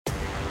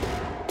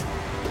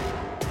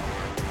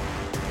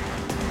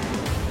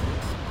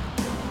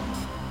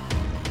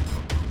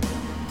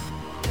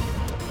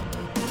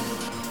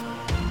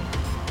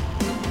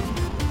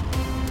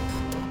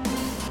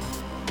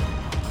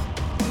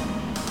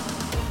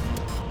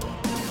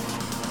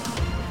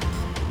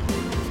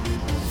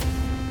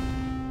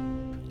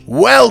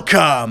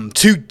Welcome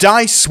to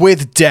Dice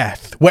with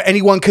Death, where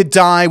anyone could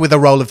die with a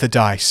roll of the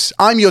dice.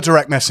 I'm your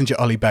direct messenger,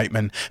 Ollie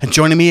Bateman, and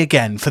joining me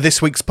again for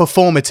this week's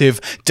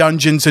performative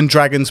Dungeons &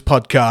 Dragons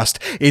podcast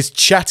is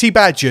Chatty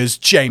Badger's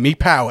Jamie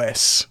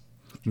Powis.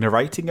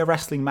 Narrating a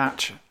wrestling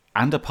match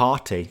and a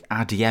party,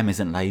 our DM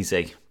isn't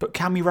lazy. But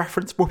can we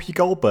reference Whoopi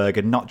Goldberg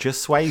and not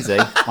just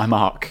Swayze? I'm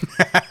Mark.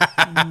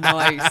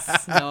 Nice.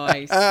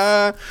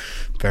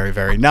 Very,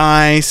 very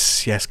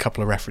nice. Yes, a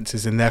couple of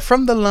references in there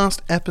from the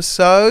last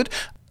episode.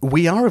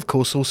 We are, of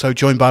course, also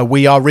joined by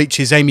We Are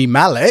Reach's Amy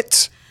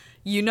Mallet.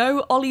 You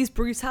know Ollie's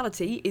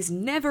brutality is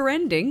never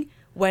ending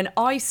when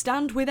I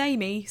Stand With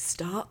Amy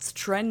starts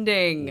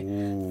trending.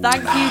 Ooh.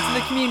 Thank you to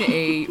the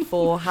community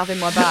for having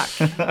my back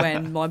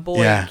when my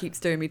boy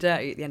keeps doing me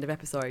dirty at the end of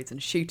episodes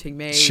and shooting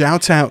me.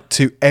 Shout out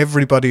to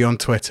everybody on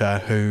Twitter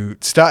who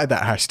started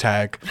that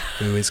hashtag,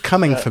 who is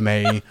coming for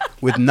me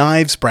with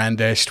knives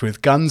brandished,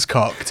 with guns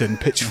cocked and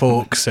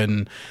pitchforks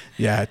and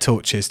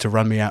torches to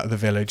run me out of the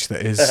village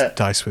that is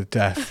Dice with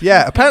Death.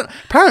 Yeah,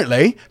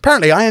 apparently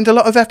I end a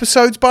lot of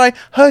episodes by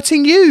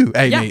hurting you,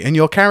 Amy, and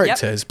your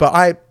characters, but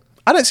I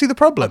don't see the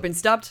problem. I've been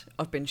stabbed.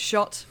 I've been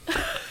shot.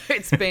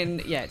 It's been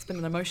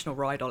an emotional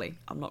ride, Ollie.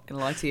 I'm not going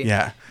to lie to you.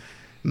 Yeah.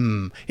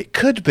 It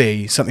could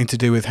be something to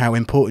do with how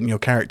important your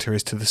character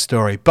is to the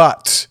story,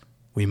 but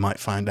we might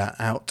find that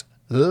out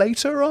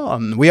later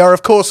on. We are,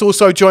 of course,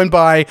 also joined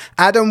by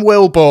Adam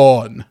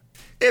Wilborn.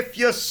 If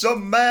you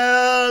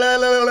smell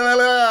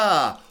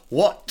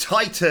what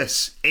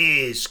Titus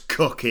is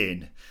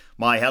cooking,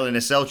 my Hell in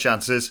a Cell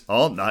chances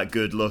aren't that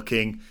good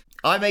looking.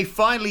 I may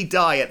finally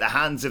die at the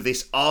hands of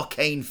this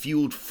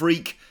arcane-fueled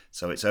freak,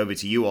 so it's over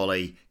to you,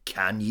 Ollie.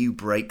 Can you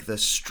break the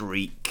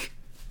streak?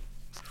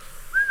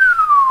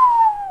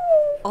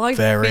 I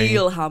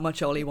feel how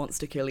much Ollie wants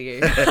to kill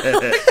you.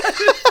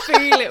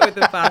 Feel it with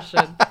the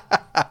passion.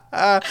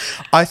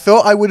 I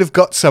thought I would have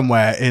got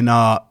somewhere in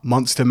our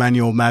Monster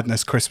Manual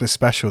Madness Christmas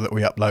special that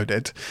we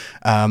uploaded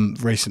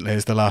recently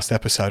as the last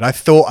episode. I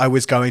thought I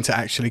was going to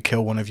actually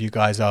kill one of you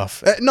guys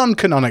off.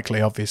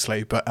 Non-canonically,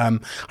 obviously, but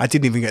I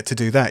didn't even get to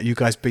do that. You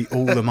guys beat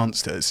all the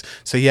monsters.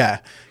 So yeah,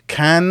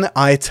 can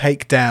I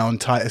take down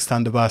Titus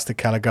Thunderbastard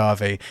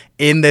Caligari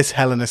in this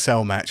Hell in a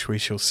Cell match? We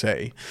shall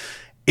see.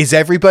 Is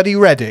everybody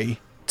ready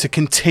to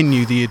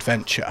continue the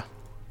adventure?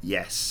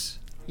 Yes.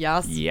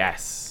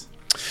 Yes.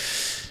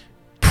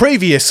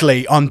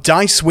 Previously on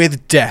Dice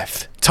with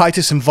Death,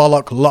 Titus and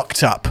Volok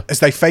locked up as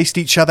they faced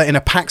each other in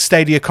a packed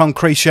stadia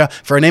Concretia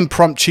for an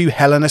impromptu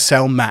Hell in a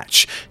Cell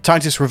match.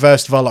 Titus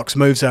reversed Volok's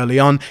moves early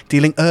on,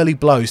 dealing early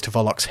blows to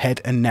Volok's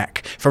head and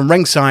neck. From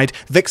ringside,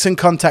 Vixen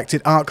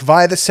contacted Ark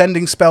via the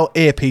sending spell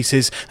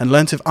Earpieces and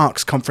learnt of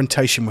Ark's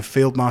confrontation with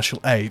Field Marshal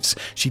Aves.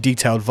 She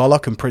detailed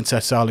Volok and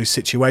Princess Zalu's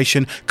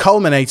situation,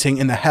 culminating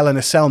in the Hell in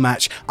a Cell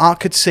match Ark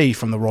could see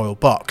from the royal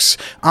box.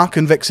 Ark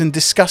and Vixen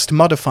discussed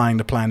modifying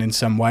the plan in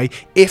some way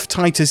if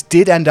Titus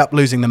did end up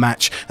losing the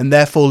match and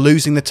therefore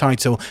losing the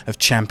title of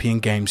Champion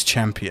Games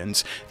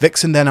Champions.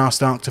 Vixen then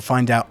asked Ark to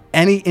find out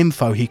any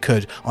info he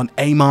could on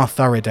Amar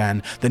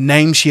Thuridan, the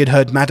name she had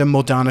heard Madame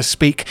Morgana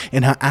speak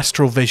in her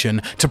astral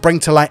vision, to bring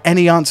to light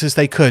any answers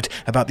they could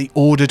about the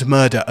ordered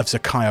murder of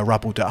Zakaya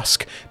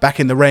Rubbledusk.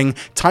 Back in the ring,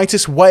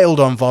 Titus wailed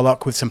on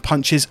Volok with some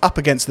punches up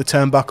against the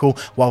turnbuckle,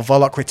 while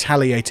Volok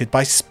retaliated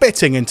by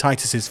spitting in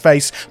Titus's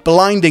face,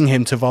 blinding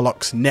him to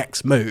Volok's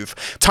next move.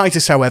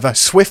 Titus, however,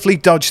 swiftly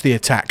dodged the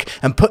attack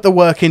and put the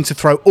work in to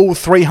throw all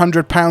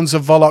 300 pounds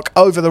of Volok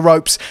over the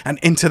ropes and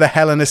into the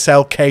Hell in a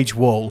Cell cage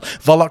wall.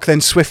 Volok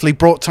then swiftly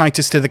brought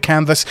Titus to the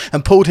canvas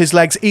and pulled his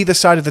legs either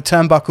side of the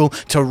turnbuckle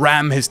to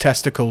ram his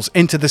testicles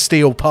into the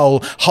steel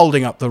pole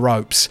holding up the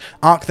ropes.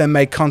 Ark then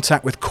made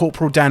contact with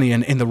Corporal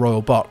Danian in the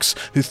royal box,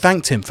 who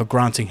thanked him for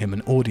granting him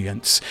an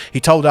audience. He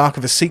told Ark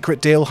of a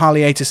secret deal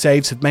Harley-Atus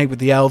Aves had made with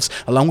the elves,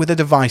 along with a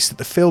device that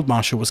the Field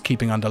Marshal was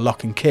keeping under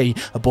lock and key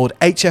aboard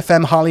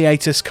HFM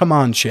Harley-Atus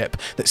command ship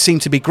that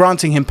seemed to be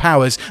granting him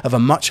powers of a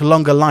much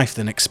longer life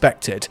than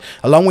expected.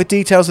 Along with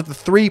details of the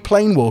 3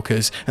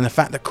 planewalkers and the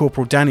fact that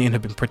Corporal Danian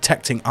had been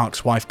protecting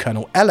Ark's wife,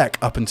 Colonel Elec,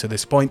 up until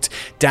this point,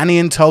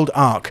 Danian told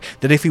Ark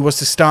that if he was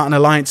to start an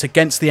alliance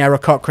against the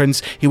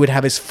Aarakocrans, he would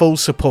have his full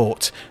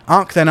support.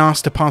 Ark then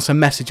asked to pass a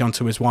message on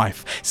to his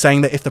wife,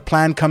 saying that if the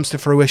plan comes to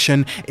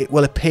fruition, it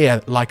will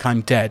appear like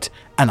I'm dead,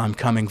 and I'm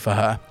coming for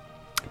her.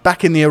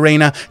 Back in the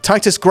arena,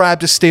 Titus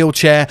grabbed a steel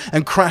chair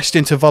and crashed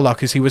into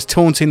Volok as he was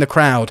taunting the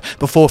crowd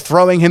before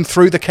throwing him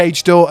through the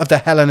cage door of the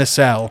Hell in a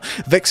Cell.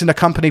 Vixen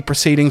accompanied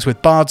proceedings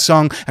with bard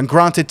song and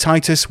granted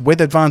Titus with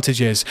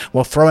advantages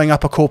while throwing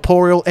up a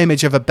corporeal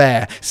image of a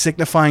bear,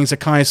 signifying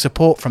Zakaya's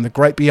support from the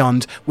great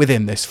beyond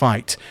within this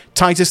fight.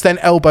 Titus then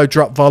elbow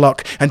dropped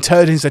Volok and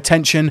turned his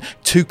attention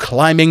to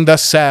climbing the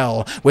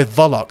cell, with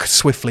Volok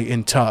swiftly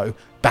in tow.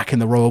 Back in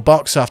the royal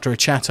box, after a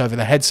chat over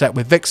the headset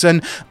with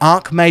Vixen,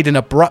 Ark made an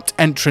abrupt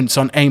entrance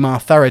on Amar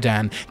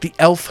Thuridan, the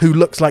elf who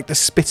looked like the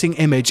spitting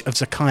image of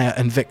Zakaya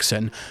and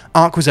Vixen.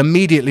 Ark was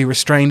immediately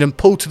restrained and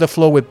pulled to the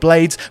floor with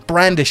blades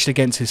brandished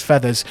against his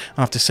feathers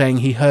after saying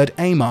he heard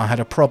Amar had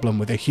a problem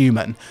with a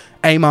human.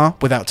 Amar,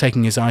 without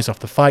taking his eyes off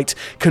the fight,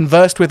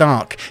 conversed with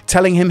Ark,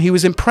 telling him he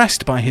was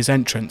impressed by his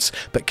entrance,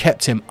 but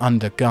kept him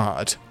under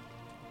guard.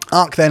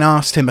 Ark then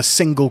asked him a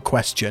single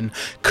question: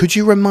 "Could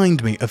you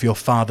remind me of your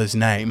father's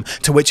name?"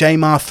 To which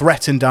Amar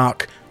threatened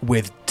Ark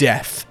with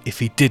death if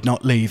he did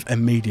not leave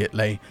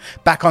immediately.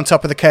 Back on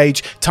top of the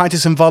cage,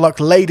 Titus and Volok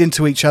laid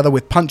into each other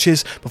with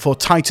punches before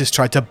Titus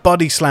tried to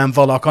body slam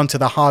Volok onto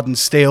the hardened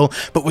steel,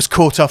 but was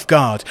caught off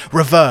guard,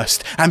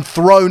 reversed, and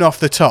thrown off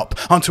the top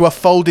onto a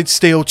folded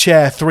steel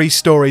chair 3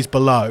 stories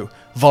below.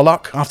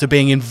 Volok, after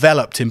being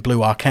enveloped in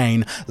blue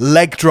arcane,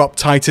 leg dropped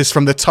Titus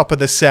from the top of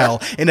the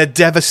cell in a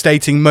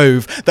devastating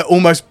move that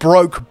almost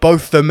broke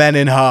both the men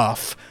in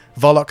half.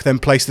 Volok then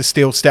placed the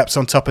steel steps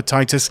on top of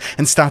Titus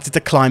and started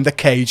to climb the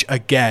cage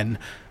again.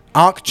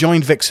 Ark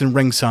joined Vixen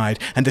ringside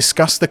and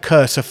discussed the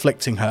curse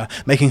afflicting her,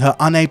 making her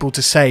unable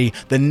to say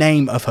the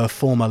name of her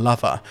former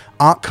lover.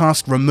 Ark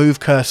cast Remove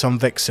Curse on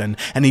Vixen,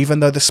 and even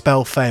though the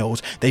spell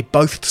failed, they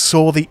both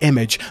saw the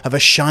image of a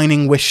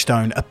shining wish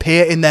stone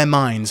appear in their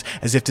minds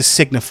as if to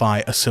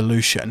signify a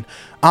solution.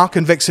 Ark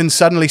and Vixen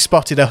suddenly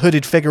spotted a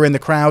hooded figure in the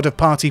crowd of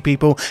party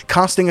people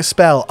casting a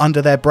spell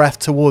under their breath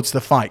towards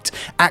the fight,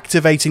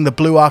 activating the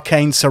blue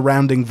arcane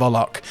surrounding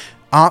Volok.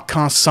 Ark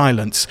cast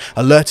Silence,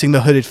 alerting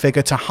the hooded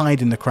figure to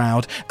hide in the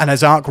crowd, and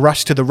as Ark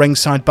rushed to the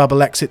ringside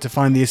bubble exit to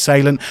find the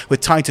assailant, with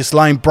Titus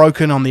lying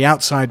broken on the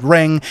outside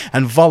ring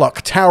and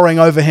Volok towering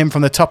over him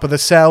from the top of the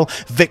cell,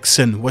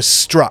 Vixen was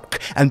struck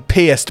and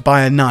pierced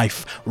by a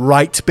knife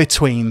right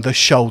between the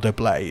shoulder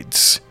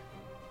blades.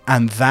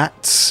 And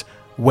that's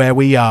where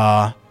we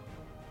are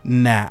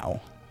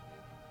now.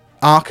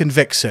 Ark and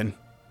Vixen,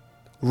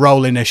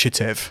 roll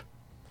initiative.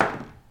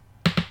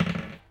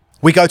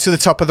 We go to the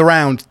top of the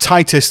round.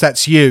 Titus,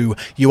 that's you.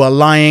 You are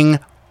lying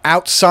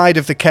outside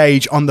of the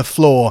cage on the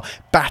floor,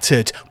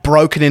 battered,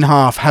 broken in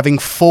half, having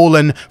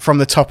fallen from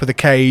the top of the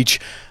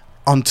cage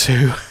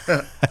onto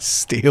a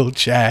steel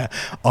chair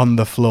on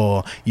the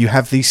floor. You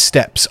have these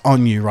steps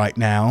on you right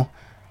now.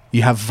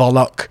 You have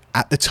Volok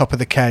at the top of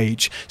the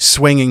cage,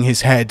 swinging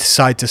his head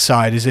side to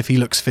side as if he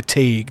looks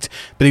fatigued.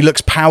 But he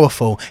looks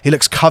powerful. He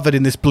looks covered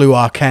in this blue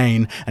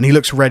arcane, and he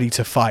looks ready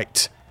to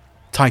fight.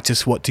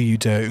 Titus, what do you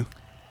do?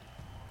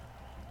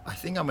 I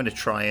think I'm going to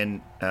try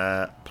and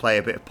play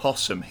a bit of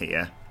possum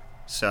here.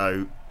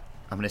 So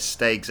I'm going to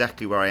stay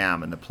exactly where I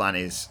am. And the plan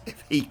is,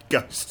 if he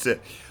goes to...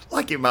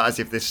 Like, it matters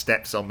if this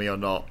steps on me or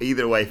not.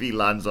 Either way, if he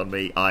lands on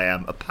me, I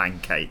am a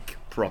pancake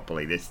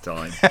properly this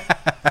time.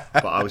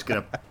 But I was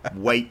going to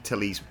wait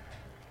till he's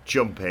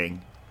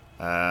jumping.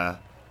 A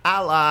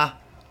la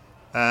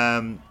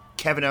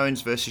Kevin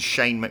Owens versus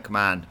Shane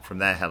McMahon from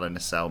their Hell in a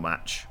Cell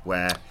match.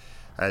 Where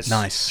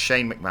nice.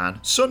 Shane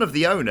McMahon, son of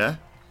the owner,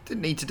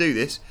 didn't need to do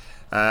this,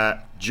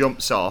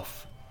 jumps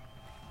off.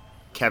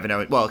 Kevin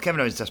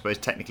Owens, I suppose,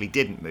 technically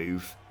didn't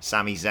move.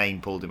 Sami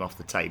Zayn pulled him off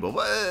the table.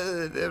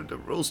 But the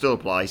rule still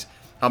applies.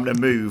 I'm going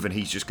to move, and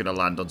he's just going to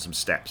land on some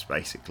steps,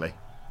 basically.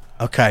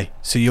 Okay,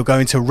 so you're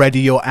going to ready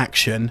your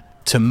action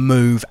to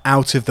move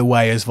out of the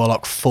way as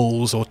Volok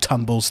falls or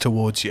tumbles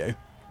towards you.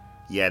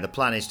 Yeah, the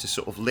plan is to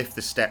sort of lift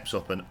the steps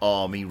up and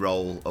army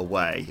roll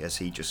away as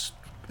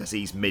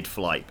he's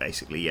mid-flight,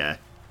 basically, yeah.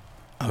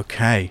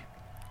 Okay.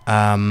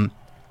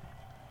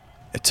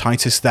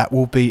 Titus, that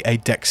will be a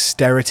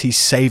dexterity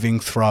saving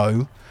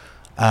throw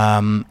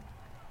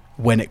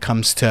when it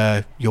comes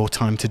to your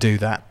time to do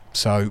that.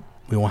 So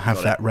we will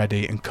have that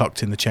ready and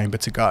cocked in the chamber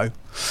to go.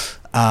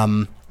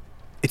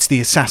 It's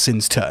the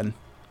assassin's turn.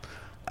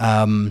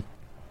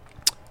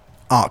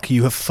 Ark,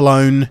 you have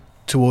flown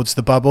towards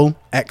the bubble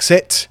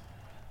exit.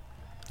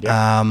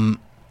 Yep.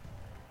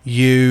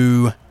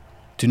 You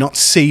do not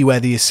see where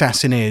the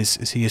assassin is,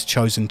 as he has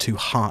chosen to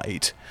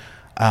hide.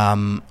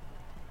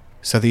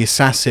 So the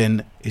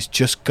assassin is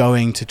just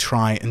going to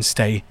try and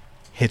stay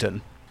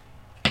hidden.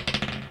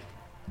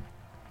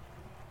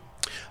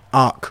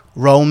 Ark,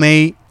 roll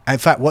me. In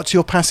fact, what's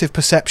your passive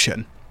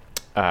perception?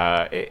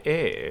 It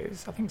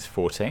is, I think it's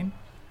 14.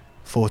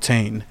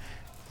 14.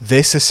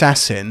 This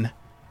assassin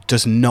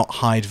does not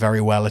hide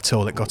very well at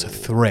all. It got a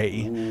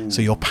 3. Ooh.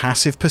 So your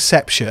passive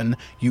perception,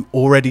 you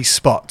already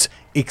spot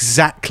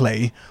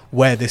exactly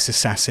where this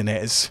assassin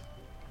is.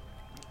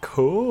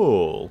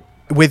 Cool.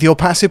 With your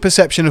passive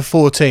perception of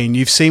 14,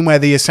 you've seen where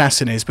the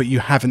assassin is, but you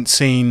haven't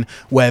seen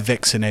where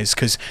Vixen is,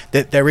 because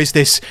there is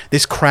this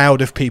crowd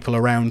of people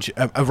around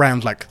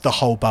like the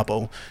whole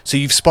bubble. So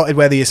you've spotted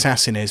where the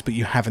assassin is, but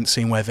you haven't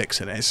seen where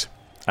Vixen is.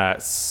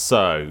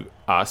 So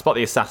I spot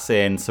the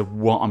assassin. So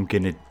what I'm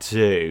gonna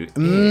do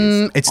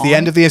is it's the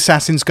end of the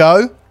assassin's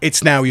go.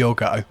 It's now your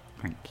go.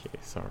 Thank you.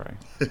 Sorry.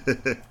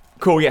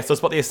 Cool. Yeah. So I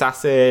spot the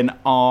assassin.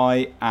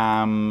 I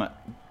am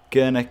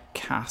gonna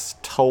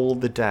cast Toll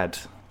the Dead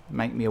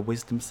make me a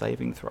wisdom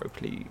saving throw,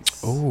 please.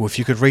 Oh, if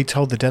you could read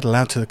Toll the Dead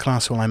aloud to the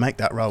class while I make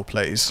that roll,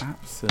 please.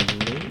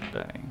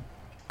 Absolutely.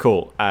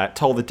 Cool.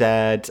 Toll the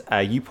Dead,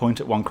 you point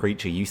at one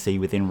creature you see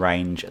within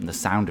range, and the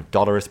sound of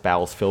dolorous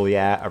bells fill the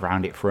air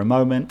around it for a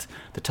moment.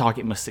 The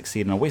target must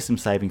succeed on a wisdom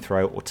saving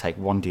throw or take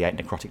 1d8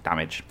 necrotic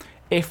damage.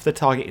 If the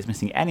target is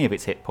missing any of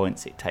its hit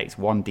points, it takes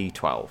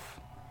 1d12.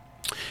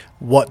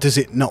 What does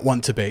it not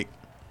want to beat?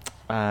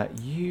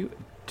 You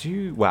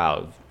do...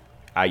 Well,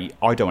 I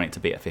don't want it to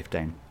be at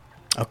 15.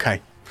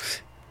 Okay.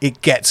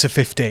 It gets a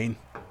 15.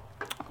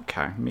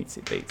 Okay, meets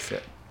it, beats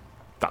it.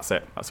 That's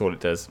it. That's all it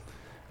does.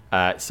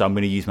 So I'm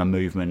going to use my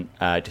movement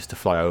just to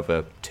fly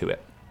over to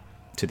it,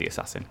 to the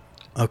assassin.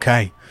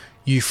 Okay.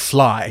 You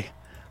fly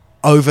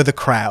over the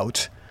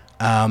crowd.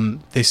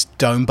 This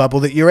dome bubble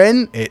that you're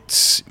in,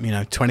 it's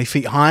 20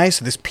 feet high,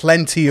 so there's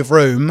plenty of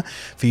room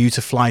for you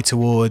to fly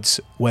towards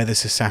where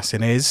this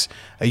assassin is.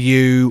 Are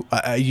you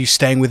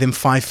staying within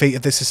 5 feet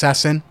of this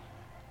assassin?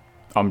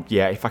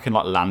 Yeah, if I can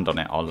land on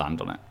it, I'll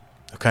land on it.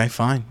 Okay,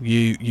 fine.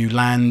 You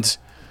land.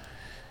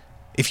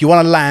 If you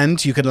want to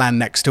land, you can land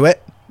next to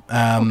it.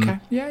 Okay.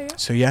 Yeah.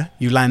 So yeah,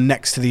 you land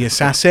next to the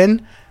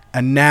assassin,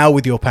 and now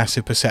with your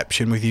passive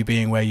perception, with you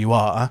being where you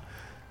are,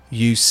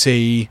 you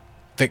see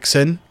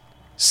Vixen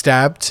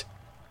stabbed.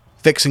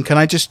 Vixen, can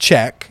I just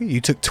check? You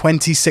took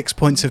 26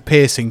 points of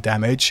piercing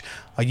damage.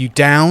 Are you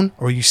down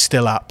or are you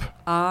still up?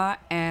 I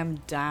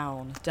am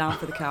down. Down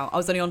for the count. I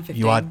was only on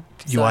 15.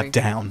 You are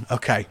down.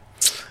 Okay.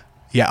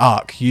 Yeah,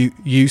 Ark,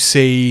 you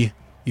see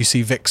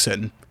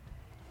Vixen,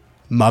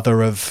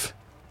 mother of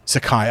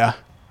Zakaya,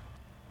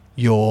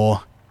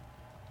 your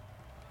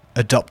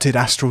adopted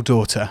astral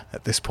daughter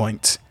at this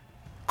point,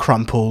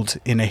 crumpled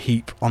in a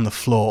heap on the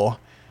floor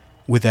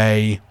with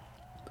a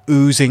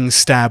oozing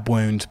stab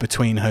wound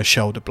between her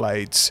shoulder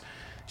blades.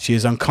 She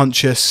is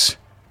unconscious,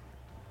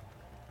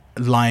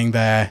 lying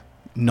there,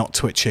 not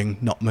twitching,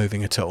 not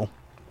moving at all.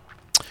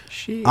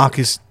 Ark,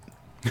 is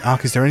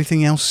there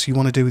anything else you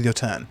want to do with your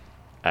turn?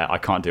 I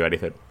can't do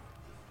anything.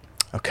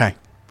 Okay.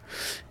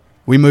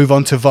 We move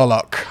on to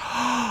Volok.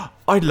 I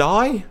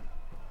lie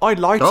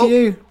to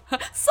you.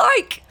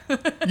 Psych!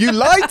 You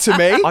lied to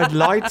me? I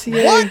lied to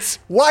you. What?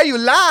 Why you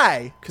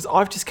lie? Because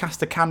I've just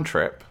cast a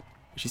cantrip,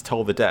 which is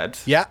Toll the Dead.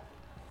 Yeah.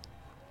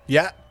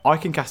 I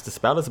can cast a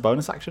spell as a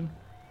bonus action.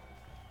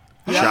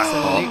 You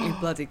absolutely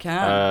bloody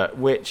can.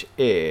 Which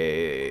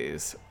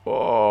is...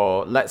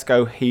 let's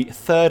go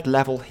third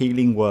level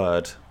healing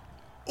word.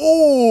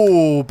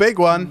 Ooh, big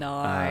one.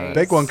 Nice.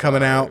 Big one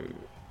coming out.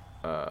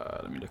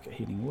 Let me look at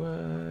healing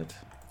word.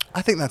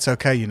 I think that's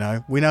okay,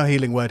 We know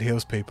healing word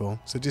heals people,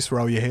 so just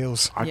roll your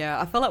heals.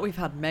 Yeah, I feel like we've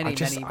had many.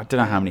 I don't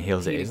know how many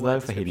heals it is, though,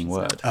 for healing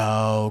word.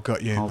 Oh,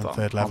 got you. Hold on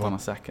third level. Hold on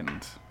a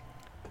second.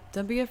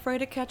 Don't be afraid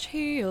to catch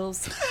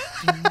heels.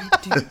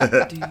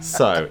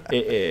 So,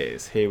 it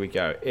is. Here we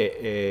go. It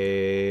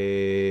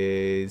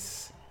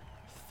is...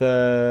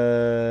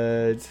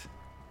 third...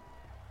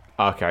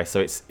 Okay, so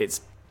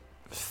it's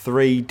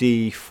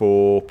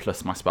 3d4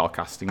 plus my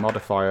spellcasting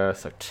modifier,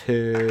 so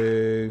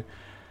 2,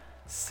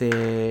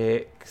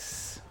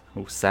 6,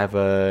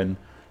 7,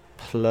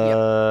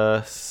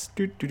 plus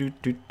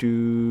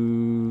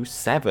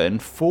 7,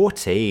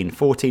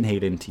 14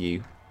 healing to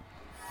you.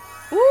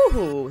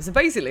 Ooh, so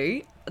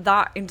basically,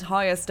 that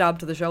entire stab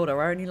to the shoulder,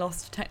 I only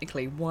lost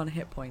technically 1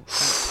 hit point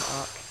thanks to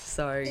Ark.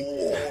 So,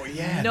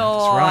 Yeah,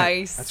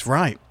 nice. That's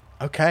right.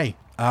 Okay.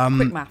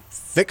 Quick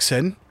maths.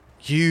 Vixen,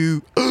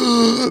 you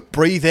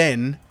breathe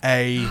in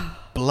a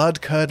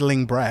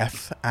blood-curdling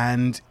breath,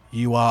 and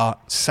you are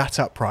sat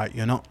upright.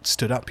 You're not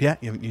stood up yet.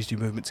 You haven't used your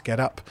movement to get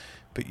up,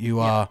 but you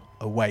are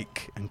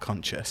awake and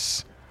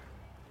conscious.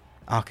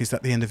 Ark, is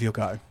that the end of your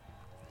go?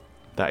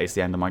 That is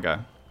the end of my go.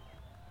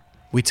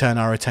 We turn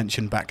our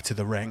attention back to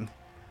the ring,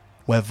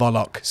 where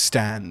Volok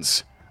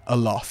stands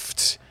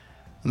aloft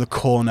in the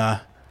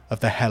corner of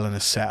the Hell in a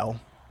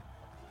Cell.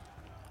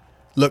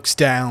 Looks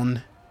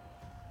down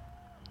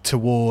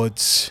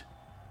towards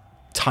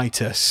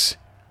Titus,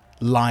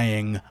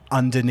 lying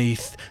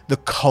underneath the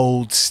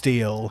cold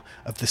steel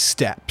of the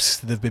steps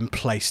that have been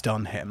placed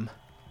on him.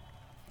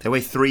 They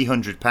weigh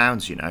 300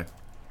 pounds,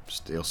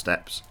 steel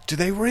steps. Do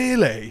they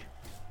really?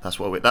 That's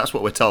what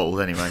we're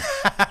told, anyway.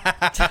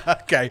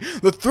 Okay,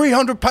 the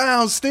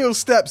 300-pound steel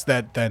steps.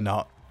 They're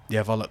not.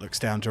 Yeah, Volok looks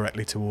down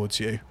directly towards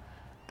you,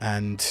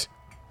 and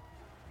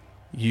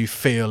you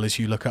feel as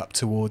you look up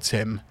towards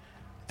him,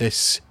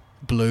 this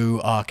blue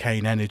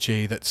arcane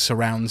energy that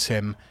surrounds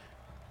him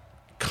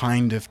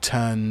kind of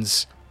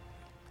turns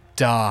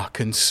dark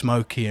and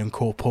smoky and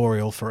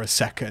corporeal for a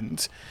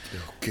second.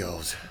 Oh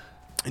God.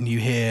 And you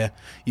hear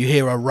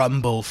a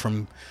rumble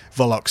from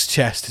Volok's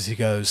chest as he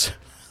goes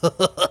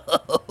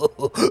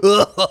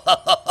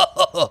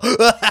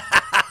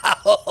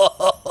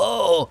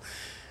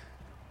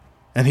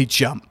and he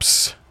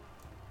jumps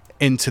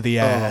into the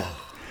air,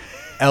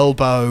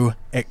 elbow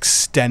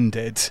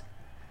extended.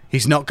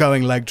 He's not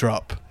going leg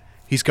drop.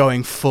 He's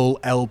going full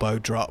elbow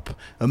drop,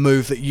 a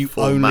move that you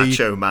Full only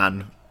macho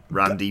man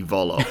Randy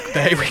Volok.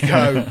 There we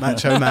go.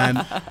 Macho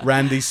Man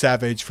Randy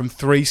Savage from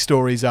 3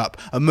 stories up.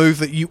 A move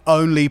that you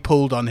only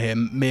pulled on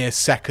him mere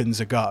seconds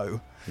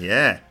ago.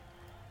 Yeah.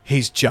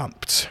 He's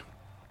jumped.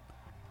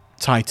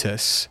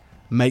 Titus,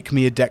 make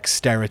me a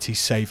dexterity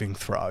saving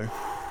throw.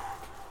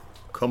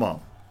 Come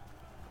on.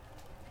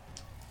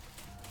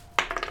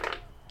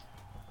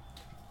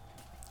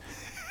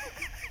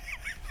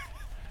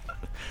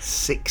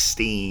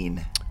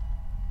 $16.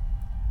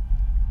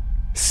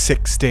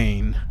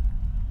 16.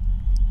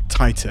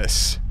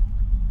 Titus,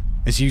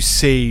 as you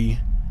see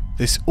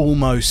this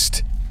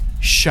almost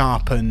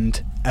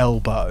sharpened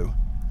elbow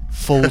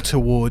fall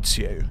towards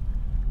you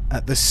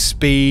at the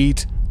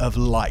speed of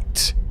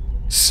light,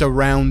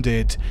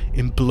 surrounded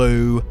in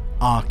blue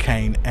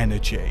arcane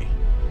energy.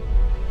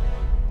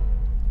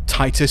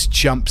 Titus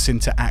jumps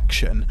into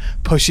action,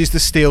 pushes the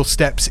steel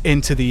steps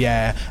into the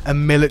air,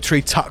 and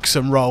military tucks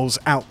and rolls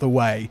out the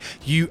way.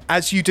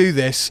 As you do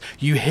this,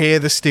 you hear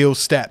the steel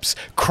steps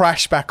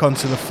crash back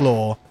onto the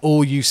floor.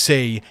 All you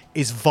see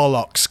is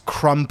Volok's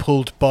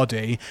crumpled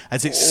body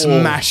as it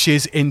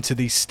smashes into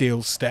these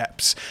steel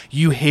steps.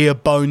 You hear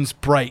bones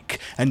break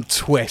and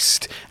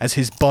twist as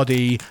his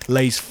body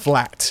lays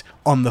flat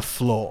on the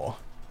floor.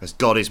 As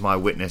God is my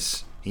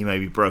witness, he may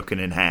be broken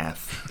in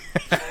half.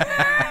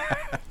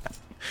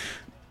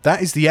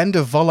 That is the end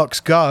of Volok's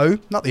go.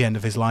 Not the end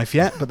of his life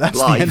yet, but that's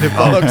Life. the end of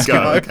Volok's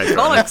go. Okay,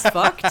 Bollock's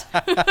fucked.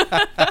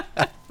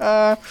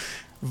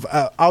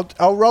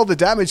 I'll roll the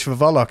damage for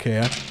Volok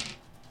here.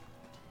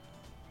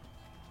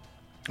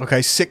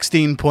 Okay,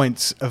 16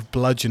 points of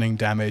bludgeoning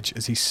damage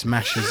as he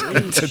smashes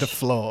into the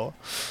floor.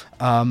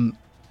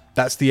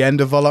 That's the end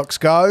of Volok's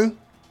go.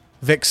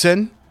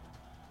 Vixen,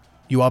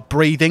 you are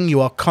breathing, you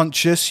are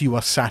conscious, you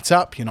are sat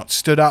up, you're not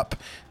stood up,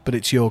 but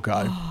it's your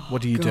go.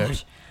 What do you do?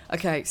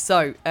 Okay,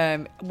 so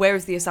where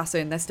is the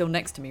assassin? They're still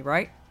next to me,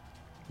 right?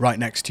 Right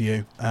next to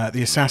you.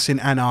 The assassin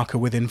and Ark are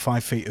within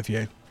 5 feet of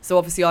you. So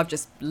obviously I've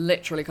just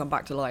literally come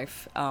back to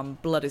life.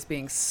 Blood is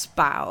being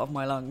spat out of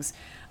my lungs.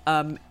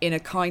 In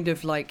a kind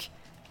of like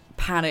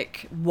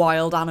panic,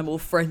 wild animal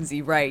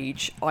frenzy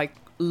rage, I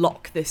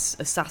lock this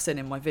assassin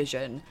in my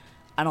vision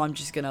and I'm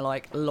just going to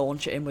like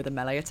launch it in with a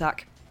melee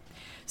attack.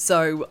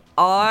 So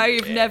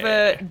I've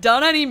never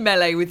done any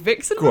melee with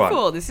Vixen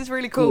before. This is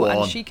really cool.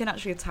 And she can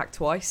actually attack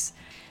twice.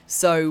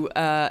 So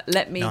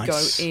let me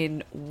go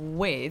in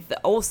with...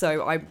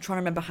 Also, I'm trying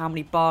to remember how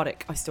many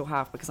Bardic I still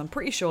have, because I'm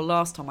pretty sure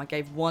last time I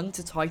gave 1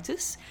 to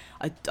Titus.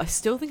 I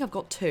still think I've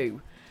got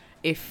 2,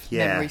 if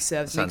memory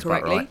serves me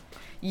correctly. Right.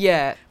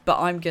 Yeah, but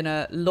I'm going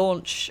to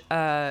launch...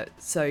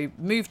 so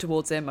move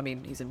towards him. I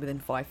mean, he's within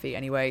 5 feet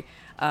anyway.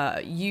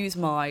 Use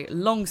my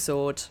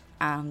longsword,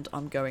 and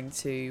I'm going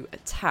to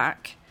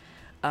attack.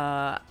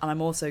 And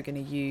I'm also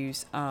going to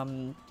use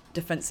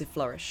defensive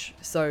flourish.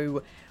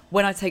 So...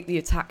 when I take the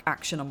attack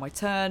action on my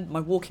turn, my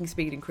walking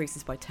speed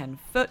increases by 10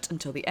 foot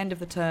until the end of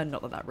the turn,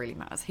 not that that really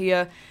matters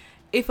here.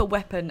 If a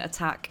weapon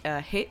attack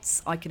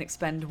hits, I can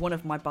expend one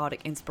of my Bardic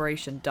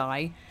Inspiration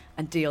die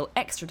and deal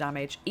extra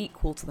damage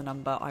equal to the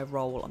number I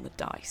roll on the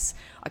dice.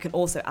 I can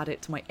also add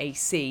it to my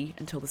AC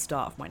until the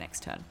start of my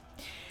next turn.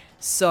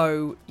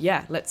 So,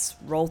 yeah, let's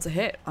roll to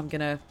hit. I'm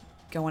going to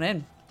go on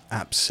in.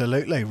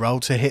 Absolutely. Roll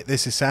to hit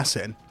this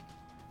assassin.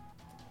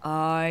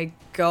 I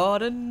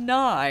got a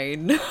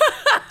 9.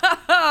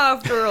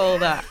 After all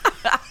that.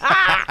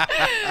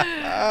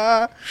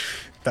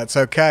 That's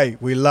okay.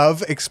 We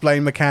love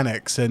explain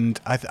mechanics, and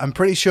I'm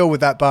pretty sure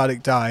with that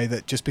Bardic die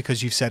that just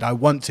because you've said I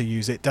want to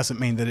use it doesn't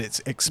mean that it's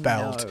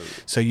expelled. No.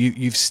 So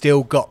you've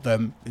still got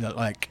them,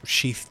 like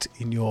sheathed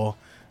in your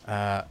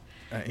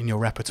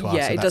repertoire.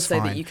 Yeah, so it does say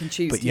fine. that you can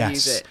choose to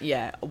use it.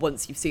 Yeah,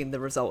 once you've seen the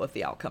result of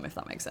the outcome, if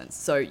that makes sense.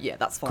 So yeah,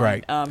 that's fine.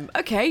 Great.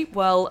 Okay.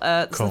 Well,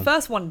 cool. So the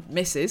first one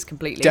misses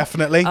completely.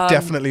 Definitely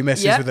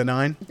misses with a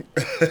 9.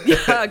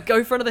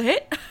 Go for another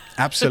hit.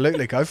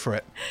 Absolutely, go for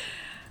it.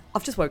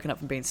 I've just woken up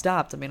from being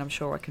stabbed. I mean, I'm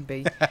sure I can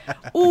be.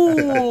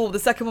 Ooh, the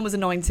second one was a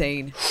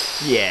 19.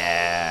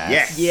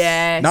 Yeah.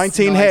 Yes.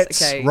 19 nice.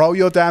 hits. Okay. Roll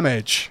your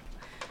damage.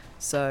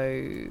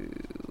 So,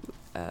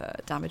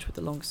 damage with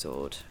the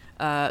longsword.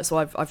 So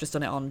I've just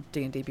done it on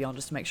D&D Beyond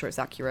just to make sure it's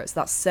accurate. So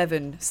that's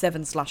 7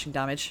 slashing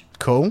damage.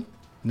 Cool.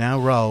 Now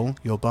roll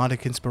your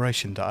Bardic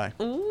Inspiration die.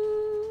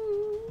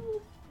 Ooh,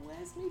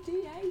 where's my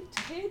D8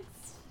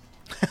 hits?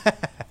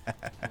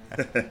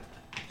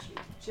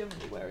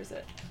 Generally, where is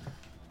it?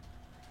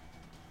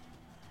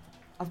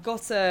 I've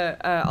got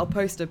I'll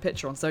post a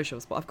picture on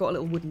socials, but I've got a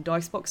little wooden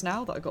dice box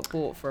now that I got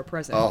bought for a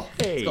present. Oh.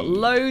 Hey. It's got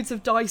loads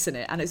of dice in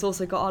it, and it's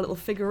also got our little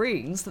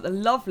figurines that the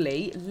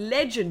lovely,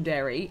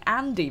 legendary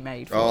Andy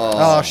made for us.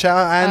 Oh, shout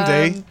out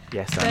Andy.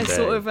 Yes, They're Andy.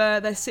 sort of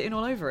they're sitting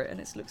all over it, and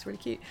it looks really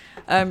cute.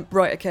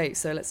 Right, okay,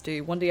 so let's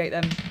do 1d8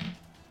 then.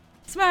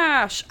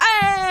 Smash!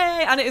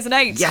 Hey! And it is an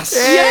 8. Yes!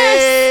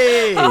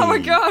 Yes! Oh my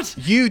god!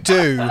 You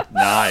do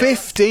Nice.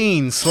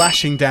 15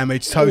 slashing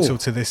damage total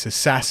to this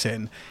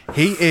assassin.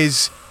 He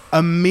is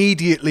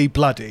immediately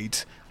bloodied.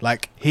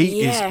 Like,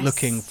 he is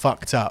looking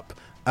fucked up.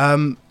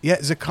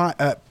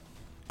 Zakai...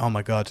 oh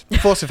my god.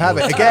 Force of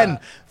habit. Again,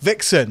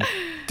 Vixen,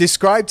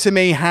 describe to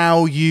me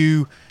how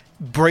you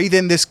breathe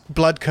in this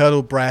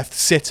blood-curdled breath,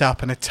 sit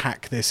up and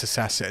attack this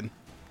assassin.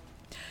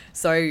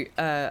 So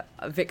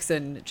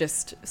Vixen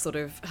just sort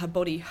of, her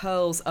body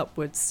hurls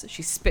upwards.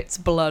 She spits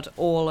blood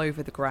all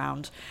over the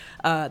ground.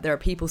 There are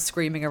people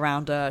screaming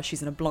around her.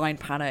 She's in a blind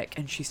panic,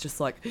 and she's just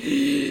like,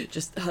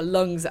 just her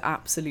lungs are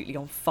absolutely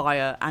on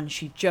fire. And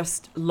she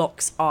just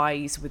locks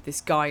eyes with this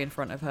guy in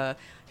front of her,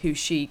 who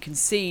she can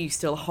see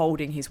still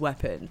holding his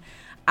weapon.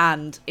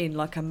 And in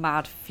like a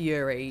mad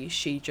fury,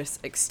 she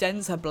just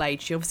extends her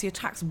blade. She obviously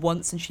attacks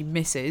once and she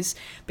misses,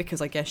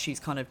 because I guess she's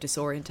kind of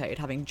disorientated,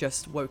 having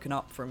just woken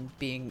up from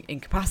being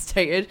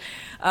incapacitated.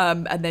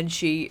 And then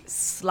she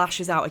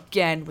slashes out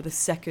again with a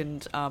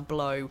second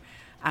blow,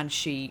 and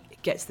she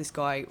gets this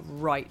guy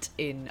right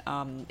in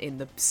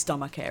the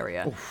stomach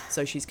area. Oof.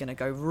 So she's going to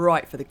go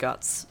right for the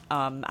guts.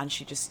 And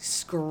she just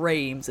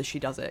screams as she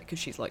does it, because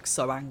she's like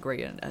so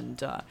angry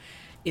and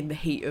in the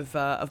heat of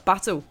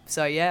battle.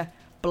 So yeah.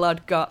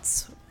 Blood,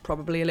 guts,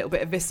 probably a little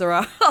bit of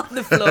viscera on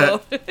the floor.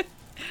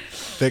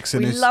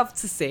 Vixen, we love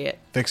to see it.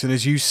 Vixen,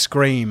 as you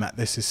scream at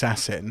this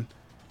assassin,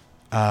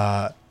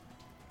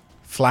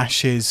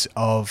 flashes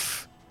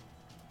of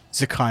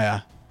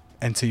Zakaya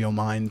enter your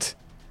mind.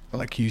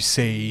 Like you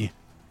see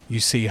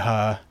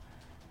her,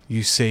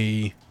 you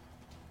see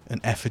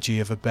an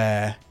effigy of a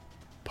bear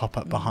pop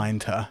up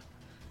behind her.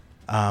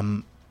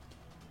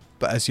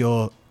 But as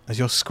your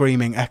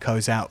screaming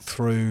echoes out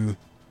through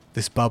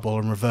this bubble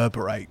and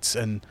reverberates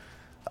and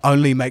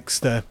only makes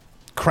the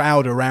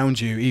crowd around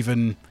you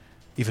even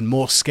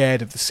more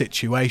scared of the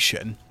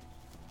situation,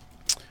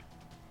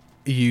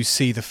 you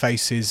see the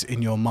faces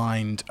in your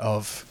mind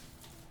of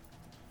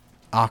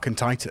Ark and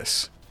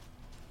Titus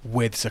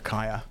with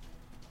Zakaya.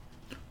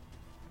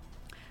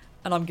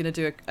 And I'm going to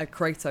do a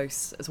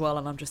Kratos as well,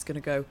 and I'm just going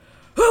to go,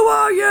 "Who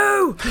are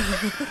you?"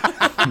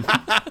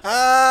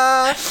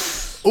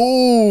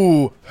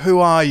 Ooh,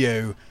 who are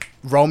you?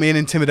 Roll me an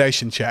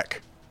intimidation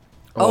check.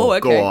 Oh,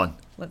 okay. Go on.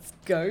 Let's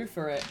go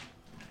for it.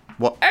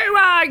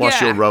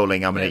 Whilst you're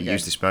rolling, I'm going to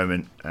use this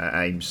moment,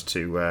 Ames,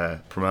 to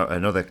promote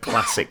another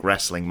classic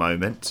wrestling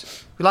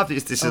moment. We'll have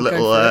this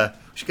little. We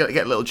should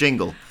get a little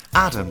jingle.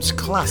 Adam's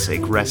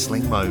classic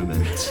wrestling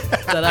moment.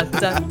 Yeah,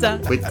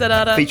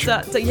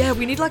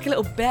 we need like a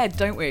little bed,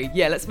 don't we?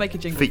 Yeah, let's make a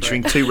jingle.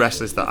 Featuring two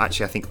wrestlers that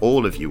actually I think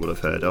all of you will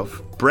have heard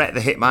of: Bret the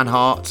Hitman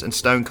Hart and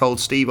Stone Cold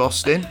Steve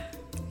Austin.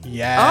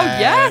 Yeah. Oh,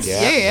 yes.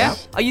 Yeah.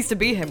 I used to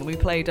be him when we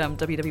played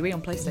WWE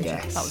on PlayStation.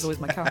 Yes. That was always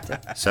my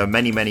character. So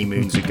many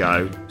moons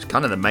ago, it's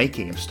kind of the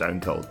making of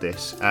Stone Cold,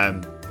 this.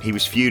 He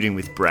was feuding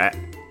with Bret,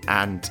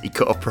 and he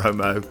cut a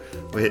promo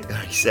where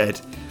he said,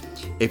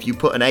 if you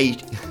put an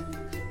S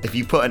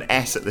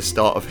at the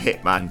start of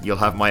Hitman, you'll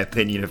have my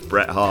opinion of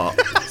Bret Hart.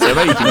 So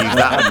maybe you can use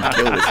that and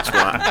kill this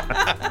twat.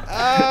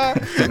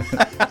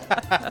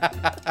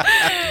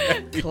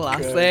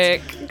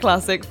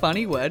 Classic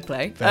funny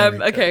wordplay.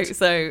 Okay,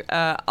 so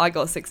I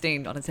got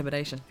 16 on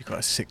intimidation. You got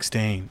a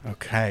 16.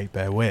 Okay,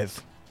 bear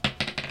with.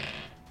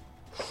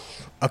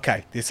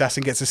 Okay, the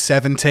assassin gets a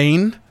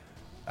 17.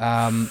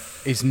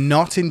 Is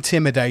not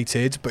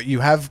intimidated, but you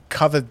have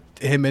covered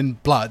him in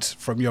blood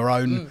from your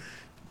own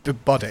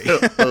body.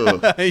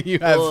 You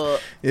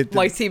have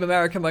my Team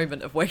America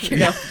moment of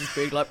waking up and just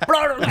being like,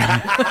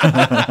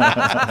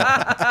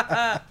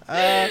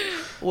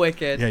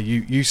 wicked. Yeah,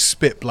 you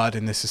spit blood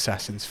in this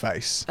assassin's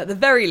face. At the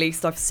very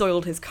least, I've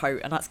soiled his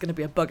coat, and that's going to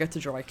be a bugger to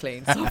dry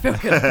clean, so I feel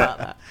good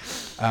about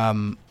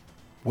that.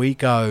 We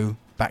go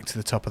back to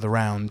the top of the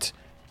round.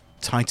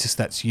 Titus,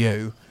 that's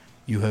you.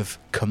 You have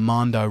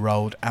commando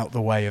rolled out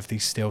the way of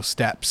these steel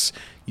steps.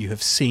 You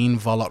have seen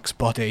Volok's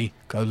body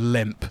go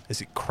limp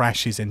as it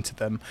crashes into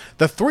them.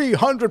 The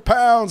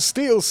 300-pound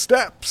steel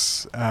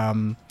steps.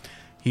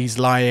 He's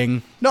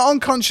lying, not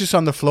unconscious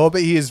on the floor,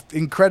 but he is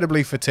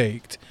incredibly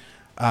fatigued.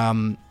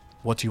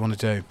 What do you want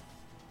to do?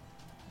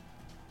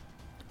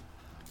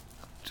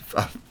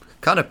 I'm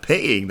kind of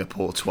pitying the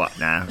poor twat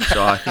now,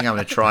 so I think I'm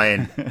going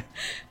to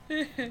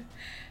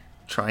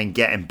try and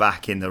get him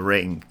back in the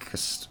ring.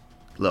 Because,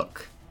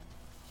 look,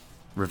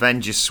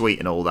 revenge is sweet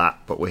and all that,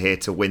 but we're here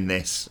to win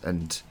this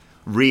and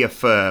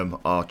reaffirm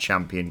our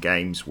Champion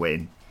Games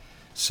win.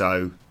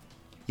 So,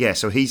 yeah,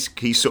 so he's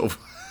sort of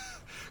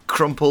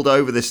crumpled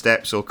over the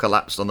steps or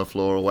collapsed on the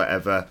floor or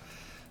whatever.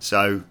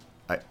 So,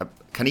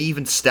 can he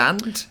even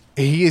stand?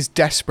 He is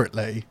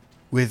desperately,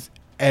 with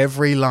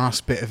every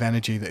last bit of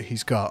energy that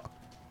he's got,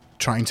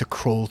 trying to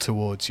crawl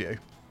towards you.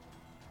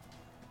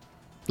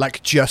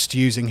 Like just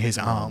using his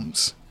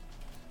arms.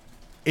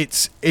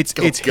 It's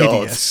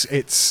hideous.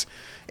 It's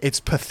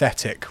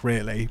pathetic,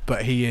 really,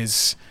 but he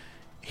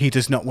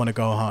does not want to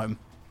go home.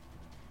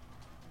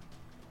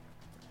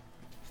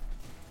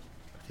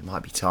 It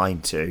might be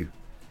time to.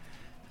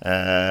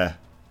 Can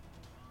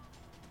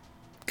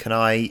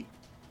I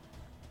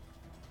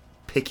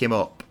pick him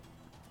up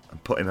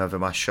and put him over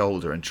my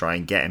shoulder and try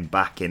and get him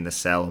back in the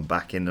cell and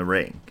back in the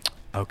ring?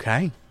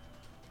 Okay.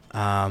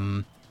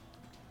 You're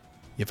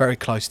very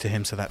close to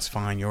him, so that's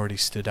fine. You already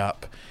stood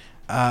up.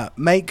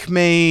 Make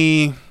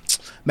me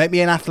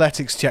an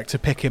athletics check to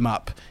pick him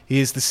up. He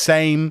is the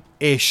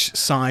same-ish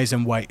size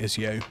and weight as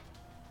you.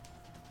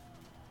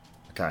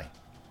 Okay.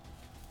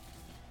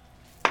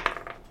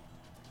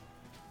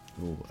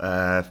 Ooh,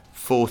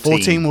 14.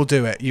 14 will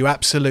do it. You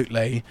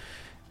absolutely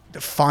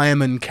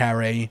fireman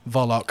carry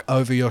Volok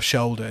over your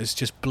shoulders,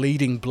 just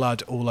bleeding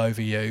blood all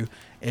over you.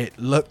 It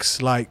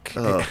looks like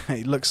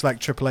it looks like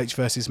Triple H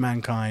versus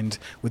Mankind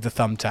with the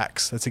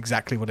thumbtacks. That's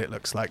exactly what it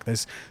looks like.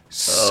 There's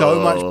so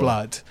much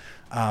blood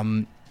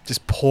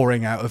just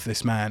pouring out of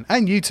this man.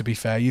 And you, to be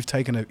fair, you've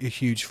taken a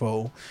huge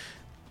fall.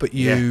 But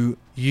you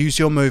use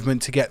your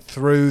movement to get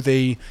through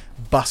the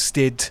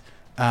busted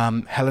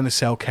Hell in a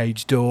Cell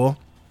cage door.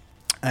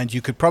 And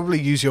you could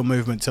probably use your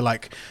movement to,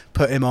 like,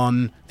 put him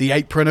on the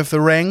apron of the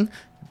ring.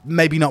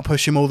 Maybe not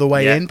push him all the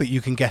way in, but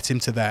you can get him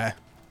to there.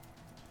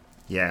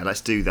 Yeah,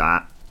 let's do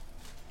that.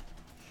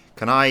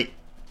 Can I...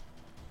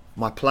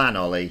 My plan,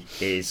 Ollie,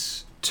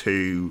 is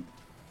to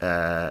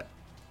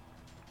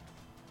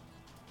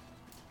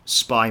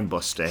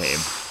spinebuster him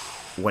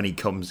when he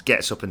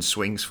gets up and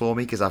swings for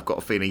me, because I've got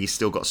a feeling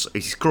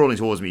he's crawling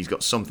towards me, he's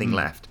got something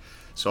left.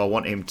 So I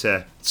want him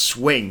to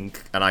swing,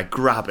 and I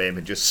grab him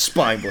and just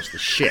spinebust the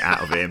shit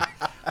out of him.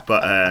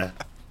 But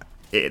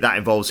that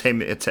involves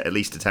him at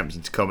least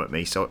attempting to come at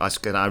me. So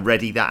can I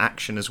ready that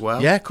action as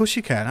well? Yeah, of course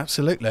you can.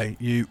 Absolutely.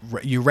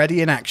 You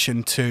ready in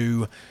action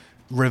to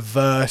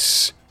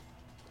reverse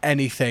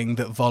anything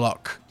that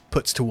Volok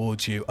puts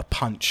towards you, a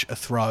punch, a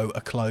throw,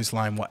 a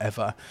clothesline,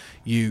 whatever.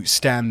 You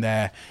stand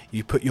there,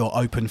 you put your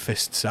open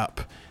fists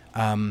up,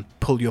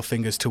 pull your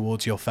fingers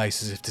towards your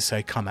face as if to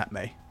say, come at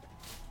me.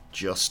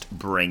 Just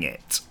bring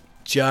it.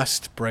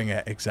 Just bring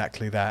it,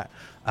 exactly that.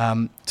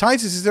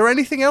 Titus, is there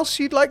anything else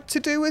you'd like to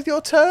do with your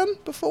turn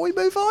before we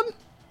move on?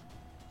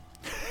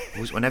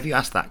 Whenever you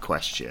ask that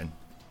question,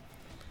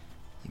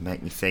 you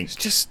make me think.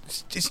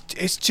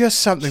 It's just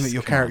something that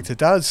your character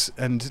does,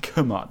 and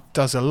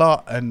does a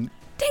lot, and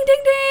ding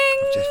ding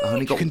ding.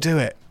 You can do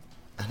it.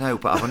 I know,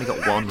 but I've only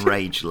got one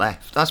rage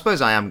left. I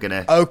suppose I am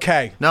gonna.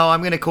 Okay. No,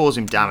 I'm gonna cause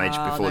him damage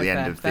before the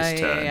end of this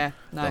turn. Yeah.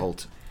 No. The whole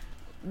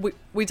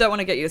We don't want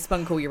to get you to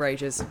spunk all your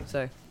rages,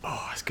 so.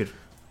 Oh, it's good.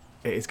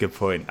 It is a good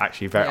point.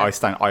 Actually,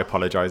 I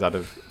apologise,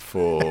 Adam,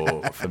 for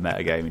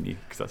metagaming you,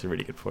 because that's a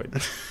really good point.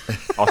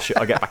 I'll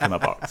get back in my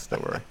box.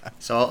 Don't worry.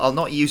 So I'll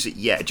not use it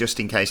yet, just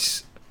in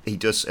case he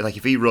does. Like,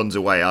 if he runs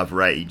away, I've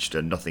raged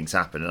and nothing's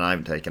happened, and I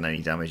haven't taken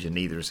any damage, and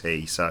neither has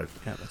he. So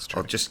yeah, that's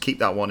true. I'll just keep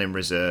that one in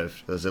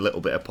reserve. There's a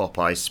little bit of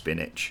Popeye's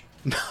spinach.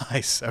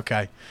 Nice.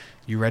 Okay,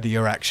 you ready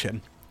your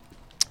action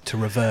to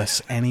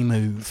reverse any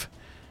move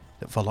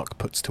that Volok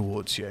puts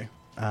towards you.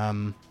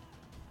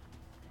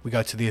 We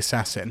go to the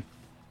assassin.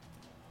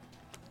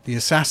 The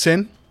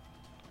assassin,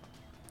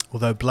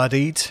 although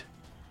bloodied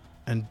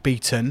and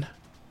beaten,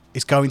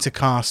 is going to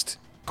cast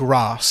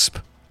Grasp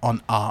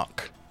on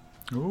Ark.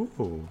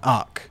 Ooh.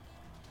 Ark,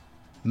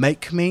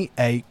 make me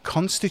a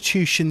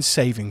Constitution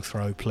saving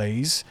throw,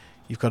 please.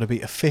 You've got to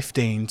beat a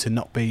 15 to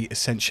not be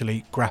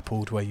essentially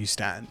grappled where you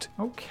stand.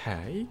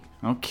 Okay.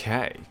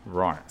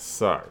 Right,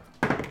 so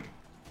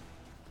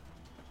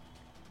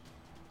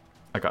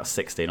I got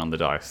 16 on the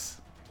dice.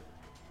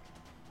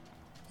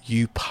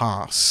 You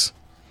pass.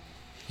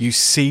 You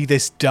see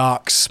this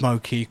dark,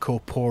 smoky,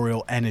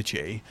 corporeal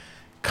energy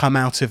come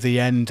out of the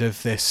end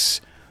of this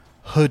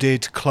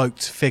hooded,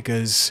 cloaked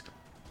figure's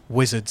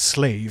wizard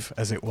sleeve,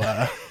 as it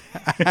were,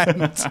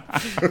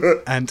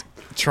 and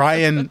try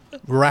and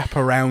wrap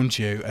around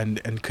you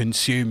and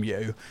consume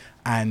you.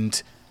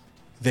 And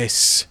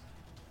this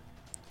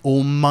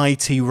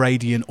almighty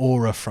radiant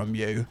aura from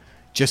you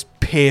just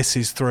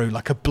pierces through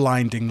like a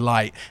blinding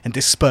light and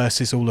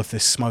disperses all of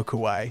this smoke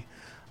away.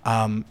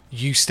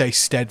 You stay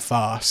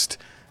steadfast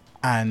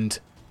and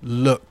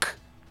look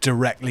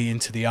directly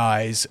into the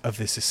eyes of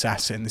this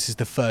assassin. This is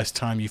the first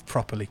time you've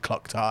properly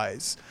clocked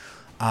eyes.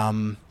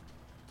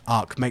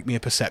 Ark, make me a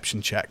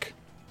perception check.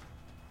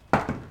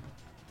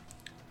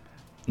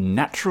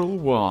 Natural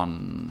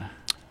 1.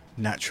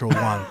 Natural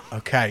 1.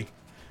 Okay.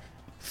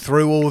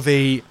 Through all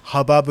the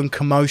hubbub and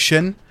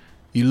commotion,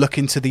 you look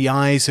into the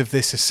eyes of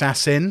this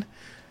assassin,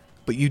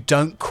 but you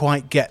don't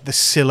quite get the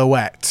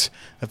silhouette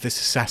of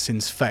this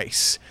assassin's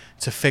face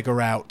to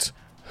figure out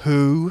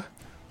who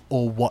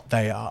or what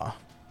they are.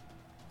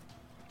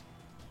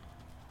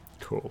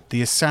 Cool.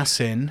 The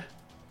assassin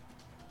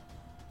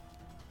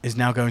is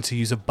now going to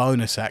use a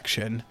bonus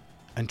action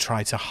and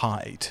try to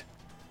hide.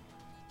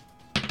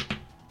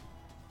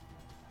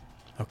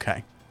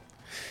 Okay.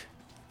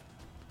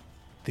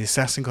 The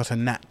assassin got a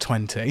nat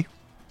 20.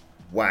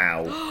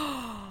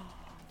 Wow.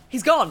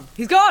 He's gone.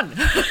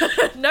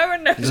 No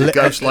one knows. He's a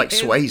ghost like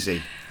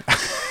Swayze.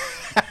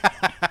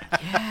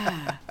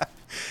 Yeah.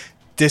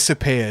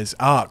 Disappears.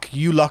 Ark,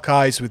 you lock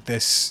eyes with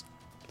this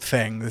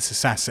thing, this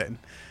assassin,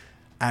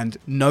 and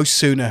no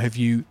sooner have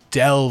you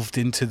delved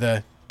into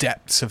the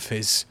depths of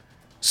his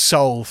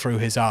soul through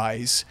his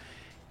eyes,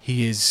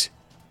 he is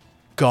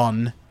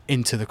gone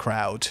into the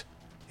crowd.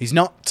 He's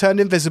not turned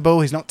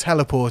invisible, he's not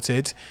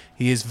teleported,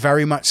 he is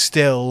very much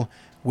still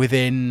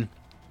within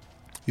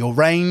your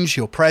range,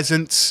 your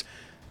presence,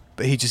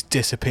 but he just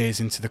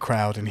disappears into the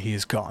crowd and he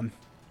is gone.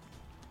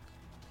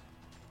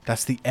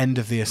 That's the end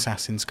of the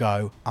assassin's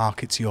go.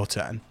 Ark, it's your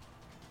turn.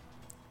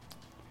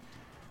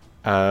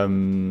 So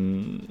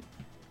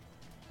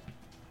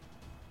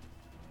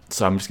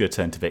I'm just going to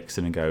turn to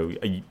Vixen and go,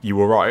 are you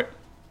all right?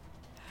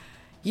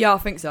 Yeah, I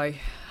think so.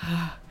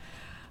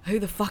 Who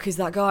the fuck is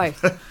that guy?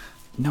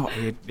 No,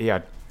 he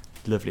had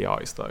lovely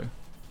eyes, though.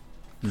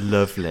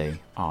 Lovely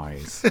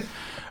eyes.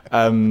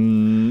 I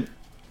don't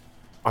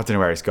know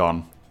where he's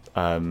gone.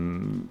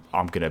 I'm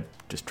going to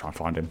just try and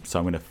find him. So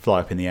I'm going to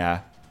fly up in the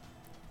air.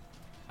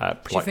 Do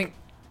you think...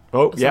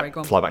 Oh, sorry,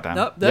 yeah, fly back down.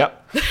 Nope.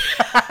 Yep.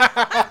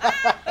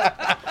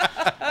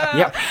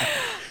 Yep.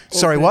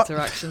 Sorry, Awkward what?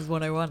 Interactions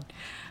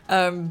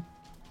 101.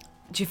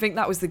 Do you think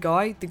that was the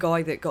guy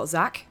that got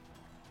Zach?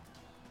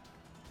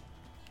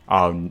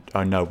 Oh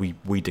no,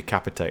 we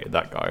decapitated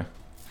that guy.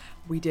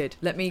 We did.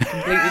 Let me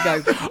completely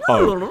go.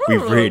 Oh,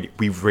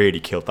 we really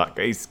killed that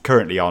guy. He's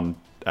currently on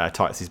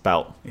Titus's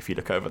belt. If you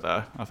look over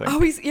there, I think. Oh,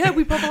 we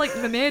probably like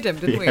mimmered him,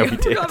 didn't we? Yeah, we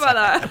did. Forgot about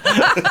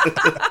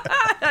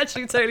that.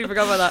 Actually, totally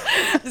forgot about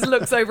that. Just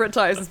looks over at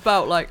Titus's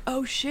belt like,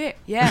 oh shit,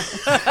 yeah.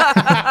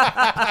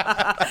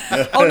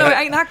 Oh no, it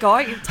ain't that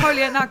guy. It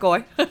totally ain't that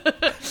guy.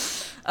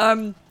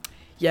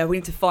 Yeah, we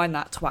need to find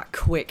that twat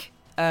quick.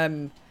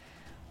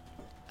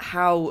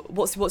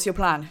 What's your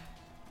plan?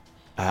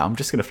 I'm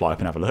just gonna fly up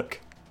and have a look.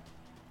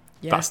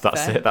 Yeah, that's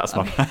fair. it. That's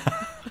my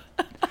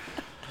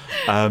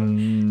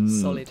plan.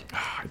 Solid.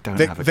 I don't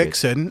have a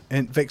Vixen,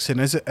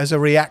 as a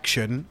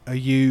reaction, are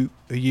you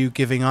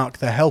giving Ark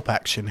the help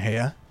action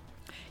here?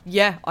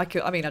 Yeah, I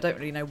could. I mean, I don't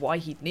really know why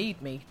he'd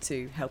need me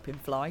to help him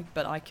fly,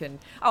 but I can.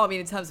 Oh, I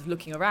mean, in terms of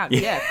looking around,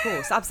 yeah, of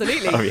course,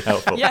 absolutely. That would be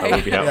helpful. Yeah, That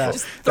would be helpful.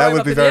 Just throw That him would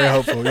up be in the very air.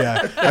 helpful.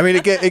 Yeah, I mean,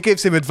 it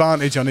gives him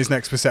advantage on his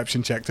next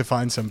perception check to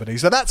find somebody,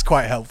 so that's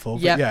quite helpful.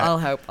 But Yeah, I'll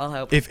help.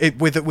 If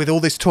with all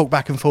this talk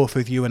back and forth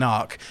with you and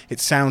Ark, it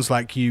sounds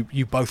like you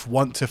both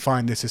want to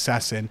find this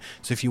assassin.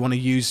 So if you want to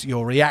use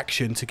your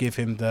reaction to give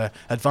him the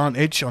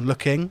advantage on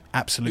looking,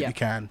 absolutely Yeah.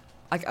 can.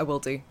 I will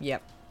do.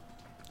 Yep.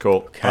 Cool.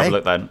 Okay. Have a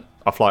look then.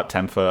 I'll fly up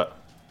 10 foot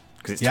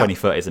because it's Yeah. 20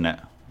 foot, isn't it?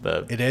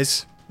 It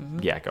is.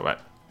 Yeah, go back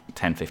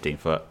 10, 15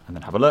 foot, and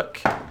then have a look.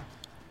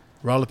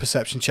 Roll a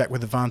perception check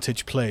with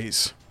advantage,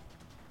 please.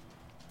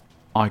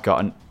 I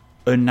got an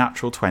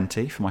unnatural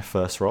 20 for my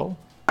first roll.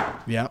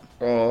 Yeah.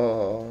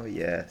 Oh,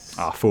 yes.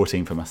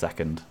 14 for my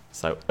second.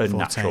 So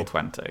unnatural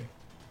 14. 20.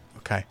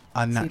 Okay.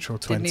 Unnatural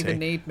So you 20. didn't even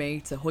need me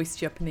to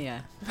hoist you up in the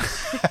air.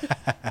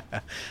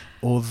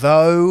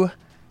 Although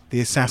the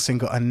assassin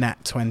got a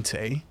nat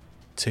 20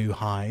 to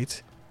hide,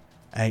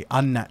 a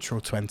unnatural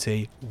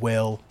 20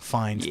 will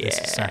find this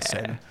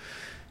assassin.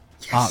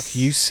 Ark,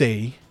 you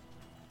see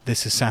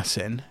this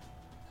assassin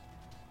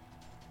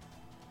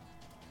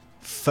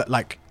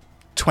like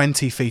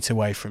 20 feet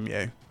away from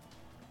you,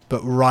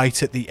 but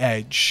right at the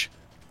edge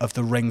of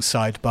the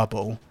ringside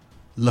bubble,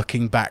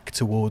 looking back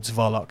towards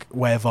Volok,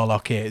 where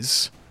Volok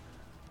is.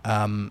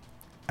 And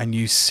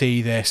you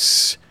see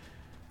this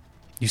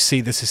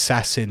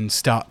assassin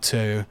start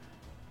to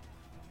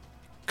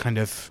kind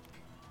of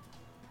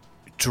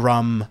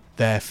drum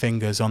their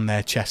fingers on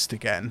their chest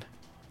again.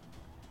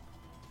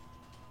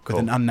 With Cool.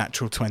 an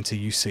unnatural 20,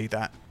 you see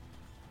that.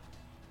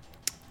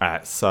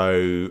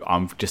 So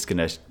I'm just going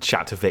to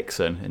chat to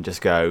Vixen and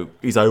just go,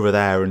 he's over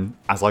there, and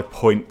as I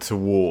point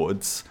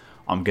towards,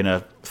 I'm going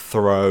to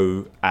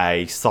throw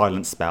a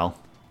silence spell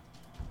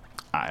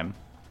at him.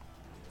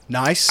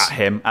 Nice. At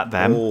him, at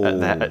them, at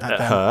them.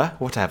 her,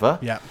 whatever.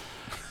 Yeah.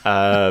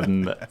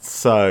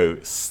 So,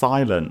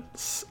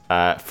 silence.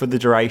 For the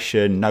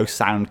duration, no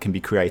sound can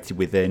be created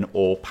within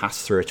or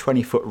pass through a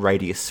 20-foot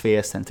radius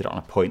sphere centered on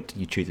a point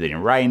you choose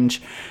within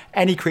range.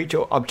 Any creature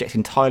or object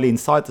entirely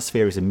inside the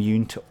sphere is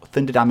immune to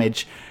thunder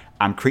damage,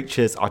 and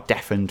creatures are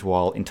deafened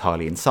while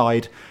entirely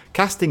inside.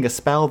 Casting a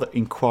spell that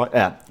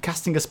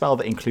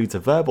includes a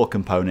verbal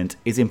component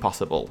is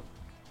impossible.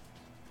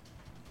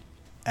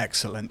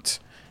 Excellent.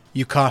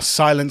 You cast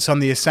silence on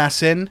the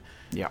assassin.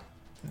 Yeah.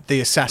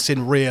 The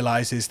assassin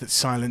realizes that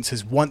silence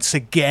has once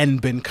again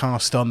been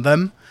cast on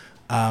them,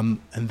 and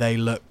they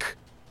look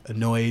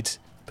annoyed,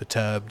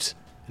 perturbed,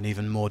 and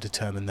even more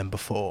determined than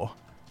before.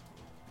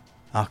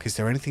 Ark, is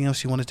there anything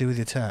else you want to do with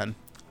your turn?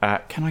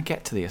 Can I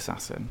get to the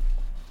assassin?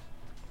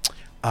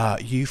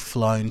 You've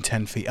flown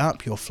 10 feet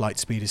up. Your flight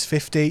speed is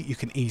 50. You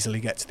can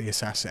easily get to the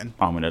assassin.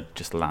 I'm going to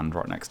just land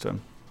right next to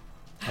him.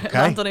 Okay.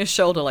 Land on his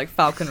shoulder like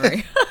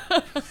falconry.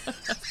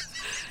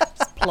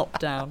 Just plop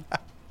down.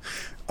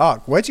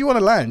 Ark, where do you want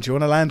to land? Do you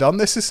want to land on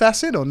this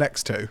assassin or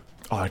next to?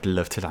 Oh, I'd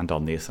love to land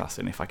on the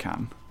assassin if I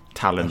can.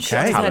 Talons,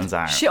 Okay. talons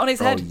out. Shit on his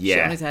head. yeah.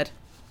 Shit on his head.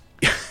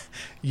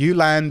 You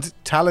land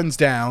talons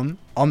down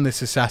on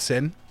this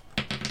assassin.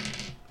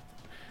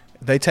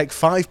 They take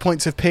 5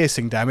 points of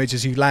piercing damage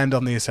as you land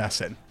on the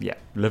assassin. Yeah,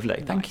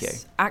 lovely. Thank you.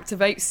 Nice.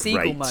 Activate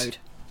seagull Great. mode.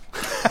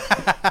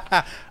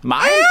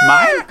 Mine.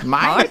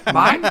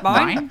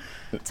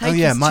 Take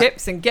yeah, his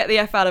chips and get the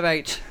F out of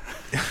H.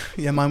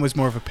 Yeah, mine was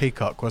more of a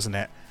peacock, wasn't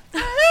it?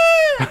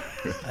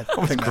 I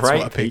think that's Great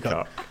what a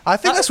peacock. peacock. I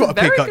think that's what a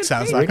Very peacock good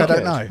sounds peacock. like. I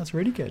don't know. That's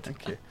really good.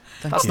 Thank you.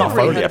 That's you. not I've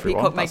really Foley, heard a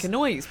everyone. peacock make a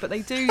noise, but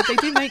they do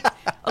make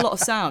a lot of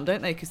sound,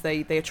 don't they? Because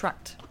they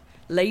attract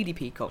lady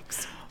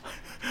peacocks.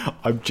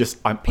 I'm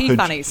Pea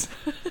fannies.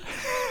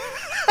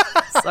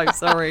 so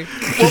sorry.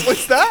 What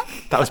was that?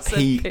 That was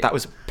P. That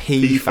was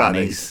P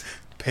fannies.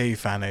 P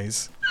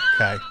fannies.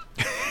 Okay.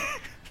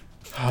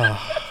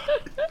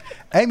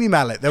 Amy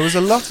Mallet, there was a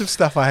lot of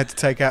stuff I had to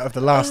take out of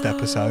the last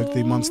episode,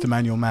 the Monster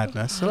Manual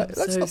Madness. So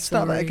let's not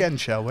start that again,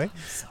 shall we?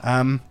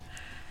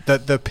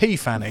 The P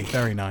fanny,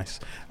 very nice.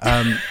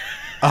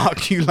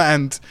 Ark, you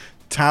land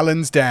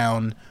talons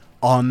down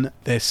on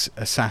this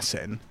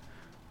assassin.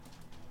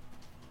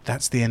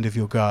 That's the end of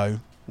your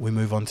go. We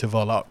move on to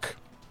Volok.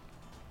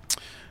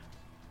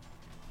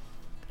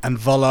 And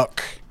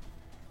Volok's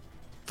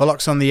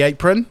on the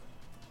apron.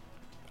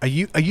 Are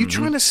you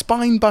trying to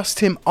spine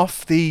bust him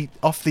off the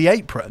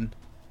apron?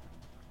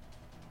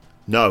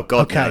 No,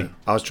 God, okay. no.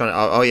 I was trying to.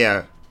 Oh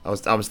yeah, I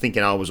was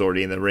thinking I was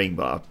already in the ring,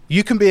 but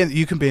you can be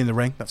in the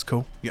ring. That's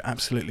cool. You're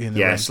absolutely in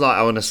the ring. Yeah,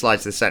 I want to slide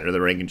to the center of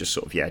the ring and just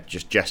sort of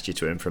just gesture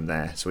to him from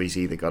there. So he's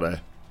either got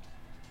to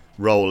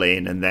roll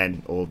in and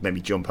then, or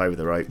maybe jump over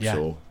the ropes,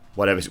 or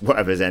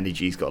whatever's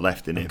energy he's got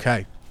left in him.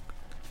 Okay.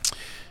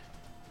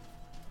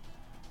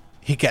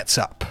 He gets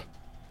up.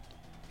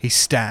 He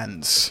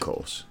stands. Of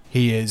course.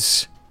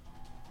 He's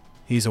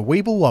a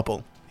weeble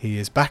wobble. He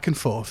is back and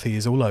forth. He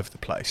is all over the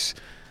place.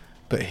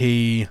 But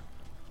he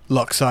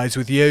locks eyes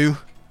with you,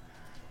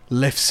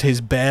 lifts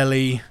his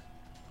barely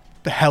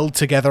held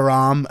together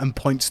arm and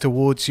points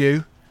towards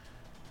you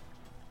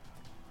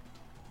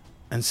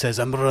and says,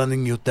 "I'm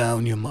running you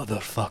down, you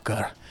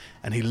motherfucker."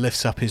 And he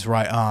lifts up his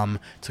right arm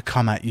to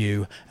come at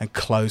you and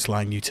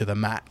clothesline you to the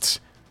mat.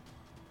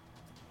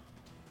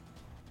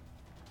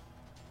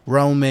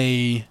 Roll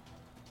me.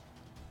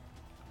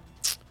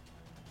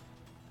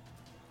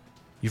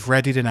 You've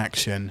readied an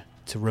action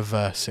to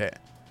reverse it.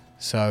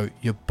 So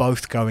you're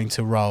both going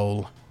to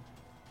roll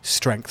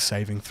strength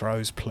saving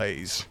throws,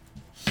 please.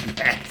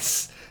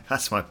 Yes,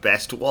 that's my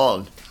best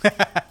one.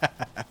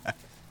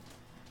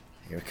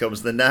 Here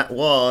comes the nat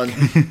 1.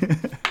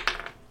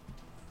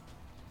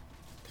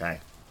 Okay.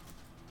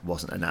 It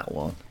wasn't a nat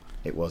 1.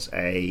 It was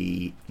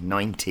a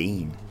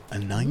 19. A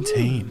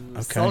 19.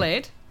 Okay.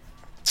 Solid.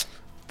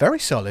 Very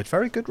solid.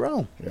 Very good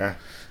roll. Yeah.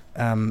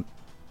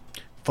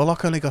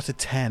 Volok only got a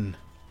 10.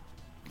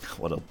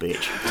 What a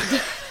bitch.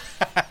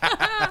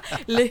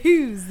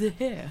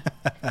 Loser.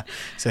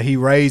 So he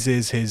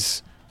raises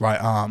his right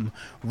arm,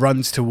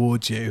 runs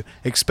towards you,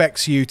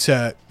 expects you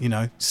to,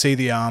 see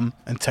the arm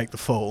and take the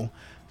fall,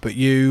 but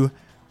you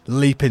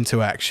leap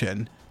into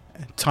action.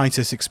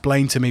 Titus,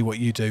 explain to me what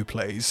you do,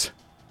 please.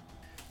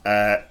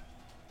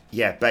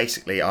 Yeah,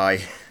 basically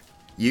I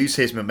use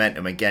his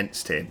momentum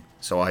against him,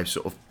 so I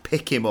sort of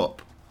pick him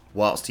up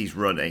whilst he's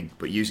running,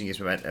 but using his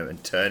momentum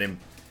and turn him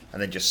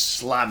and then just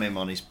slam him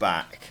on his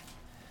back.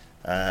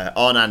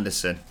 On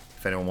Anderson,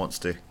 if anyone wants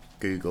to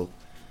Google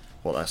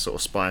what that sort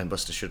of spine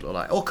buster should look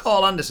like. Or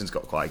Carl Anderson's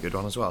got quite a good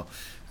one as well.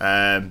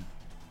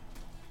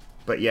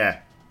 But yeah,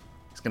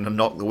 it's going to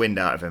knock the wind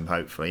out of him,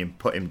 hopefully, and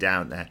put him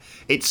down there.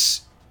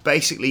 It's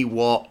basically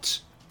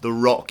what The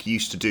Rock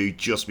used to do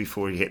just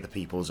before he hit the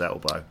people's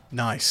elbow.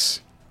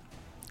 Nice.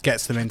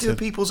 Gets them into... Do a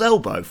people's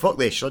elbow? Fuck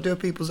this. Should I do a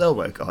people's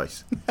elbow,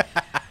 guys?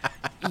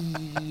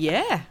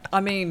 Yeah.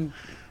 I mean...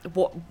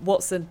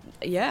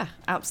 Yeah,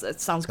 absolutely.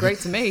 It sounds great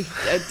to me.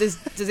 Does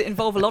it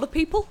involve a lot of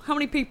people? How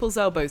many people's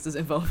elbows does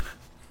it involve?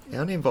 It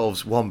only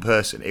involves one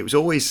person. It was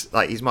always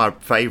like he's my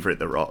favourite,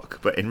 The Rock,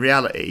 but in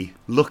reality,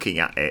 looking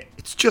at it,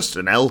 it's just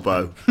an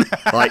elbow.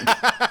 Like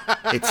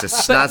it's a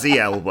snazzy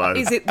elbow.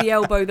 Is it the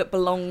elbow that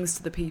belongs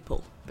to the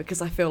people?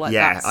 Because I feel like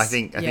I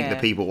think the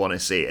people want to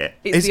see it.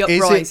 It's the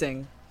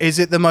uprising. Is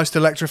it the most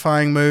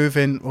electrifying move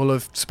in all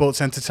of sports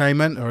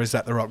entertainment, or is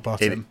that the rock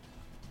bottom?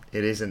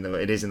 It is in the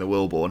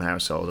Wilborn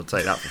household. I'll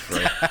take that for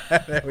free.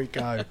 There we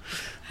go.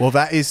 Well,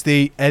 that is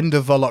the end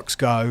of Volok's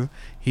go.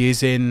 He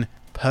is in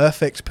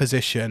perfect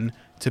position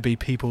to be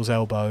people's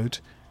elbowed,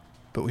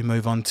 but we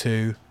move on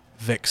to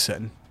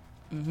Vixen.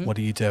 Mm-hmm. What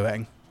are you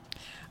doing?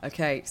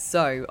 Okay,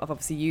 so I've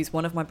obviously used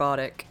one of my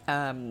bardic.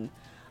 I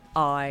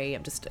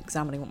am just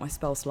examining what my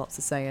spell slots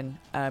are saying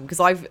because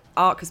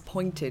Ark has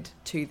pointed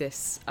to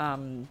this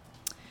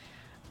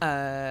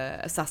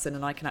assassin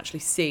and I can actually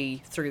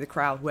see through the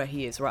crowd where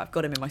he is. Right, I've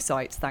got him in my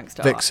sights thanks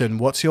to Vixen,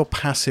 what's your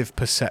passive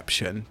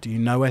perception? Do you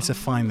know where to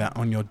find that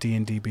on your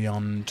D&D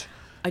Beyond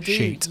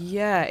sheet?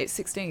 Yeah, it's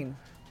 16.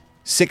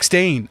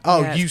 16.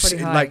 Oh, yeah, you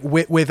see, like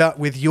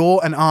with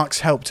your and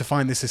Ark's help to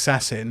find this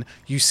assassin,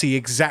 you see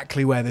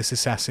exactly where this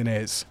assassin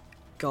is.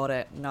 Got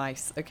it.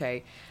 Nice.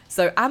 Okay.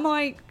 So am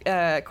I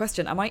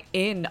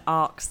in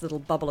Ark's little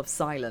bubble of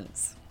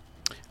silence?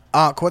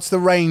 Ark, what's the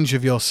range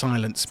of your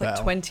silent spell? It's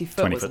like 20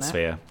 foot, 20 wasn't foot it?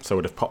 sphere. So I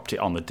would have popped it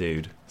on the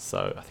dude.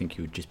 So I think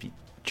you would just be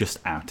just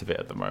out of it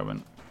at the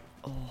moment.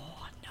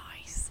 Oh,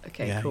 nice.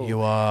 Okay, yeah, cool. You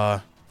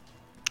are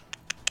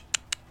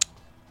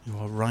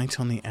right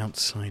on the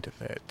outside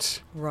of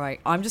it.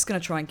 Right. I'm just going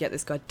to try and get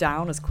this guy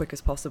down as quick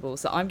as possible.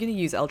 So I'm going to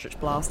use Eldritch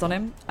Blast on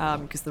him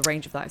because the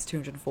range of that is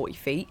 240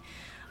 feet.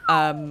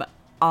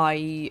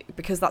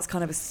 Because that's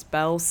kind of a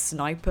spell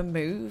sniper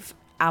move,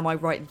 am I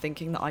right in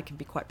thinking that I can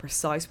be quite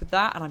precise with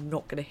that and I'm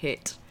not going to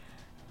hit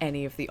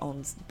any of the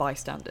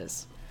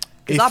bystanders?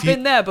 Because I've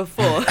been there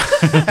before.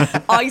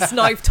 Ice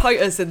knife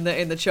Titus in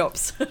the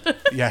chops.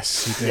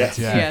 Yes, you did.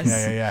 Yes.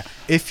 Yeah.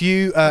 If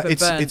you,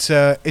 it's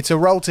a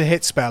roll to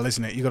hit spell,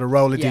 isn't it? You got to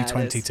roll a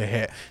d20 to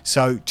hit.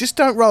 So just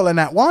don't roll a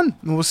nat 1,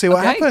 and we'll see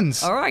what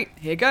happens. All right,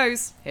 here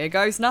goes. Here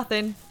goes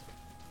nothing.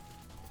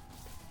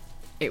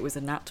 It was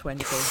a nat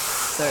 20,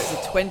 so it's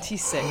a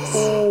 26.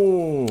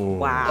 Oh.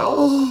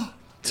 Wow.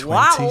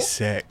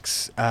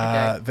 26.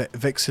 Okay.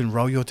 Vixen,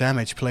 roll your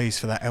damage, please,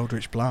 for that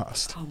Eldritch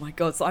Blast. Oh my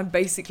god, so I'm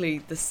basically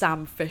the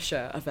Sam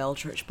Fisher of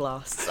Eldritch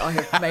Blasts. I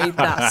have made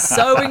that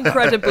so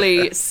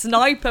incredibly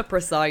sniper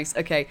precise.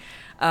 Okay,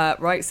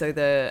 right, so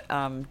the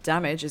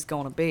damage is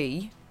going to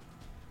be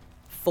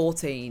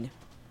 14.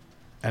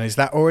 And is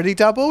that already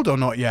doubled or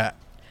not yet?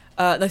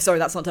 No, sorry,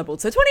 that's not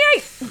doubled. So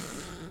 28!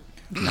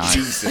 Nice.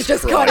 Jesus I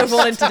just Christ. kind of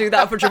wanted to do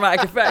that for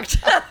dramatic effect.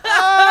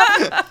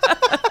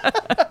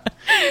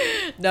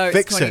 No, it's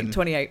Vixen.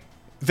 28.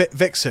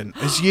 Vixen,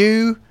 as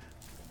you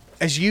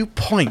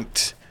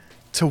point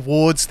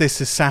towards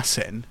this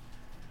assassin,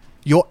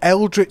 your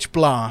Eldritch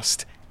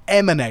Blast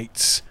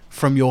emanates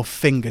from your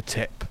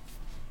fingertip,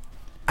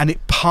 and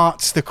it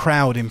parts the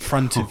crowd in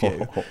front of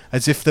you,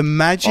 as if the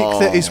magic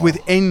that is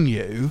within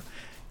you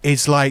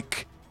is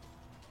like...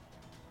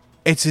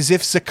 It's as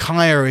if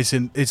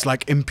Zakaya is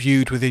like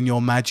imbued within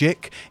your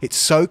magic. It's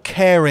so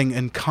caring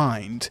and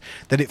kind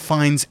that it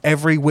finds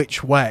every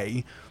which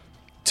way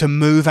to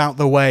move out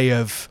the way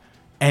of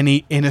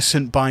any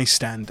innocent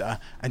bystander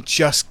and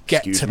just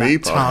get to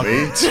that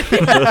target.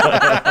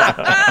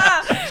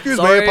 Excuse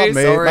me, pardon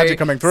me. Magic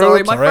coming through.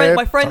 Sorry,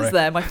 my friend's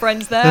there. My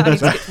friend's there. I need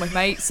to get to my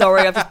mate.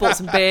 Sorry, I've just bought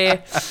some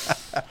beer.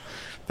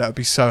 That would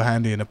be so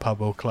handy in a pub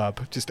or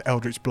club. Just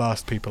Eldritch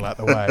Blast people out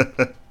the way.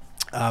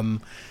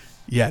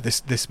 Yeah,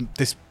 this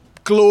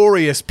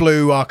glorious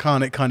blue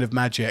arcanic kind of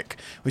magic,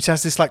 which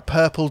has this like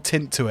purple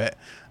tint to it,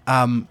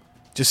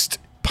 just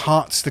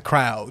parts the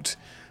crowd,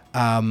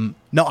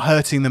 not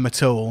hurting them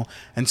at all,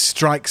 and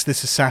strikes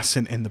this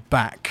assassin in the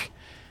back.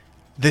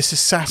 This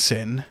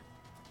assassin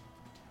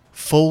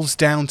falls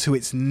down to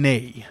its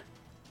knee.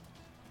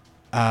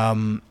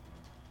 So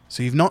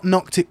you've not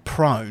knocked it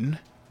prone,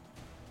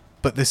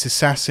 but this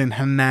assassin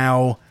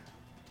will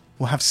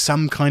have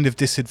some kind of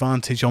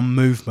disadvantage on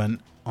movement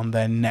on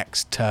their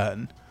next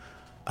turn.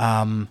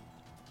 But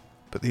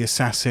the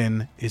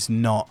assassin is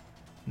not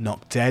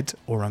knocked dead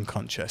or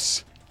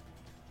unconscious.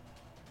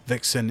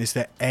 Vixen, is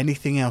there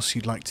anything else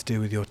you'd like to do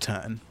with your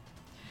turn?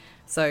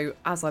 So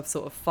as I've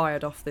sort of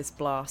fired off this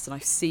blast and I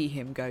see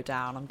him go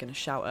down, I'm going to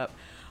shout up,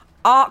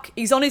 Ark,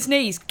 he's on his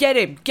knees, get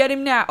him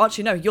now.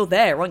 Actually, no, you're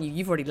there, aren't you?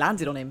 You've already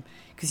landed on him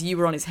because you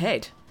were on his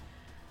head.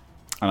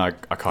 And I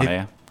can't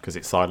hear because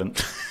it's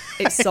silent.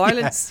 It's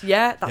silence.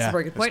 Yeah, that's a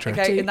very good point. true.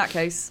 Okay, in that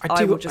case,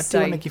 I will just I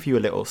do say... want to give you a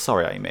little...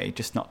 Sorry, Amy,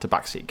 just not to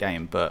backseat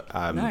game, but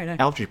No.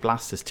 Eldritch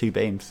Blast has 2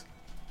 beams.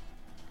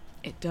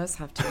 It does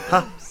have 2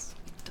 beams.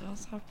 It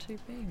does have 2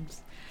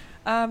 beams.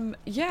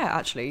 Yeah,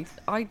 actually,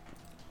 let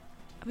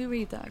me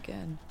read that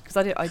again. Because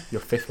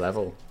Your 5th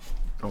level.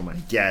 Oh my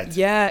god.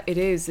 Yeah, it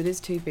is. It is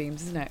 2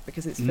 beams, isn't it?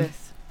 Because it's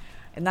 5th.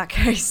 In that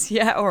case,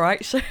 yeah, all right.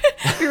 It'd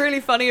be really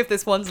funny if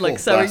this one's like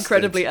so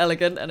incredibly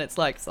elegant and it's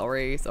like,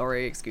 sorry,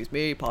 excuse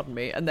me, pardon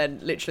me. And then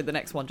literally the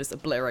next one just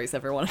obliterates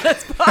everyone.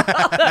 Shit.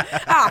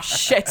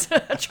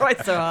 I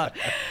tried so hard.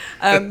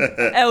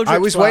 Eldritch I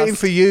was Blast. waiting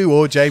for you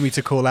or Jamie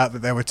to call out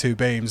that there were 2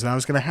 beams, and I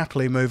was going to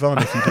happily move on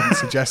if you didn't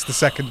suggest the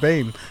second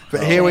beam.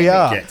 But here we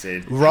are.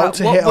 Roll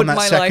to hit on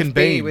that second beam. What would my life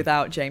be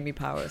without Jamie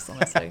Powers,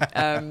 honestly?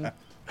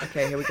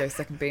 Okay, here we go.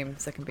 Second beam.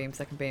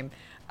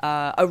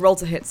 Roll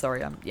to hit, sorry.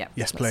 Yeah. Yes,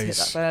 let's please. hit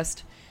that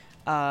first.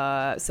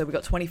 So we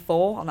got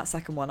 24 on that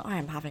second one. I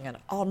am having an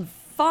on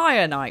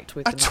fire night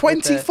with A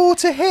 24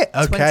 to hit?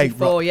 Okay.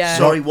 24, yeah.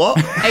 Sorry,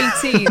 what?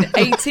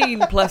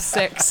 18 plus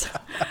 6.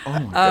 Oh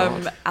my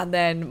god. And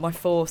then my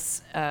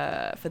force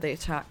for the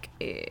attack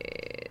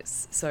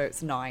is... So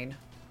it's 9.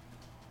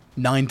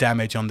 9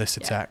 damage on this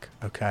attack.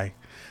 Okay.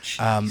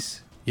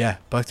 Yeah,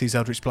 both these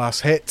Eldritch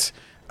Blasts hit.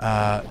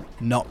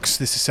 Knocks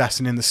this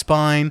assassin in the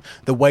spine.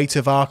 The weight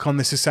of Ark on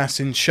this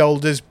assassin's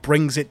shoulders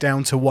brings it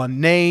down to one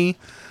knee.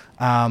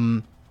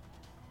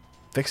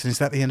 Vixen, is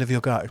that the end of your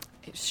go?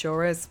 It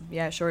sure is.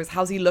 Yeah, it sure is.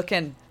 How's he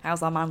looking?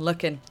 How's our man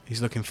looking?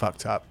 He's looking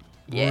fucked up.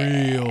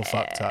 Yeah, Real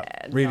fucked up.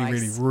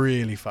 Really, nice.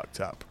 really fucked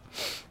up.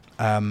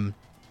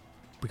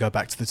 We go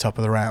back to the top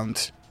of the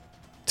round.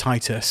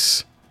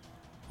 Titus,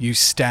 you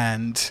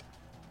stand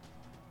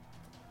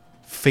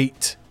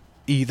feet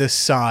either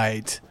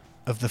side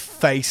of the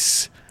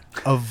face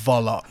of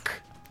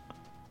Volok.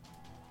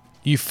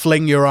 You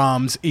fling your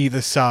arms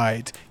either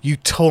side. You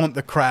taunt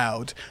the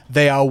crowd.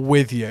 They are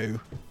with you.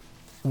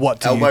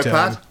 What do Elbow you do?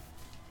 pad?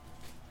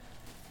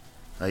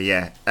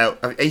 Yeah. I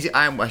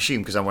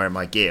assume because I'm wearing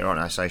my gear, aren't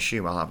I? So I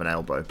assume I'll have an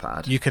elbow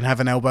pad. You can have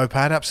an elbow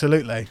pad,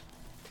 absolutely.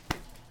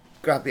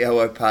 Grab the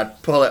elbow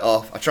pad, pull it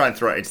off. I try and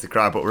throw it into the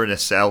crowd, but we're in a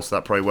cell, so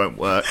that probably won't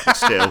work. But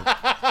still.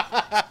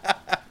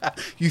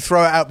 You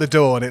throw it out the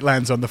door and it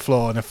lands on the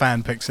floor and a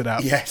fan picks it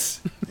up.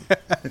 Yes.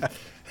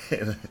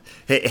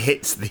 It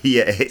hits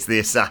the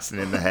assassin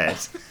in the head.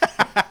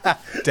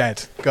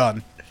 Dead.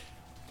 Gone.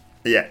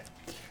 Yeah.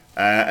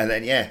 And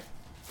then,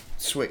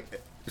 swing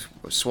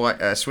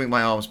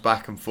my arms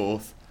back and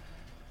forth.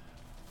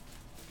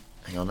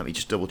 Hang on, let me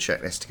just double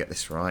check this to get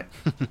this right.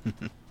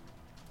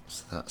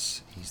 So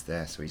he's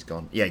there, so he's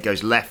gone. Yeah, he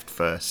goes left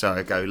first. So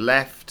I go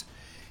left,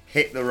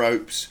 hit the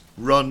ropes,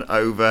 run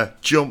over,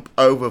 jump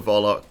over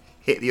Volok,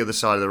 hit the other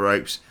side of the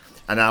ropes.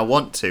 And I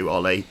want to,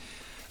 Ollie,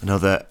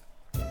 another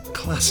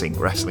classic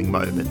wrestling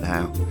moment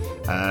now.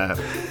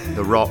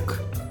 The Rock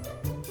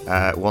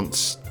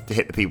wants to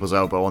hit the people's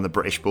elbow on the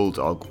British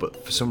Bulldog,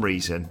 but for some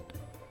reason,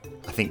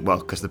 I think,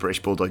 because the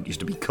British Bulldog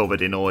used to be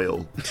covered in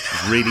oil, it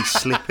was really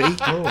slippy.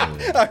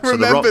 I so remember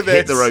the Rock this.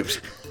 hit the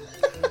ropes.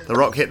 The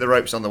Rock hit the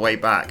ropes on the way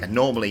back, and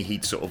normally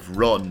he'd sort of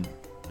run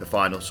the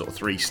final sort of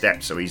 3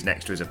 steps so he's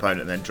next to his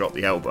opponent and then drop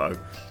the elbow.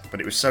 But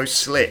it was so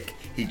slick,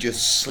 he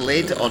just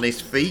slid on his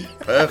feet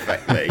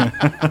perfectly.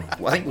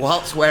 I think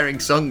whilst wearing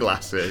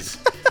sunglasses,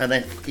 and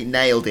then he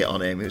nailed it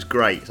on him. It was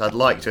great. So I'd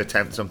like to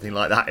attempt something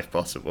like that if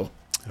possible.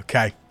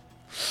 Okay.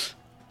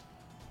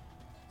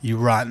 You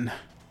run.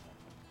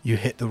 You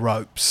hit the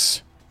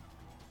ropes.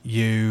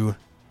 You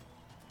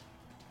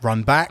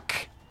run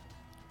back.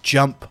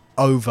 Jump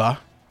over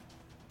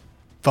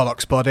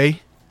Volok's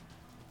body.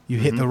 You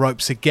hit the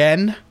ropes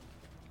again.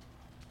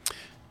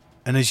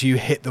 And as you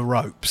hit the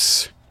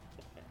ropes,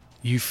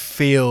 you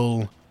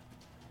feel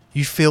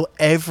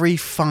every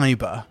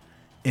fibre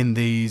in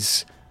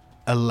these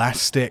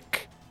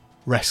elastic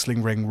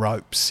wrestling ring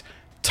ropes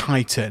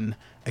tighten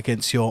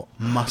against your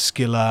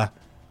muscular,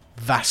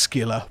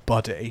 vascular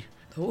body.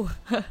 Oh,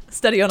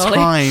 steady on, Ollie.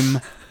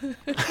 Time. I'm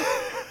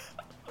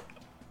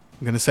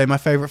going to say my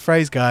favourite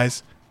phrase,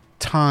 guys.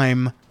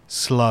 Time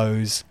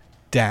slows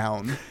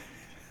down.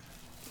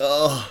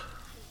 Oh.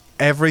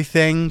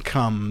 Everything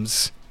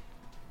comes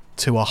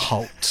to a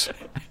halt.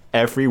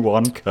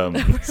 Everyone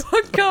comes.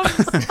 What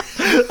comes?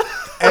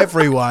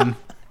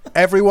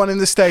 Everyone in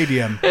the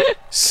stadium,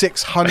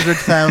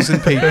 600,000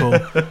 people,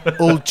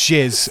 all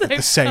jizz at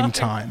the same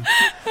time.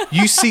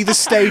 You see the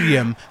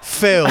stadium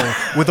fill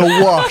with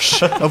a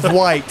wash of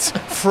white,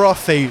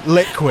 frothy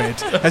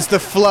liquid as the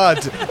flood.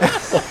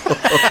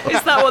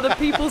 Is that what the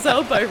people's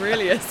elbow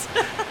really is?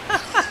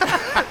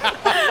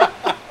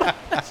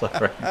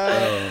 Sorry.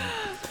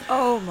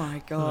 Oh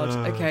my god.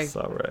 Okay.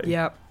 Sorry.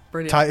 Yeah,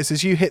 brilliant. Titus,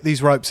 as you hit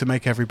these ropes and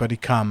make everybody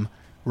come,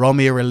 roll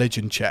me a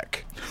religion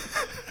check.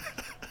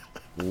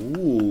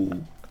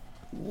 Ooh.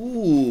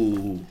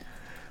 Oh,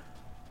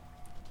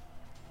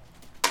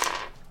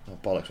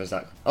 bollocks, where's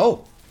that?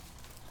 Oh!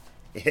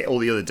 It hit all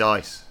the other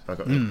dice. I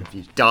got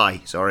confused.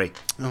 Die, sorry.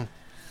 Oh.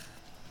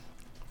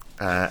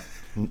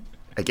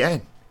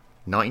 Again,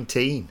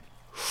 19.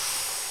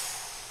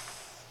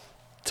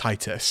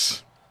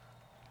 Titus.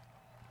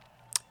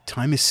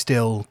 Time is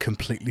still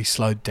completely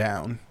slowed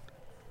down.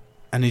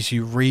 And as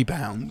you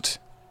rebound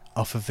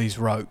off of these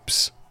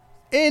ropes,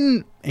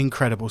 in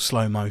incredible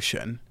slow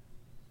motion,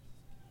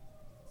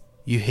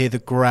 you hear the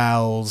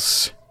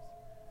growls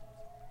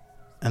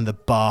and the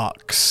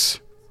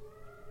barks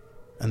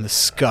and the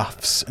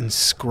scuffs and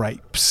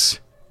scrapes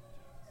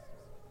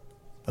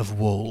of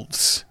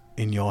wolves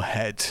in your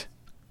head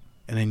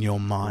and in your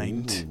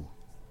mind. Ooh.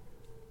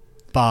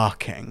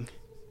 Barking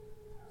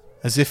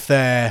as if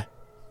they're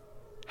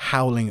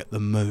howling at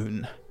the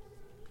moon.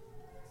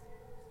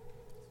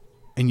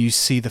 And you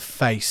see the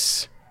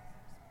face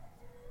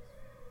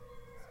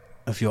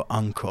of your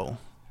uncle,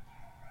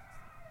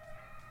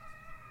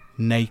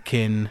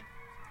 Nakin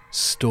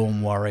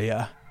Storm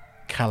Warrior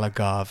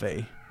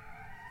Kalagavi,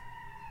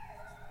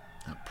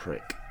 That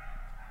prick.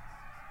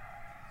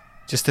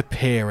 just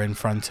appear in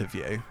front of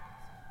you.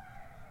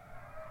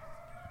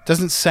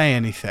 Doesn't say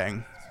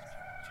anything,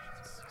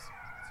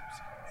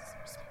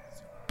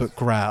 but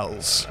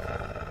growls,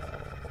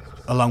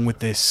 along with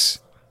these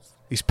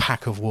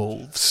pack of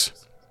wolves.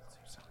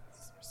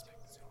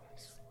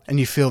 And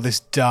you feel this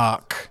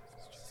dark,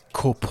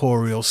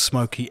 corporeal,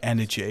 smoky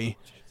energy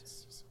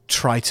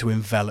try to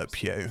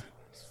envelop you.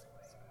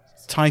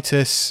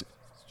 Titus,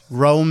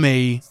 roll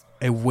me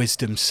a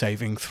wisdom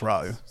saving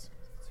throw.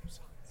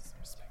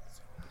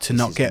 To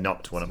not get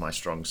not one of my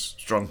strong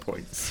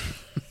points.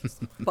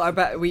 But I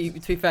bet to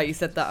be fair, you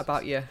said that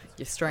about your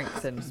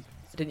strength, and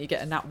didn't you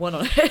get a nat 1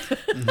 on it?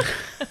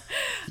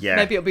 Yeah.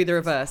 Maybe it'll be the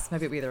reverse.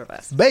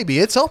 Maybe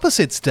it's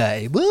opposites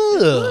day.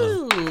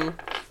 Woo. Ooh.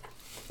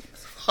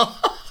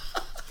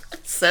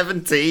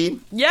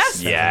 17.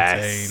 Yes.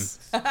 Yes.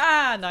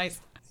 Nice.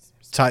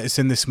 Titus,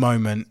 in this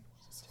moment,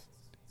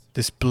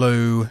 this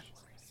blue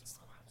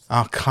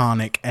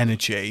arcanic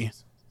energy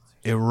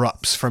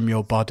erupts from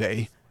your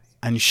body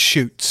and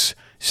shoots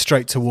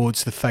straight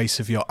towards the face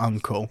of your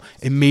uncle,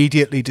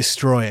 immediately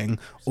destroying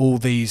all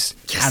these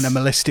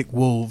animalistic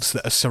wolves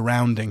that are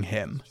surrounding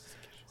him.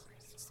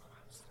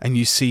 And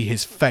you see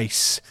his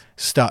face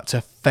start to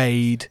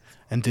fade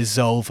and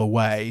dissolve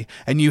away,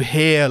 and you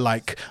hear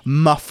like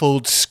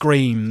muffled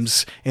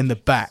screams in the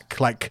back,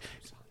 like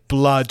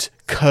blood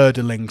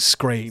curdling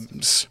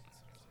screams.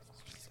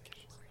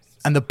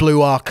 And the blue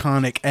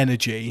arcanic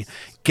energy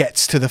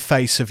gets to the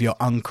face of your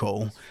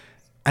uncle,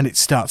 and it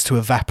starts to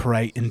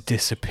evaporate and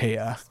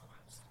disappear.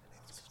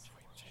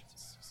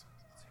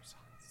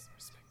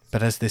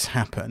 But as this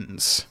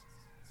happens,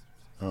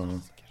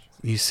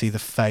 you see the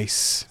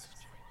face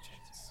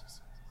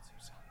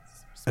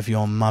of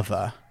your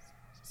mother.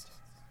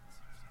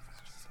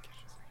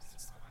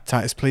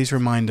 Titus, please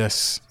remind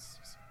us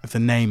of the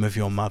name of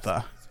your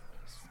mother.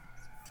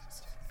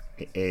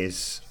 It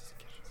is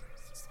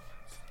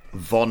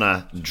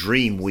Vonna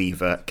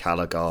Dreamweaver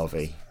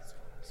Caligarvey.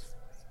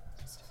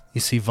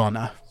 You see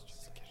Vonna,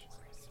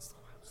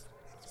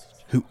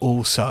 who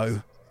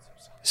also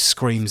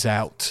screams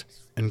out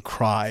and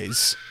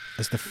cries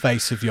as the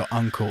face of your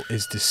uncle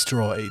is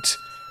destroyed,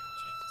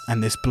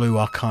 and this blue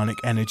arcanic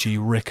energy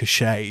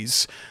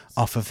ricochets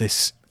off of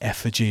this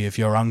effigy of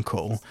your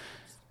uncle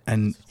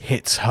and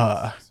hits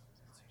her.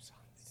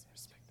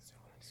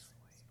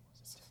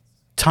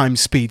 Time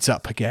speeds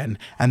up again,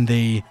 and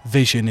the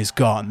vision is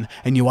gone,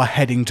 and you are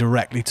heading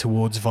directly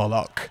towards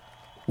Volok.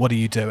 What are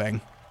you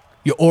doing?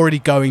 You're already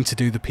going to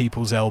do the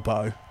people's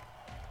elbow.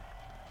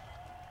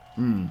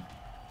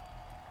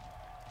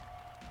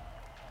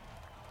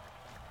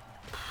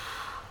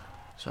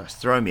 So it's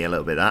thrown me a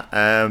little bit, that.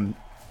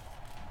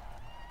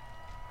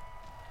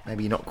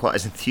 Maybe you're not quite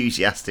as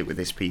enthusiastic with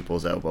this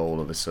people's elbow all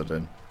of a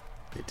sudden.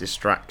 A bit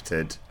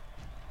distracted.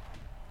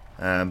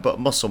 But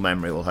muscle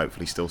memory will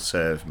hopefully still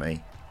serve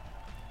me.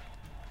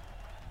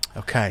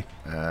 Okay.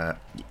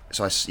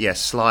 So I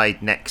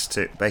slide next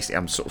to... Basically,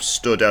 I'm sort of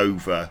stood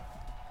over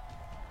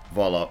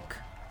Volok.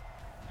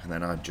 And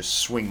then I just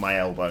swing my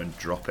elbow and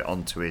drop it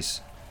onto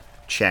his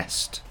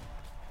chest.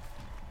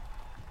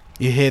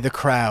 You hear the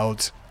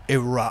crowd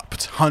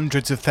erupt.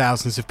 Hundreds of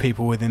thousands of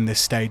people within this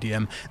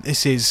stadium.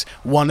 This is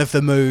one of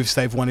the moves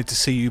they've wanted to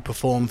see you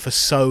perform for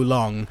so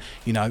long,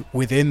 you know,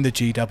 within the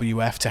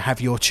GWF, to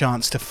have your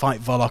chance to fight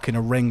Volok in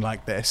a ring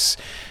like this.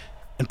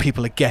 And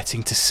people are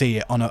getting to see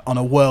it on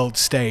a world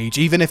stage,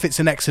 even if it's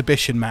an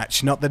exhibition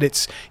match. Not that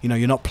it's, you know,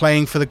 you're not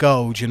playing for the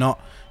gold, you're not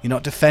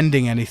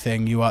defending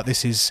anything.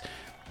 This is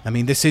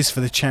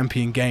for the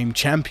Champion Game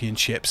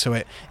Championship, so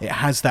it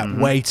has that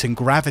weight and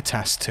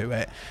gravitas to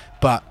it.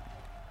 But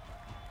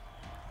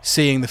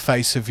seeing the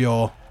face of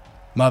your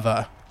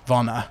mother,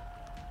 Vonna,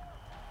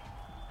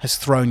 has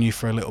thrown you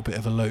for a little bit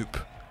of a loop.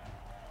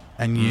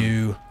 And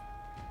you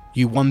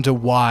wonder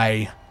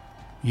why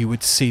you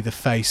would see the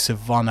face of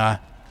Vonna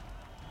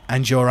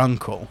and your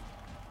uncle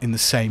in the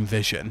same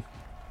vision.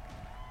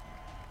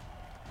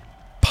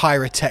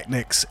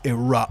 Pyrotechnics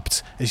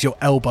erupt as your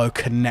elbow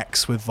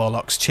connects with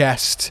Volok's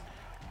chest.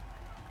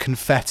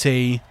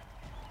 Confetti.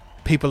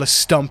 People are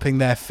stomping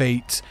their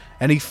feet.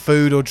 Any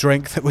food or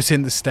drink that was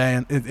in the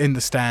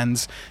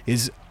stands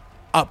is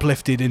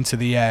uplifted into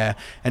the air,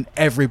 and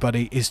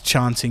everybody is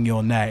chanting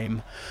your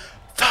name.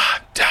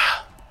 Thunder!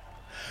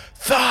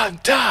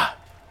 Thunder!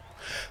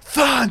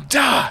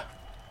 Thunder!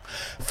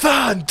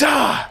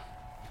 Thunder!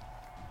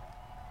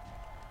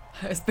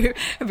 It'd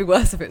be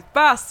worse if it's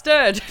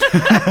bastard.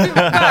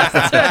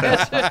 Bastard.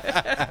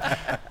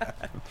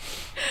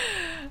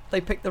 They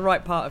picked the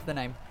right part of the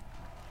name.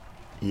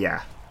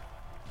 Yeah.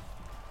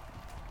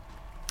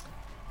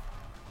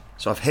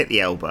 So I've hit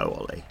the elbow,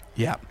 Ollie.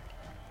 Yeah.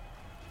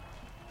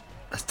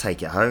 Let's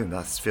take it home.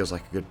 That feels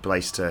like a good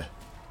place to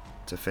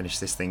finish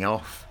this thing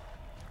off.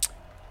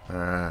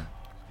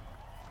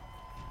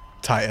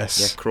 Titus.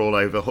 Yeah, crawl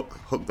over,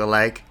 hook the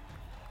leg.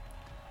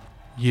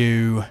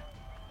 You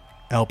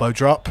elbow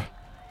drop.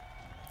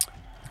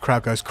 The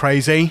crowd goes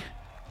crazy.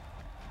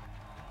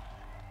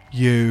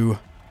 You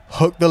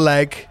hook the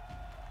leg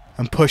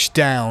and push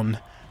down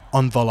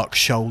on Volok's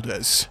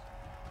shoulders.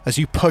 As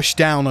you push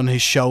down on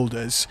his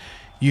shoulders,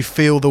 you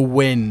feel the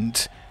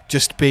wind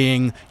just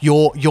being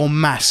your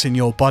mass and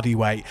your body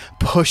weight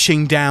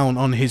pushing down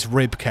on his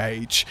rib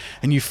cage,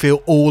 and you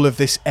feel all of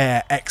this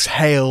air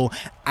exhale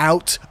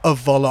out of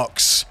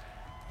Volok's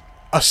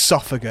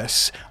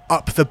esophagus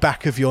up the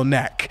back of your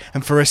neck,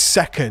 and for a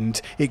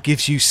second it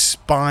gives you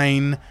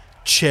spine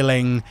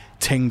chilling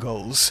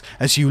tingles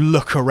as you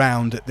look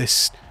around at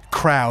this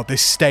crowd,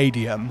 this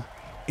stadium,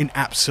 in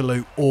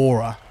absolute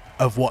awe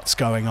of what's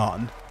going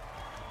on.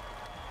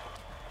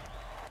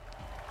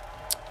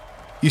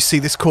 You see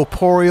this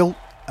corporeal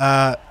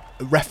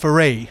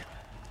referee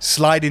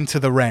slide into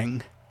the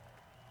ring.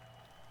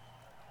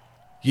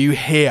 You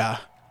hear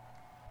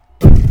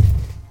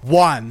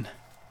 1,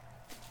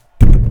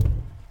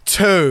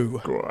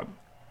 2, Go on.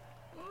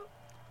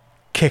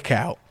 kick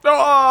out.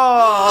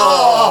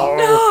 Oh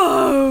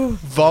no!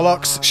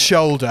 Volok's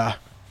shoulder,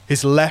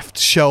 his left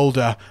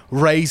shoulder,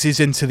 raises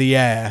into the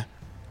air,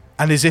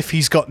 and as if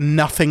he's got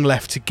nothing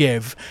left to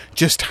give,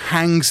 just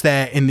hangs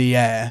there in the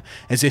air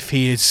as if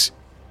he is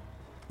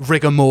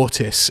rigor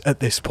mortis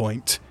at this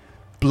point.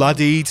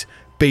 Bloodied,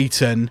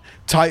 beaten.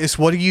 Titus,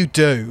 what do you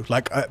do?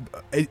 Like,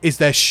 is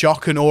there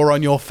shock and awe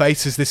on your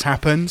face as this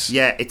happens?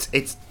 Yeah,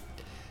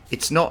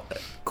 it's not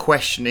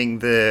questioning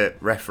the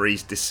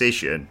referee's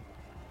decision,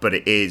 but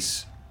it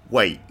is.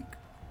 Wait,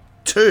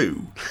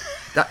 2?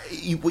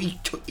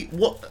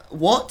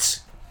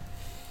 What?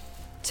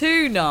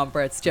 2 naan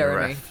breads,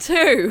 Jeremy. Ref.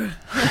 2.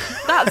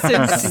 That's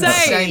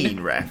insane.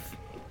 Ref.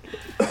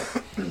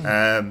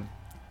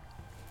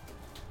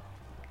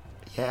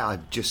 Yeah,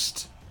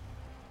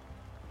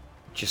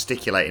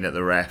 gesticulating at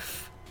the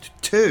ref.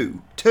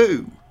 Two.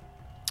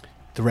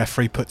 The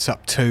referee puts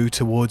up 2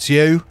 towards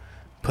you,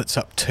 puts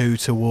up 2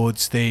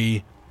 towards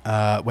the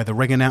where the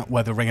ring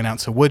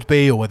announcer would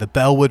be, or where the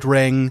bell would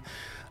ring,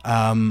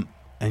 and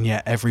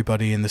yet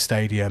everybody in the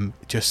stadium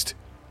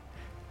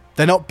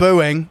they're not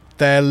booing.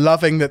 They're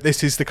loving that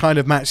this is the kind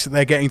of match that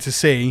they're getting to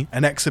see,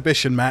 an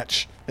exhibition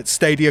match at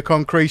Stadia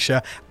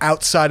Concretia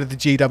outside of the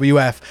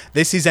GWF.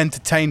 This is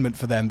entertainment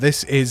for them.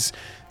 This is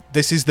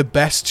the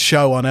best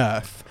show on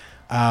earth.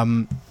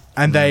 And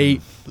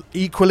they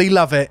equally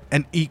love it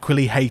and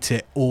equally hate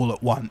it all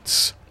at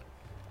once.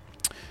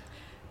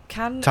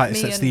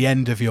 Titus, that's the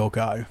end of your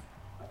go.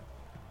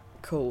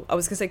 Cool. I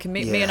was going to say, can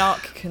me and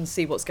Ark can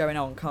see what's going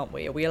on, can't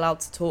we? Are we allowed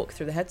to talk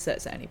through the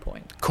headsets at any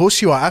point? Of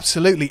course you are,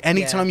 absolutely.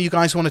 Anytime you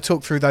guys want to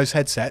talk through those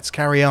headsets,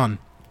 carry on.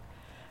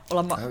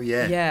 Well,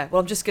 Well,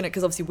 I'm just going to,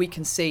 because obviously we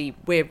can see,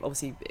 we're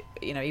obviously,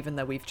 even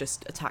though we've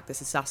just attacked this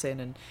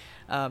assassin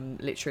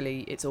and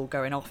literally it's all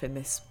going off in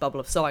this bubble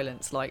of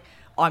silence, like,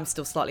 I'm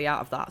still slightly out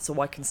of that, so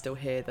I can still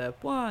hear the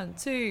 1,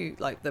 2,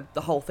 like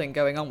the whole thing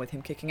going on with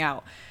him kicking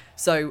out.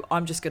 So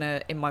I'm just going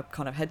to, in my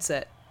kind of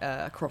headset,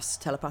 across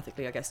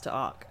telepathically, I guess, to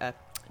Ark,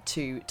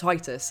 to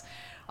Titus,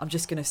 I'm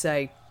just going to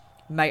say,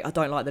 mate, I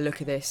don't like the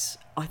look of this.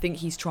 I think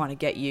he's trying to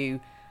get you.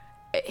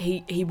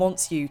 He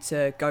wants you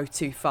to go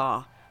too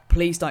far.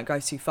 Please don't go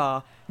too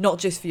far. Not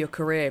just for your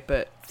career,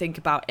 but think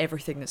about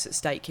everything that's at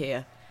stake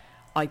here.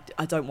 I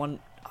don't want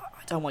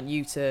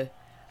you to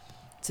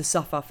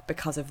suffer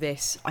because of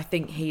this. I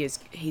think he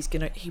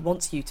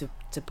wants you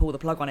to pull the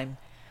plug on him.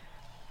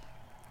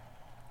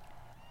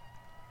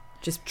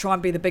 Just try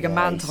and be the bigger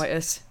man,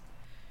 Titus.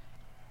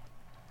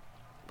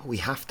 But we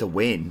have to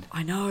win.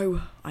 I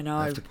know. We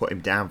have to put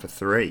him down for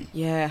 3.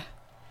 Yeah.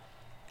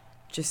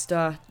 Just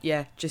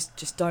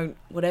don't,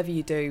 whatever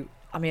you do.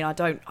 I mean, I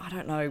don't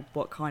know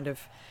what kind of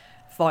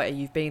fighter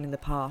you've been in the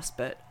past,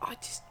 but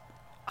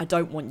I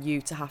don't want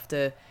you to have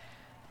to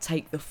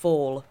take the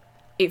fall.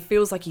 It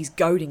feels like he's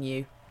goading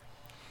you.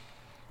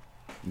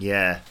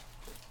 Yeah.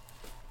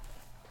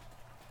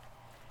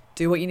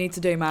 Do what you need to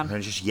do, man. I'm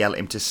going to just yell at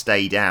him to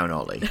stay down,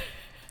 Ollie.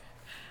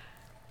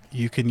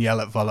 You can yell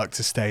at Volok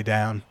to stay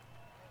down.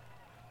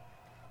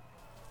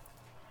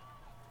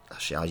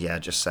 Actually, I'll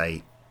just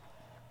say,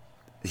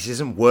 this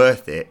isn't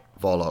worth it,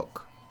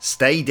 Volok.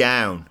 Stay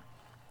down.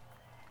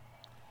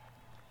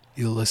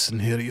 You listen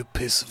here, you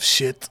piece of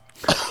shit.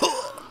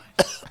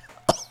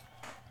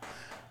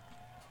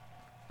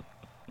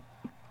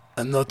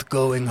 I'm not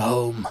going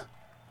home.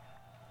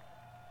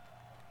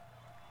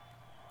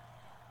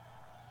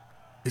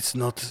 It's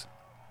not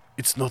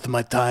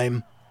my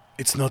time.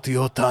 It's not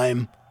your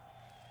time.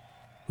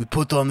 We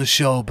put on the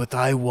show, but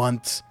I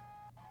want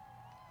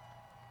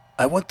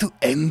to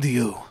end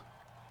you.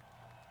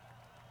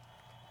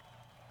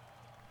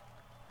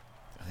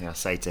 I think I'll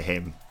say to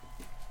him,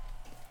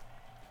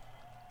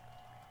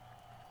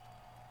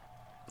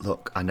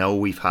 look, I know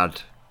we've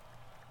had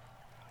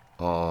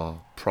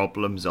our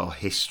problems, our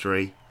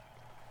history,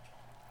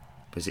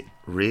 but is it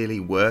really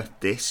worth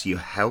this? Your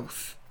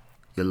health?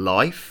 Your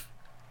life?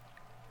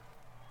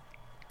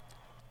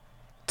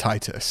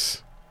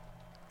 Titus,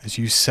 as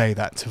you say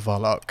that to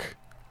Volok,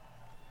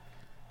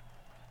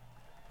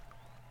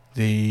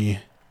 the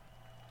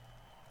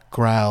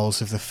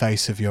growls of the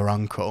face of your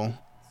uncle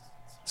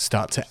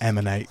start to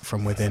emanate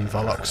from within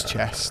Volok's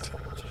chest.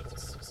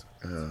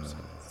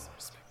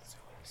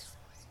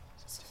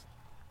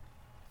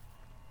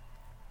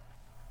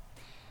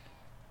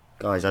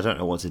 Guys, I don't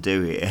know what to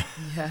do here.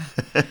 Yeah.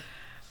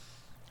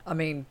 I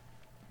mean,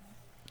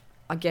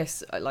 I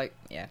guess,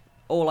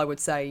 all I would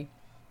say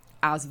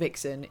as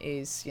Vixen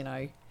is,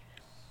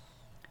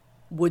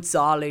 would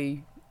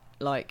Zalu,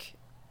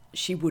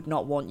 she would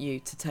not want you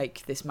to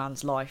take this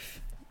man's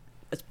life,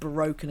 as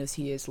broken as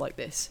he is like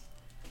this.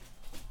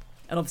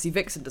 And obviously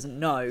Vixen doesn't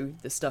know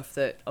the stuff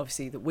that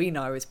we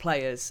know as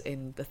players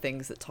in the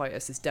things that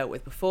Titus has dealt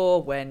with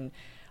before, when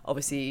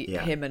obviously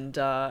him and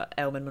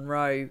Elman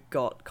Monroe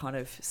got kind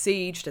of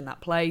sieged in that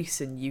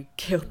place and you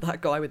killed that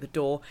guy with the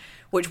door,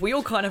 which we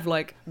all kind of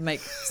make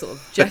sort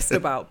of jest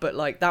about,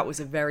 but that was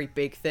a very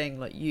big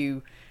thing.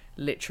 You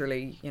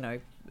literally,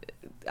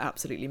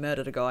 absolutely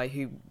murdered a guy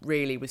who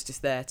really was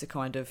just there to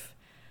kind of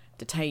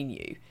detain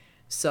you.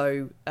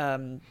 So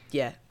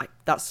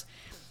that's,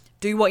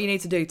 do what you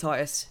need to do,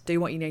 Titus. Do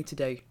what you need to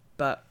do,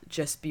 but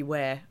just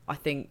beware. I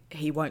think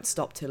he won't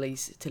stop till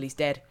he's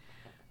dead.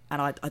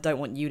 And I don't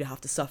want you to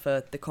have to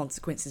suffer the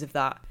consequences of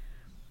that.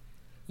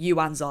 You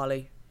and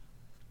Zalu.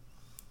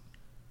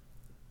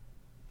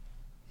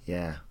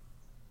 Yeah.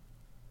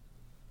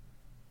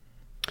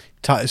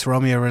 Titus,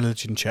 roll me a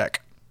religion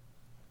check.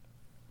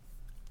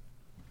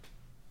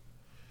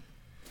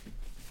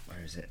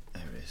 Where is it?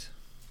 There it is.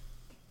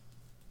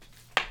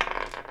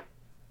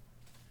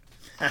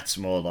 That's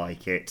more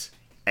like it.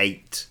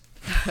 8.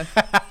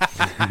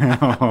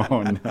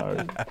 Oh,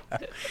 no.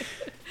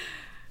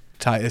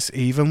 Titus,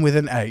 even with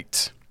an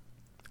 8,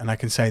 and I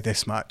can say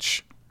this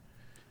much,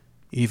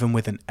 even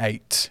with an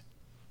 8,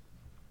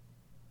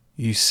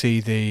 you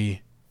see the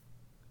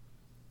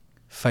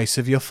face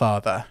of your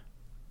father,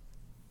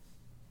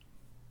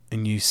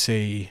 and you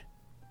see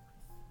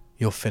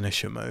your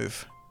finisher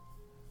move,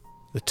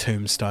 the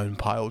Tombstone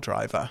Pile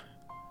Driver.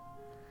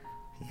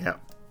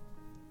 Yep.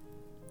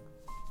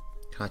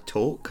 Can I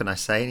talk? Can I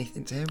say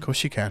anything to him? Of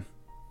course you can.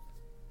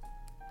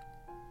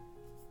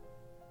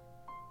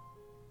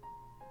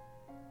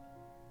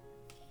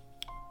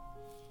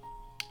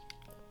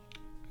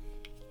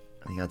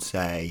 I think I'd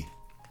say,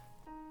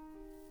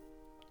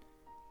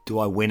 do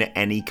I win at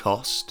any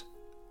cost?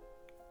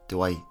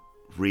 Do I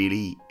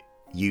really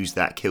use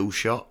that kill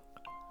shot?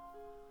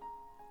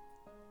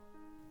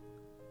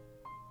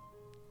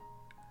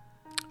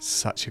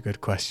 Such a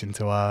good question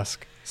to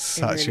ask.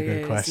 Such a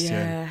good question.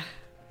 Yeah.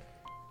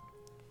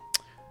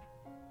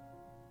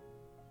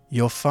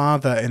 Your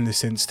father, in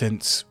this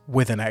instance,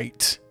 with an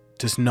 8,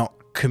 does not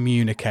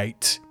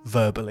communicate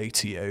verbally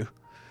to you.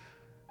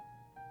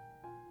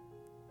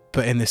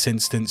 But in this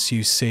instance,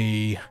 you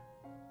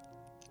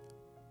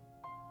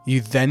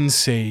then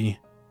see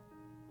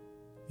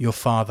your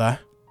father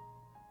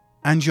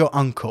and your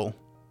uncle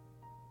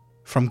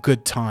from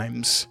good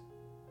times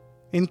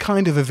in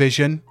kind of a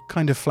vision,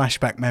 kind of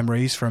flashback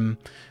memories from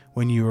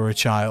when you were a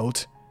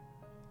child.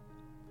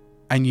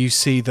 And you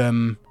see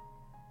them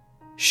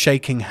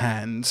shaking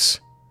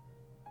hands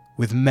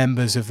with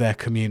members of their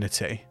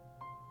community,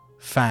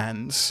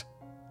 fans,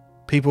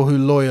 people who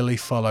loyally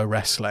follow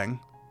wrestling.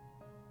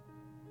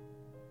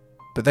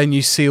 But then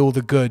you see all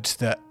the good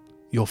that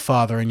your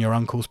father and your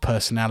uncle's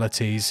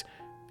personalities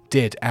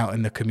did out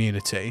in the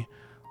community.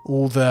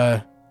 All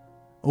the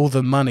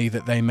money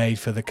that they made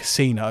for the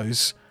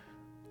casinos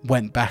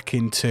went back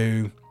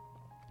into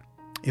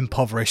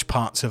impoverished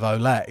parts of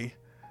Olay.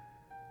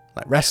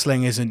 Like,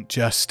 wrestling isn't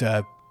just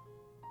a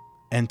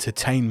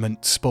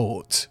entertainment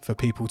sport for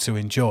people to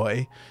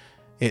enjoy.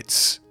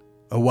 It's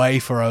a way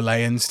for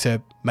Olayans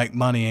to make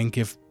money and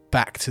give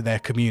back to their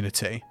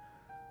community,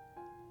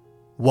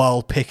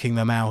 while picking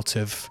them out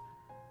of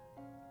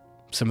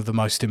some of the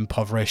most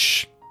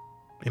impoverished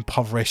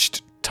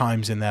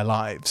times in their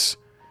lives.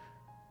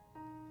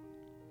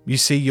 You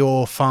see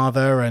your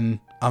father and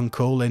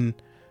uncle in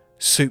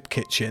soup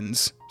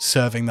kitchens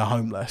serving the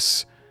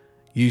homeless.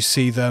 You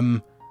see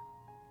them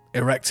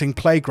erecting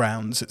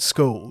playgrounds at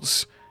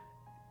schools.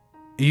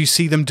 You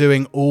see them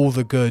doing all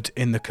the good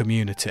in the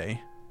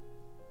community.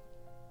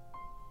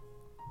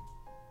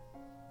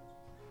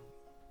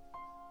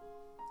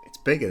 It's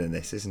bigger than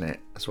this, isn't it?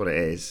 That's what it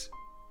is.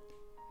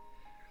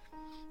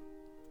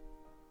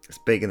 It's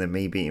bigger than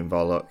me beating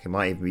Volok. It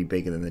might even be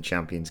bigger than the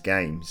Champions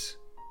Games.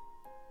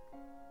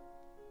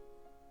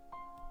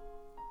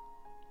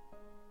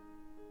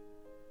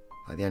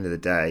 At the end of the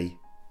day,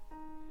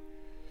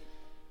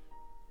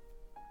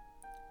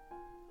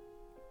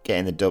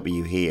 getting the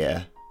W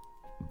here,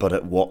 but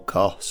at what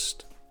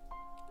cost?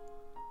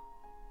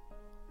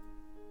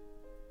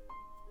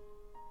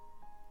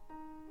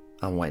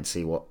 I'm waiting to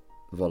see what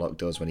Volok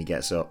does when he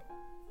gets up.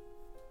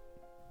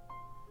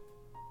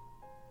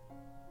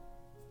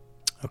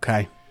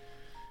 Okay.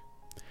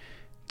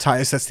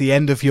 Titus, that's the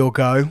end of your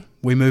go.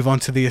 We move on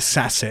to the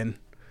assassin,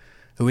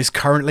 who is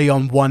currently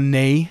on one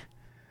knee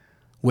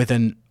with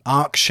an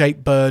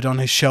arc-shaped bird on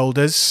his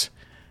shoulders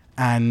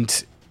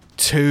and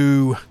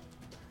 2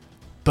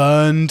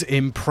 burned,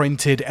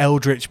 imprinted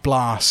eldritch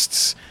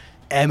blasts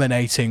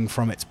emanating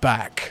from its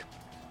back.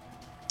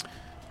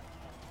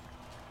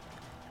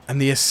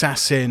 And the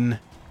assassin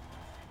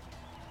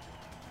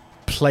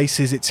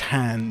places its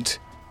hand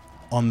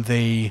on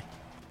the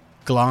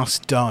glass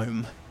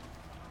dome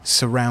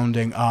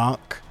surrounding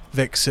Ark,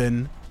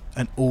 Vixen,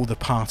 and all the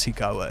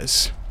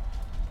partygoers.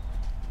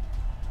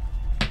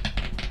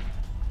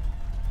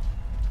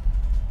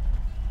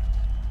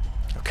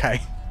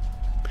 Okay.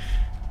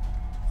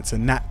 It's a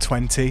nat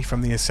 20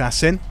 from the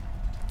assassin.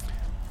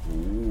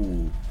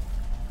 Ooh.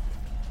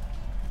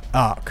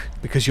 Ark,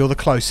 because you're the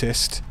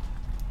closest,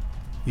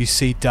 you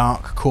see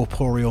dark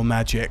corporeal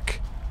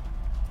magic,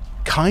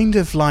 kind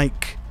of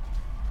like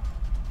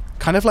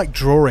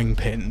drawing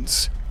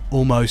pins,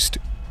 almost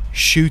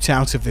shoot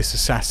out of this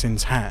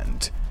assassin's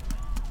hand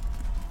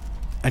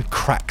and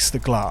cracks the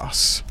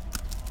glass.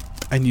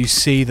 And you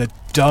see the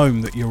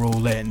dome that you're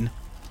all in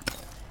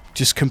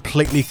just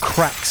completely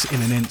cracks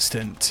in an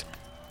instant,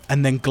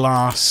 and then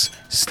glass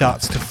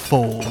starts to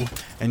fall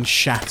and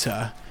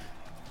shatter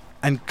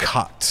and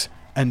cut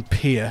and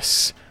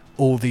pierce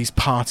all these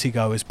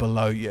partygoers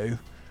below you.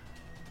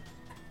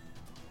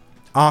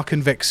 Ark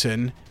and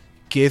Vixen,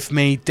 give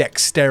me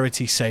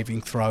dexterity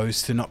saving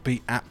throws to not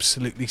be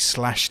absolutely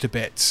slashed to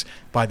bits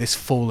by this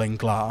falling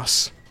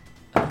glass.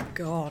 Oh,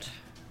 God.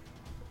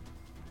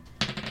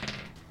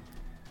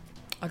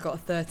 I got a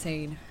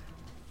 13.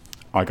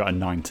 I got a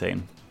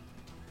 19.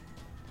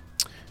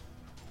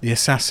 The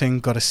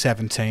assassin got a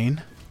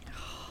 17.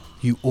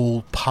 You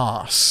all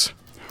pass.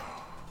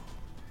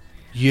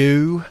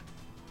 You,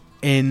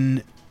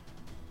 in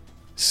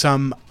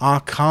some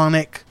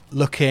arcanic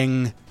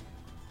looking,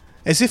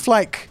 as if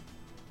like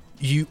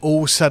you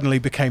all suddenly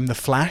became the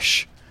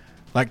Flash.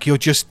 Like you're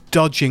just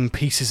dodging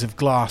pieces of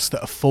glass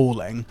that are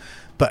falling,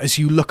 But as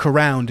you look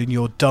around and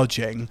you're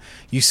dodging,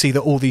 you see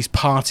that all these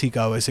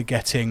partygoers are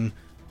getting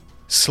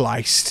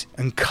sliced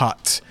and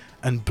cut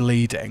and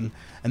bleeding,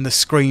 and the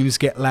screams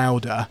get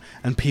louder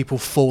and people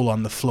fall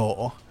on the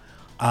floor.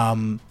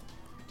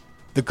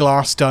 The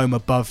glass dome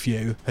above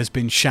you has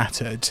been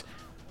shattered,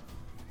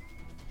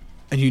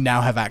 and you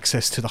now have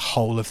access to the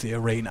whole of the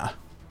arena.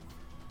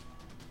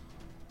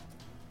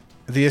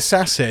 The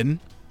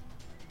assassin,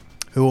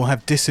 who will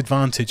have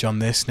disadvantage on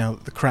this now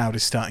that the crowd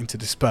is starting to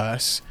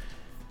disperse,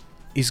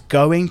 is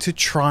going to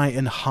try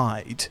and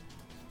hide.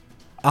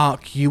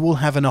 Ark, you will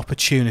have an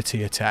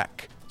opportunity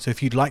attack. So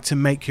if you'd like to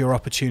make your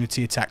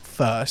opportunity attack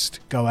first,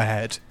 go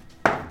ahead.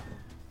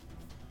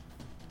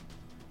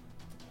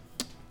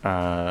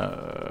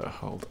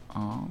 Hold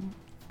on.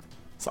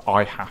 So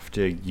I have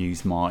to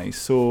use my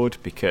sword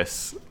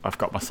because I've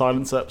got my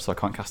silence up, so I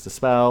can't cast a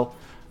spell.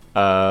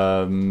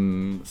 Oh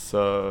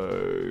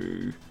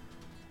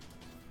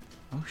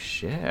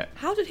shit.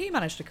 How did he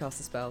manage to cast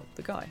a spell,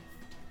 the guy?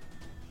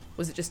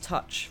 Was it just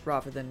touch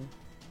rather than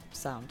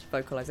sound,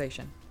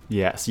 vocalization?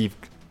 Yeah, so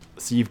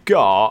you've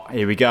got,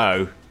 here we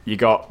go. You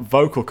got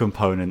vocal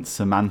components,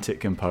 semantic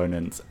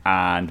components,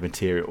 and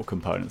material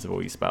components of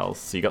all your spells.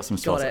 So you got some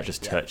spells that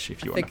just touch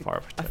if you want to fire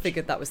up a touch. I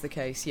figured that was the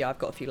case. Yeah, I've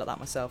got a few like that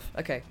myself.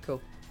 Okay,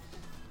 cool.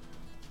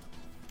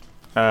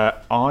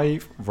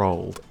 I've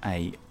rolled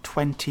a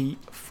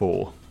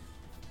 24.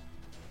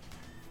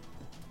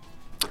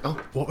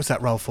 Oh, what was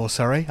that roll for?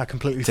 Sorry, I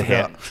completely to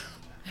forgot.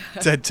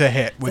 to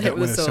hit with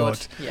a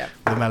sword. Yeah.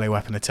 With a melee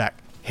weapon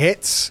attack.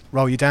 Hits.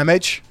 Roll your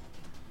damage.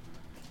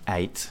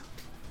 8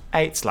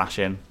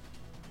 slashing.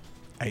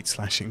 8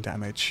 slashing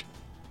damage.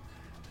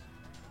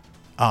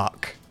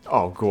 Ark.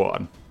 Oh, go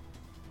on.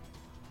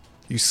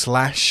 You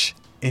slash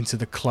into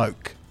the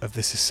cloak of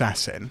this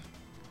assassin.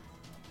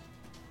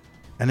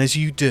 And as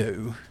you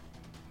do,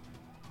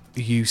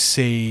 you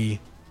see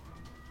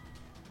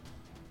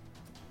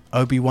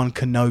Obi-Wan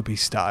Kenobi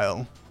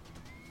style,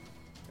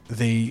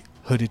 the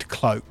hooded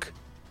cloak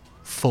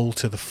fall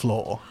to the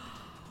floor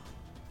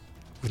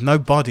with no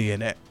body in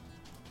it.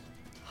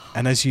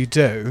 And as you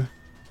do,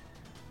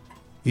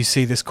 you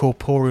see this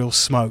corporeal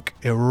smoke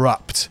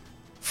erupt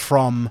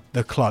from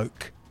the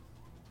cloak,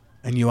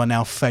 and you are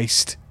now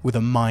faced with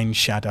a mind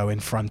shadow in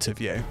front of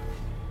you.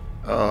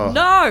 Oh,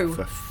 no!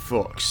 For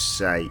fuck's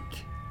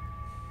sake.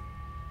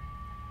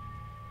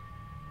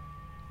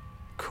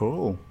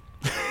 Cool.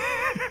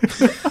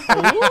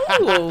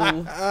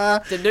 Ooh.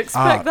 Didn't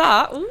expect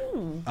that.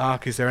 Ooh.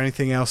 Ark, is there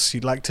anything else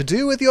you'd like to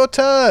do with your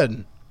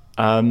turn?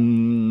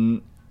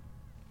 So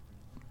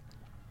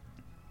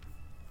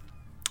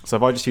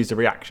have I just used a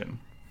reaction?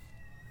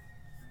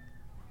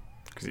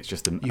 Because it's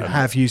just You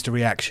have used a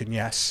reaction,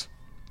 yes.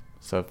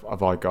 So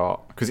have I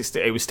got... Because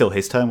it was still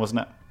his turn,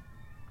 wasn't it?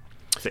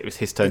 So it was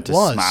his turn to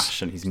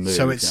smash, and he's moved.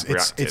 So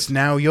it's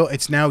now your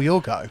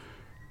go.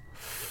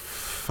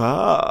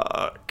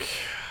 Fuck.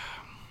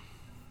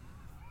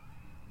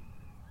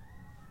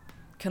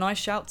 Can I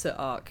shout to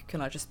Ark? Can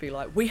I just be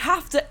like, we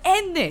have to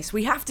end this.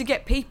 We have to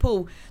get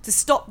people to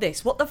stop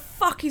this. What the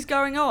fuck is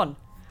going on?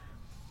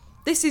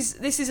 This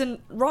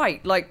isn't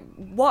right. Like,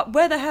 what?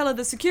 Where the hell are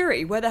the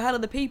security? Where the hell are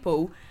the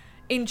people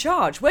in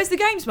charge? Where's the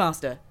games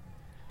master?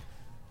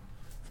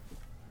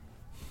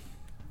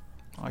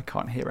 I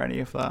can't hear any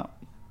of that.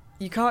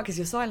 You can't because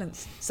you're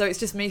silenced. So it's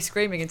just me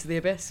screaming into the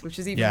abyss, which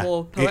is even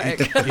more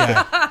poetic.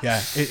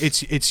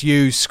 It's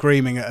you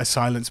screaming at a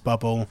silence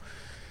bubble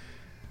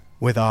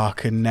with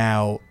Ark, and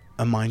now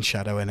a mind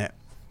shadow in it.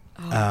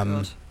 Oh,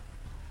 God.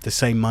 The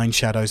same mind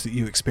shadows that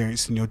you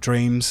experienced in your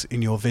dreams,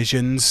 in your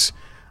visions.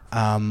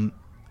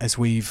 As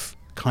we've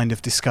kind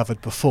of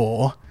discovered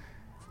before,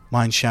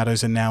 mind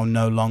shadows are now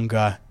no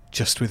longer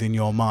just within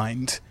your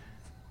mind.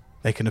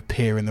 They can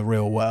appear in the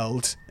real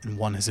world, and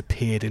one has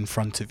appeared in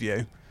front of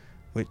you,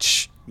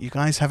 which you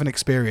guys haven't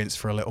experienced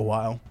for a little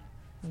while.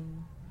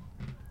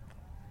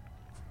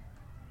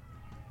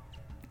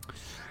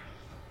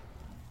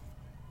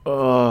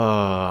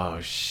 Oh,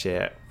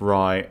 shit.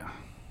 Right.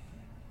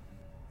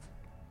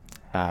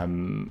 I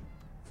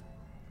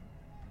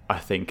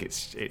think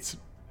it's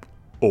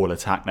all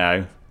attack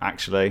now,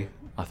 actually.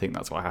 I think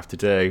that's what I have to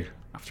do.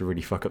 I have to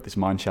really fuck up this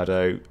mind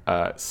shadow.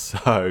 I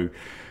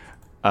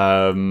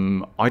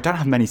don't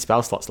have many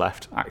spell slots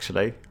left,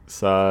 actually.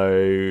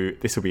 So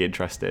this will be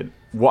interesting.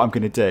 What I'm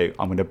going to do,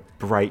 I'm going to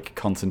break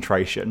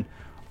concentration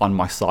on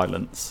my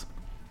silence.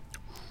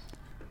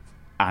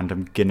 And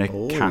I'm going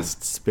to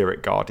cast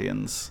Spirit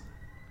Guardians.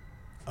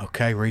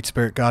 Okay, read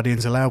Spirit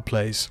Guardians aloud,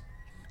 please.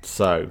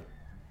 So,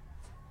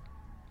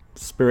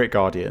 Spirit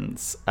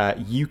Guardians,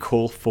 you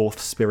call forth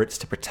spirits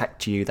to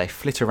protect you. They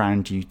flit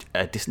around you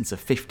a distance of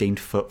 15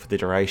 foot for the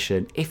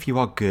duration. If you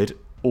are good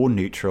or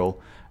neutral,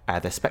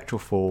 their spectral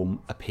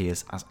form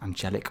appears as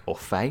angelic or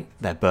fey.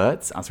 They're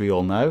birds, as we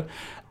all know.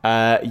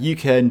 You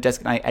can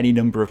designate any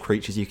number of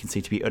creatures you can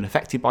see to be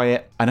unaffected by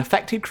it. An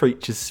affected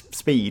creature's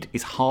speed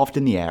is halved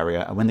in the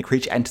area, and when the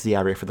creature enters the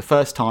area for the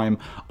first time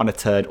on a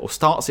turn or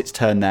starts its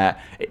turn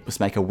there, it must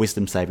make a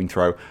wisdom saving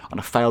throw. On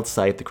a failed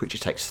save, the creature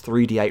takes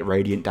 3d8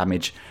 radiant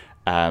damage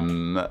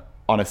on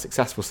On a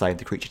successful save,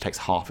 the creature takes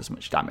half as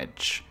much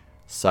damage.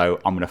 So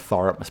I'm going to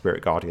fire up my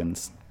Spirit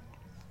Guardians.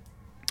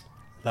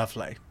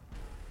 Lovely.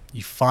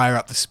 You fire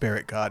up the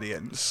Spirit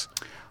Guardians.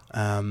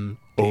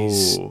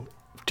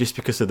 Just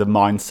because of the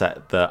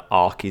mindset that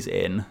Ark is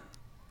in,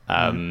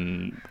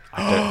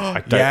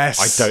 I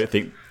don't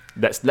think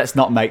let's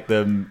not make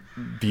them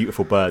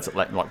beautiful birds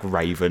like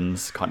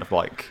ravens, kind of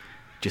like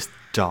just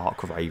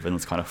dark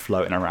ravens, kind of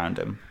floating around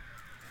him.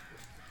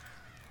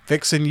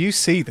 Vixen, you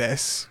see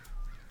this.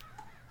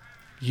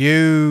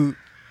 You,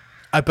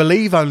 I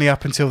believe, only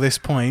up until this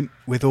point,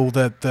 with all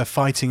the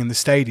fighting in the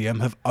stadium,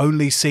 have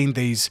only seen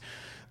these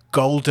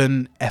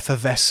golden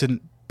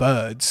effervescent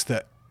birds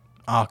that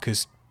Ark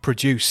has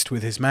produced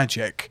with his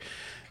magic.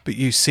 But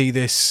you see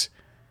this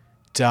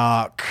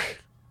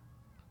dark,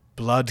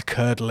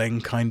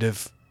 blood-curdling, kind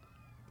of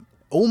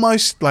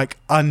almost like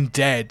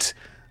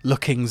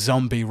undead-looking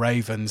zombie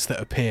ravens that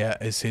appear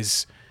as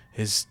his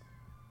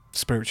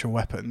spiritual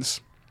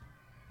weapons.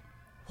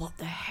 What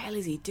the hell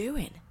is he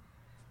doing?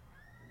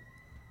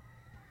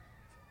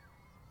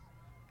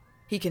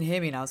 He can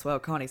hear me now as well,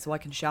 can't he? So I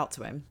can shout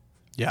to him.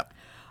 Yep.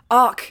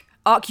 Ark,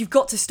 you've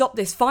got to stop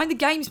this. Find the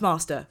Games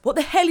Master. What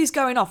the hell is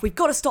going off? We've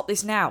got to stop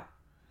this now.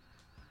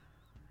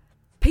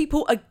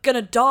 People are going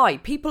to die.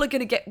 People are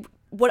going to get...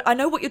 I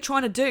know what you're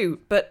trying to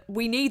do, but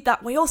we need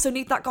that. We also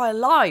need that guy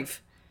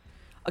alive.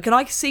 Can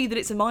I see that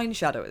it's a mind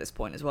shadow at this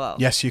point as well?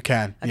 Yes, you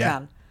can. I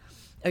can.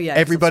 Oh, yeah.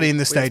 Everybody in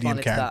the stadium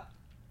can.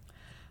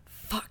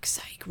 Fuck's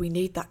sake, we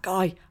need that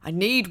guy. I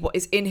need what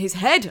is in his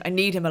head. I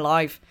need him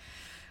alive.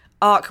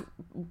 Ark,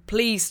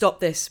 please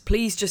stop this.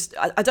 Please just...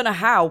 I don't know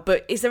how,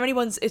 but is there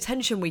anyone's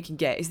attention we can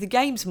get? Is the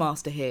Games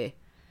Master here?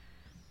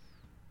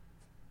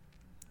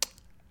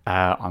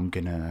 I'm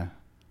going to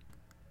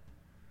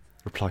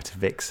reply to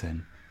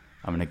Vixen.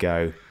 I'm going to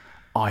go,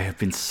 I have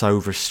been so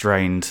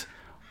restrained.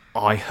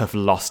 I have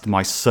lost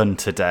my son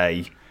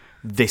today.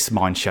 This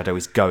mind shadow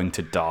is going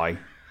to die.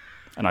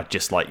 And I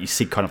just you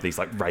see kind of these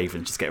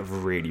ravens just get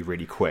really,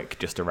 really quick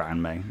just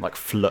around me,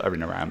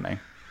 fluttering around me.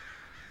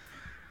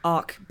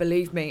 Ark,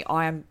 believe me,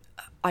 I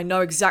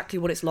know exactly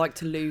what it's like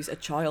to lose a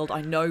child.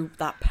 I know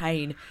that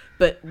pain,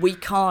 but we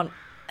can't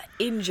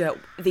injure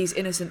these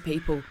innocent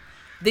people.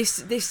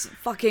 This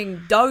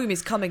fucking dome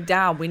is coming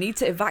down. We need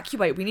to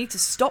evacuate. We need to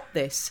stop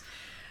this.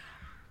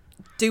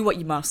 Do what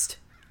you must.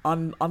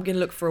 I'm going to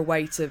look for a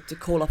way to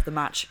call off the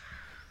match.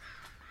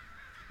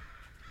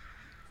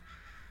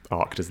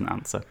 Ark doesn't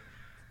answer.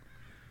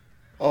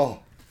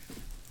 Oh.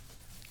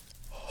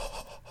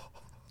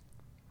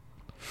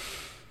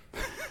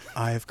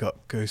 I have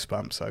got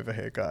goosebumps over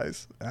here,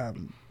 guys.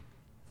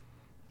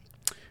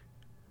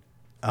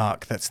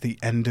 Ark, that's the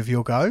end of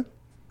your go?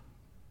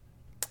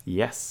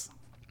 Yes.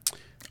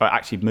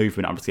 Actually,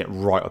 movement, I'm just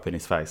getting right up in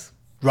his face.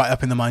 Right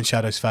up in the Mind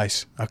Shadow's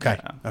face. Okay,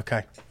 yeah.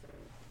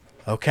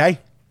 Okay.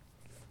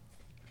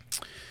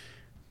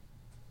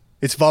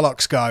 It's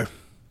Volok's go.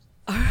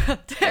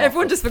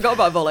 Everyone just forgot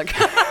about Volok.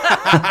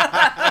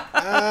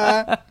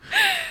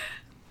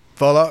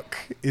 Volok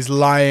is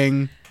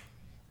lying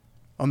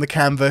on the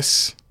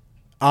canvas,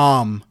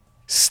 arm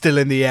still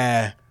in the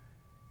air,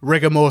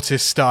 rigor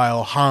mortis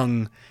style,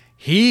 hung.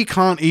 He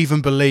can't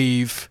even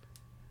believe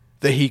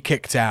that he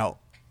kicked out.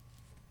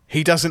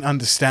 He doesn't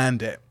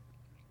understand it.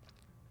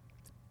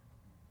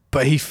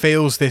 But he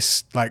feels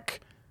this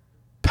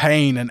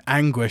pain and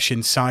anguish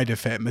inside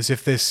of him, as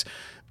if this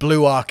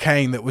blue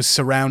arcane that was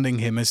surrounding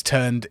him has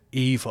turned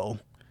evil.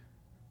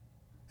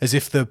 As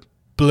if the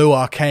blue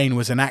arcane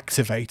was an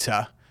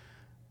activator,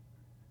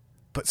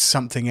 but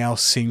something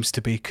else seems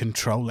to be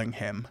controlling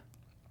him.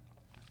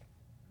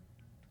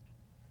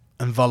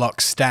 And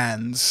Volok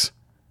stands.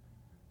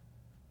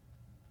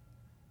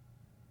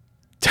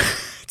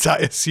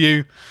 Titus,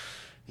 you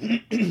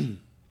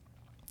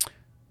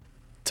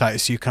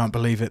can't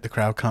believe it. The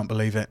crowd can't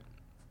believe it.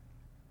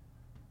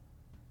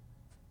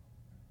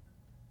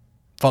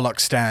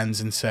 Volok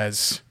stands and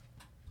says,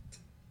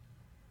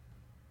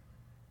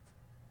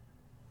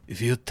 if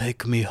you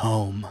take me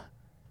home,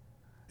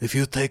 if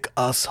you take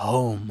us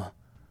home,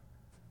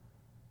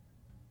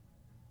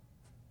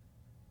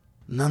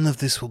 none of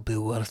this will be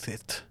worth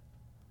it.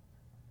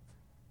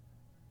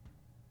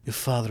 Your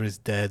father is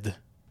dead.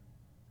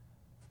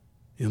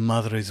 Your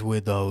mother is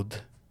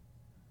widowed.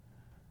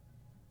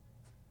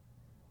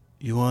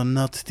 You are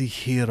not the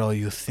hero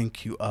you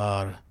think you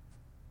are.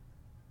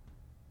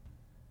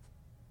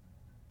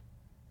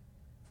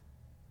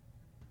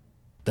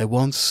 They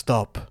won't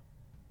stop,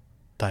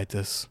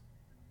 Titus.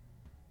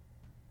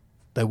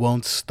 They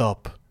won't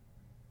stop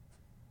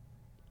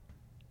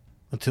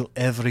until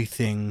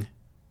everything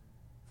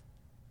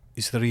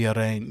is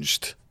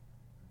rearranged.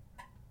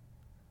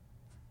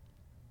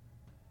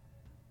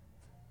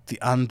 The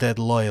undead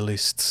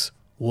loyalists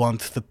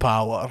want the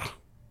power.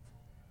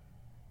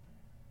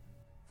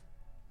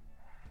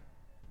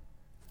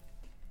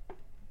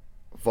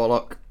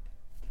 Volok.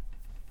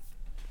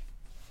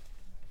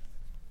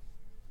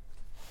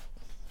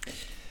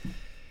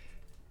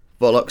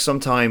 Volok,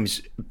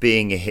 sometimes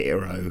being a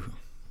hero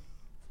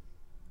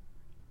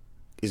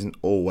isn't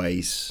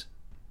always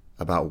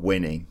about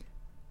winning.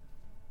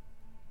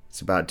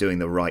 It's about doing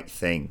the right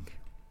thing.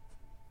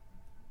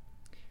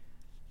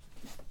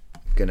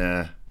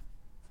 Gonna...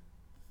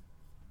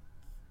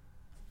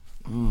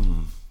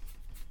 Am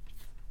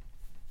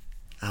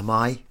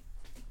I?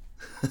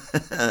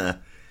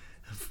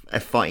 I'm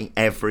fighting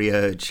every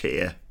urge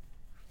here.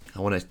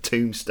 I want to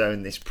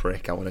tombstone this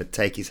prick. I want to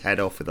take his head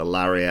off with a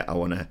lariat. I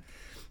want to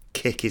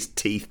kick his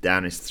teeth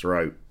down his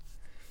throat.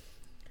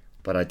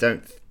 But I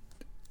don't...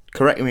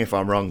 Correct me if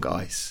I'm wrong,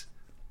 guys.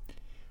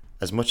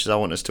 As much as I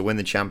want us to win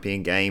the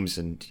Champion Games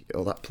and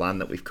all that plan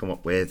that we've come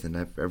up with and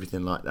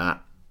everything like that,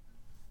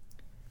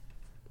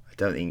 I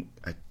don't think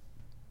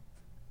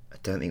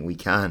we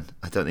can.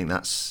 I don't think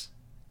that's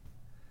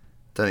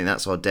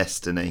our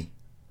destiny.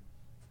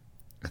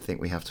 I think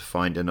we have to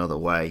find another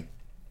way.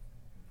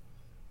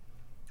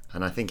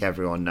 And I think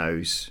everyone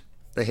knows.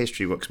 The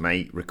history books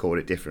may record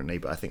it differently,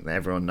 but I think that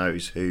everyone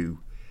knows who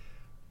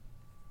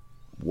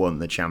won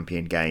the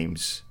Champion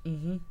Games.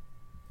 Mm-hmm.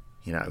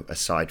 You know,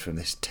 aside from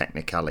this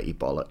technicality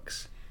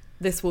bollocks.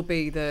 This will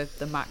be the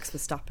Max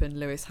Verstappen,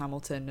 Lewis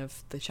Hamilton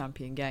of the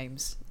Champion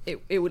Games.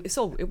 It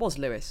was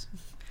Lewis,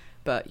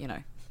 but you know.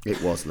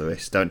 It was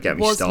Lewis. Don't get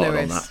me started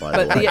on that.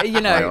 By the way,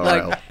 you know,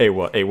 like it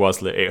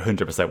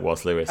 100%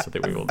 was Lewis. I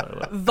think we all know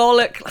that.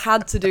 Volok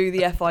had to do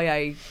the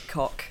FIA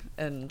cock,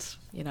 and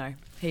you know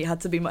he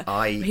had to be.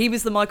 He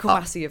was the Michael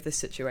Massey of this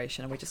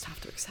situation, and we just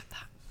have to accept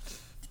that.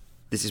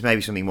 This is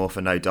maybe something more for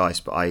No Dice,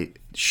 but I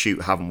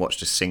haven't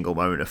watched a single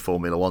moment of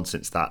Formula One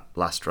since that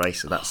last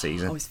race of that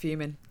season. I was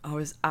fuming. I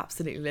was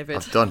absolutely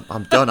livid.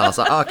 I'm done. I was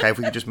like, okay, if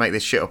we could just make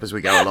this shit up as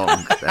we go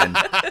along, then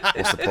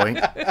what's the point?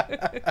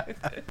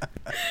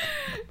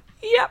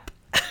 Yep.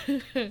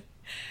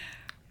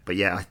 But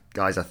yeah,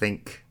 guys, I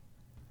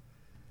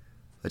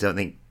don't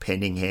think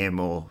pinning him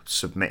or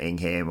submitting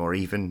him, or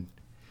even...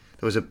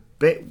 There was a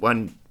bit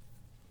when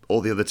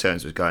all the other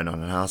turns was going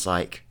on, and I was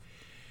like,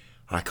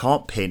 I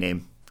can't pin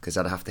him, because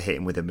I'd have to hit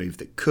him with a move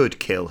that could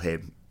kill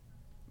him,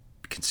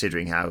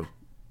 considering how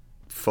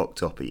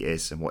fucked up he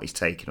is and what he's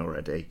taken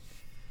already.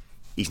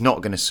 He's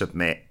not going to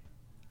submit,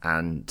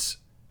 and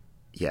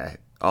I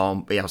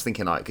was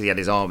thinking, like, because he had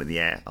his arm in the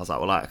air, I was like,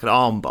 well, I could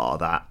arm bar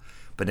that,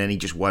 but then he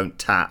just won't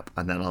tap,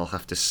 and then I'll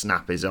have to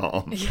snap his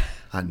arm. Yeah.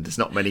 And there's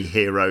not many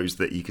heroes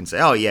that you can say,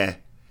 oh yeah,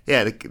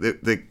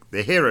 the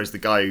hero's the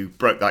guy who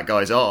broke that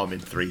guy's arm in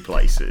 3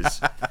 places.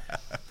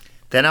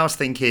 Then I was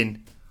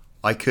thinking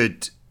I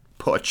could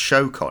put a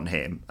choke on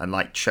him and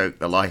like choke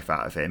the life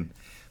out of him,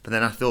 but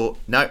then I thought,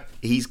 no,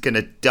 he's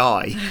gonna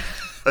die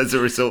as a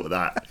result of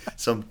that.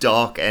 Some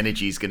dark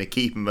energy is gonna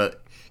keep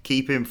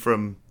him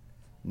from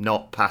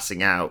not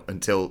passing out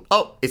until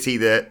it's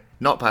either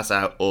not pass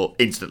out or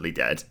instantly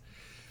dead.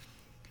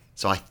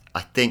 So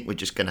I think we're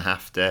just gonna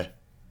have to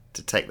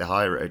take the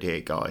high road here,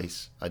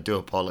 guys. I do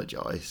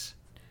apologise.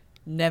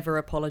 Never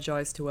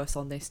apologise to us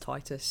on this,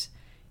 Titus.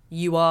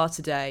 You are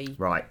today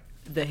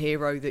the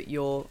hero that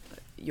your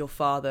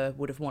father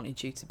would have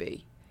wanted you to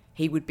be.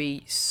 He would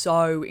be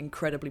so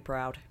incredibly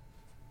proud.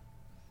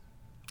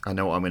 I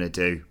know what I'm going to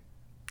do.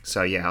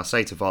 So yeah, I'll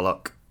say to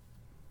Volok,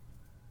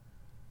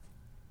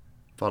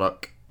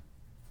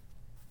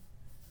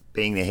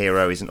 being the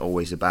hero isn't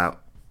always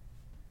about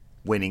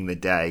winning the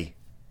day.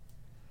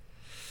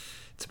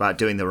 It's about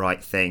doing the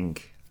right thing.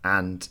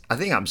 And I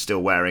think I'm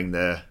still wearing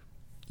the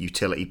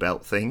utility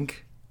belt thing.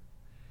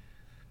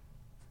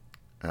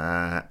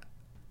 And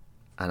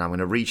I'm going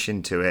to reach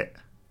into it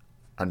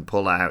and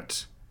pull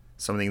out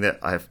something that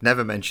I've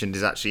never mentioned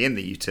is actually in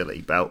the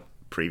utility belt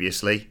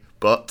previously,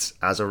 but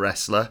as a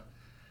wrestler,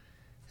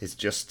 it's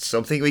just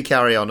something we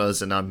carry on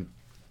us, and I'm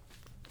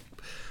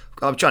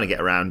trying to get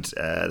around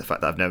the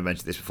fact that I've never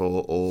mentioned this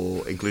before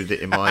or included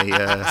it in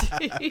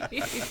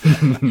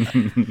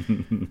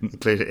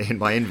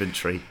my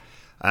inventory.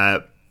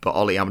 But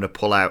Ollie, I'm going to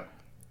pull out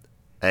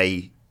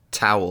a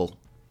towel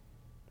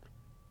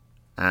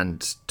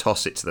and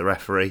toss it to the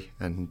referee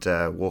and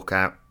walk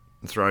out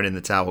and throw it in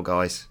the towel,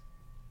 guys.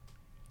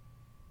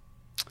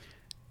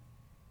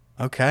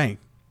 Okay.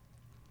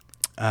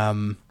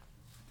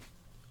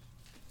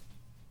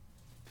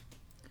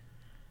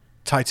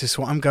 Titus,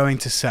 what I'm going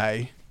to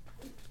say,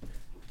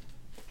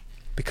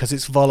 because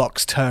it's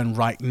Volok's turn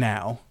right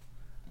now,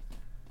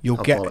 you'll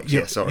get...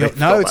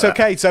 No, it's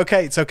okay, it's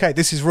okay.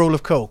 This is rule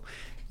of cool.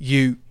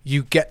 You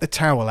get the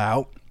towel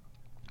out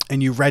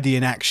and you ready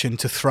in action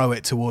to throw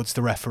it towards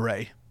the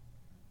referee.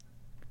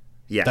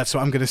 Yeah. That's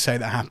what I'm going to say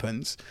that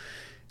happens.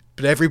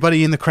 But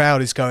everybody in the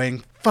crowd is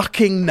going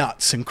fucking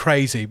nuts and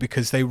crazy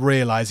because they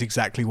realise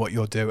exactly what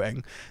you're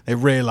doing. They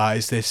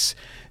realise this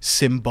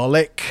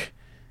symbolic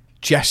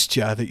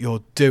gesture that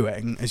you're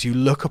doing as you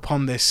look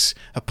upon this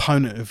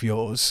opponent of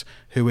yours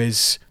who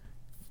is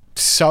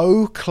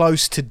so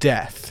close to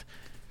death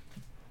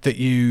that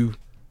you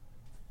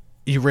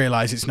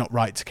realise it's not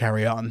right to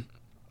carry on.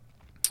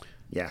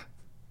 Yeah.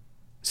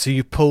 So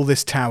you pull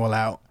this towel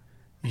out.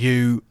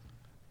 You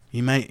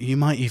might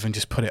even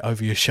just put it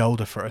over your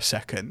shoulder for a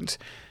second.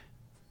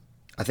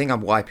 I think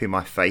I'm wiping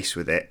my face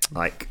with it.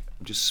 Like,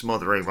 I'm just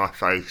smothering my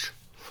face.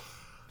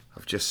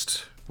 I'm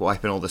just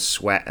wiping all the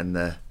sweat and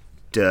the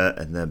dirt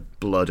and the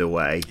blood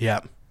away. Yeah.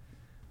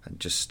 And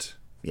just,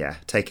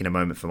 taking a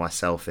moment for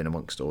myself in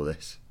amongst all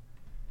this.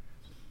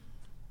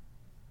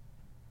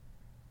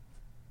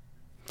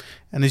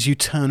 And as you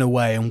turn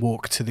away and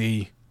walk to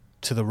the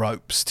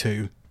ropes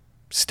to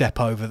step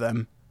over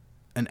them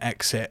and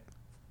exit,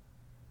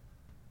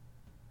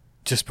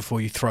 just before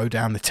you throw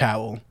down the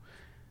towel,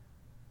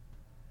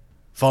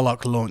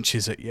 Volok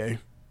launches at you.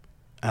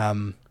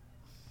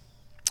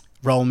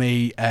 Roll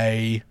me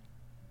an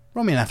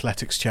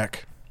athletics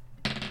check.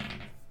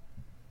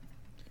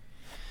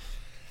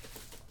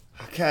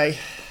 Okay.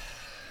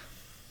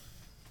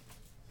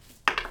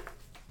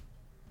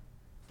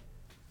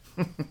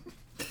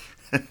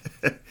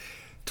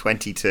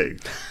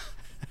 $22.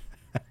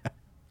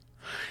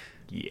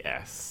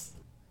 Yes.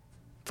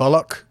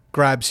 Volok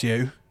grabs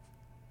you,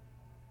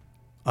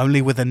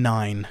 only with a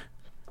 9.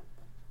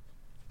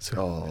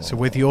 So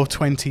with your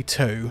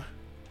 22,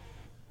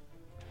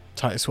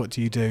 Titus, what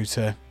do you do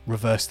to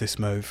reverse this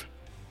move?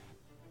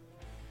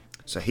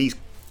 So he's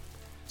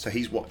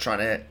what, trying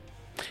to...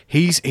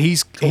 He's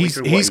he's coming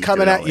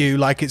doing, at you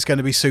like it's going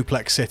to be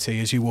Suplex City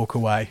as you walk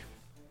away.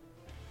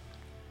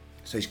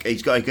 So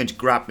he's going to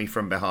grab me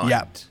from behind.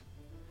 Yep.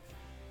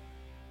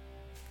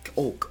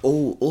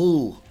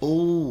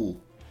 Oh.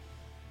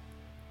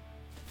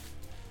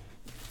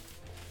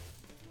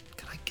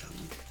 Can I go?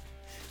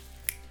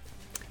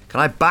 Can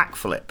I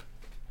backflip?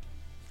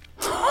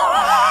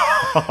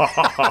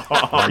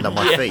 Land on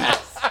my feet.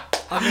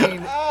 I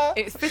mean,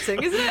 it's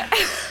fitting, isn't it?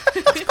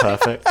 That's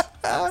perfect.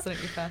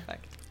 Absolutely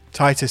perfect.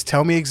 Titus,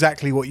 tell me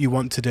exactly what you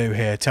want to do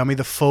here. Tell me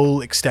the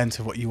full extent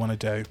of what you want to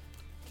do.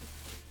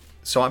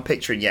 So I'm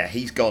picturing,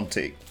 he's gone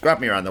to grab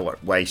me around the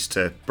waist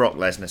to Brock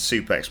Lesnar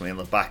suplex me on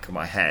the back of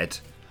my head.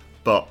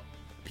 But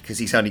because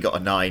he's only got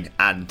a 9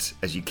 and,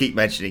 as you keep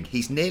mentioning,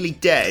 he's nearly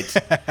dead,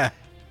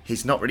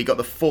 he's not really got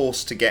the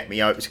force to get me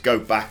out to go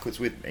backwards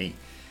with me.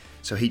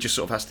 So he just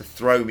sort of has to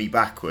throw me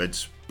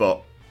backwards.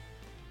 But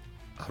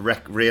I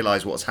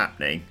realise what's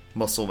happening.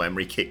 Muscle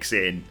memory kicks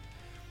in.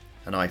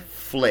 And I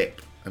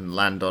flip and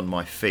land on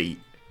my feet.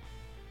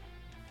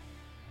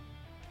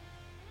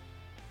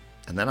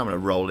 And then I'm going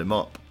to roll him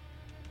up.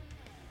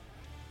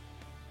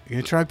 You're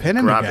going to try and pin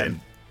him Grab again?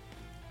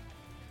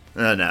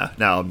 him.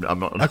 No, I'm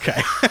not.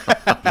 Okay.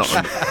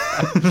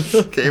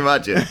 Can you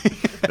imagine?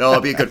 No,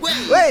 I'll be a good...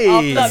 Hey!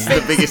 After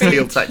that The biggest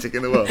heel tactic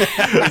in the world.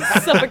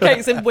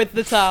 Suffocates him with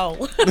the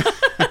towel.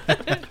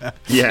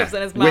 Shoves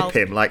in his whip mouth.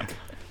 him like...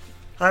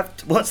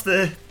 What's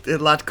the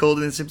lad called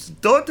in The Simpsons?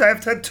 Don't I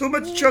have had too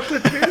much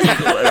chocolate milk?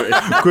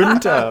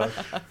 Gunter.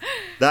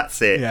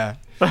 That's it. Yeah.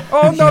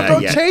 Oh no,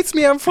 don't yeah. chase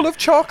me, I'm full of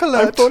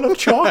chocolate. I'm full of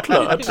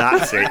chocolate.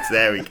 That's it.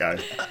 There we go.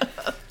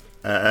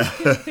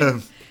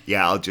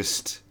 I'll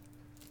just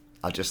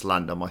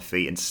land on my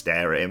feet and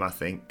stare at him, I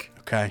think.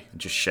 Okay. And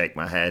just shake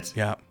my head.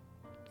 Yeah.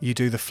 You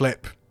do the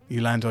flip.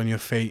 You land on your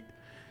feet.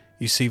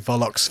 You see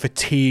Volok's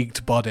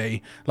fatigued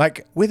body.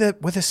 Like with a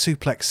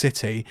Suplex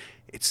City,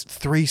 it's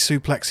 3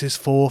 suplexes,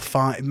 4,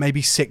 5,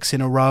 maybe 6 in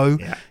a row.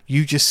 Yeah.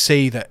 You just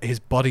see that his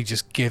body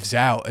just gives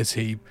out as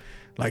he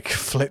like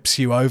flips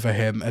you over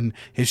him, and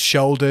his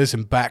shoulders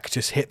and back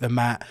just hit the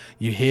mat.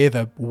 You hear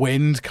the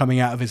wind coming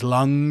out of his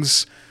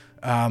lungs.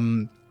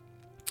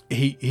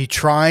 He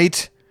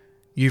tried.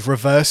 You've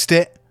reversed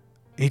it.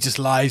 He just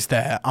lies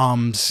there,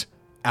 arms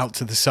out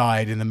to the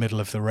side in the middle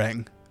of the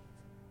ring.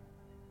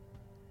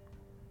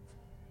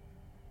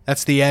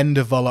 That's the end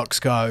of Volok's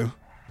go.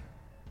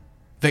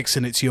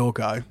 Vixen, it's your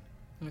go.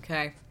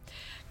 Okay.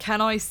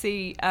 Can I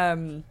see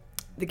the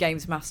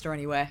Games Master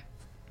anywhere?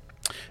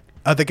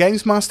 The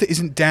Games Master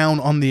isn't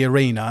down on the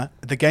arena.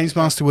 The Games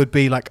Master would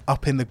be like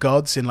up in the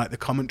gods in like the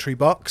commentary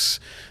box.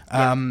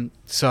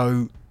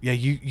 So yeah,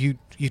 you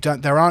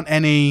don't. There aren't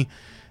any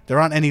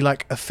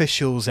like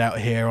officials out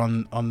here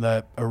on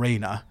the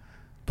arena.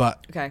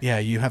 But Okay. yeah,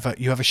 you have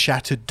a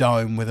shattered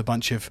dome with a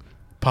bunch of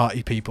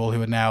party people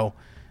who are now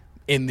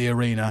in the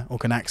arena or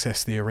can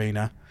access the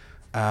arena.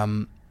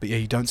 But yeah,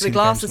 you don't see The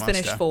glass the has Games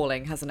finished Master.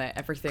 falling, hasn't it?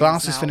 Everything.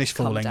 Glass has has now finished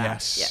come falling, down.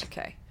 yes. Yeah.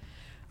 Okay.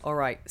 All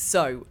right.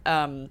 So,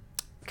 can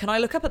I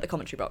look up at the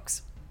commentary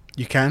box?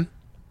 You can.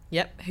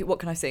 Yep. What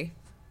can I see?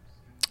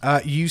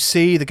 You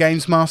see the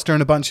Games Master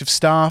and a bunch of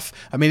staff.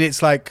 I mean,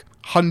 it's like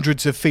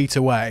hundreds of feet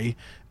away,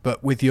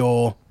 but with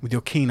your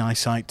keen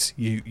eyesight,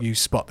 you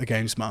spot the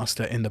Games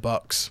Master in the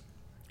box.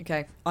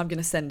 Okay. I'm going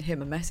to send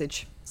him a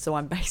message. So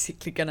I'm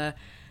basically going to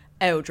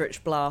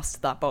Eldritch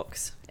Blast that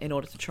box in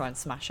order to try and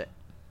smash it.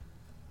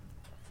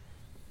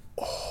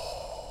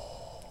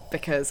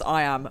 Because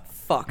I am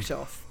fucked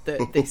off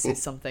that this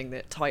is something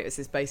that Titus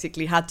has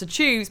basically had to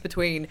choose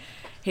between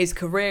his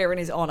career and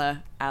his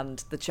honour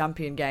and the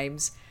Champion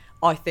Games.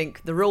 I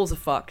think the rules are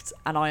fucked,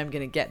 and I am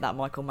going to get that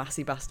Michael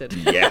Massey bastard.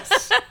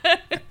 Yes.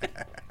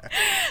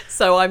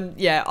 So I'm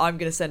going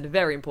to send a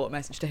very important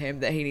message to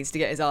him that he needs to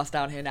get his ass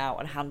down here now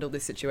and handle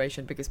this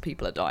situation because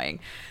people are dying.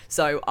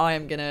 So I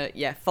am going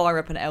to fire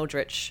up an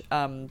Eldritch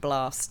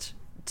Blast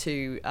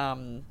to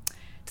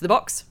the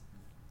box.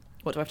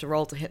 What do I have to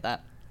roll to hit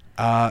that?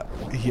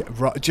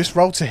 Just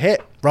roll to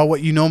hit. Roll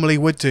what you normally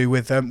would do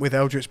with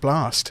Eldritch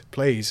Blast,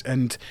 please.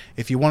 And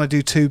if you want to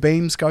do 2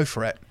 beams, go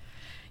for it.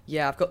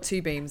 Yeah, I've got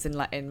 2 beams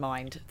in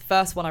mind. The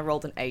first one I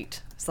rolled an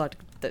 8, so I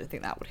don't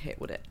think that would hit,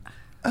 would it?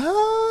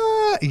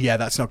 Yeah,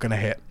 that's not going to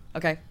hit.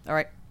 Okay, all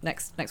right.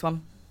 Next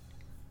one.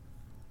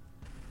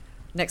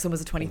 Next one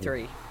was a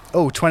 23.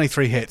 Oh,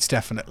 23 hits,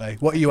 definitely.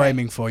 What are you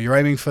aiming for? You're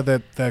aiming for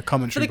the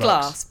commentary For the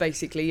box. glass,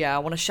 basically, yeah. I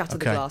want to shatter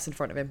the glass in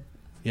front of him.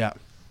 Yeah.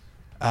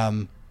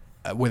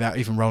 Without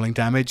even rolling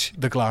damage,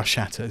 the glass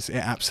shatters. It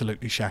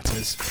absolutely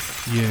shatters.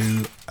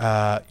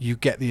 You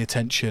get the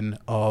attention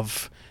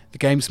of the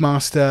games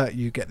master.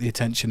 You get the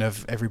attention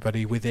of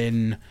everybody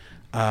within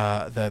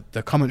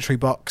the commentary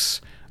box.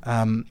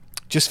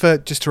 Just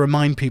to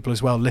remind people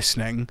as well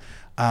listening,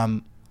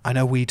 I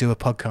know we do a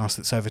podcast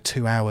that's over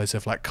 2 hours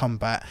of like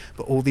combat,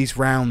 but all these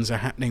rounds are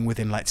happening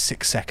within like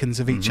 6 seconds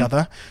of each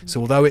other.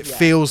 So although it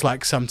feels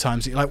like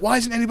sometimes you're like, why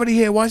isn't anybody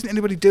here? Why isn't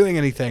anybody doing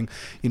anything?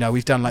 You know,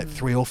 we've done like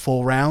 3 or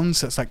 4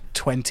 rounds. That's like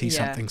 20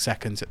 something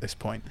seconds at this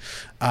point.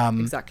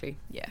 Exactly.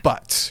 Yeah.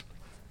 But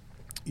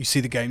you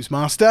see the games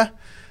master,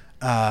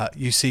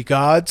 you see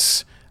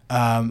guards,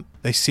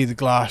 they see the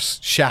glass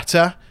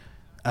shatter,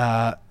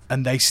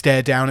 and they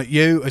stare down at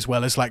you, as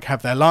well as like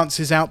have their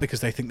lances out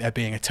because they think they're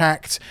being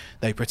attacked.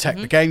 They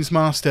protect the games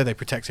master. They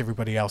protect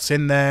everybody else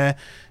in there.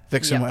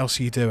 Vixen, what else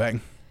are you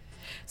doing?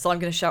 So I'm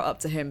going to shout up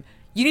to him,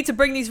 you need to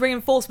bring these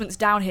reinforcements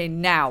down here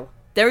now.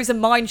 There is a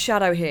mind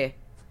shadow here.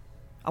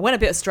 I went a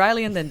bit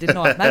Australian then, didn't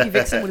I? Maybe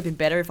Vixen would have been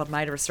better if I'd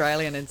made her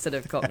Australian instead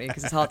of Cockney,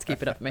 because it's hard to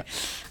keep it up for me.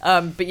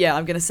 But yeah,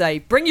 I'm going to say,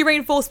 bring your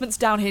reinforcements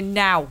down here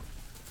now.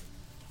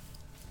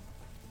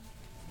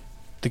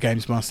 The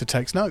games master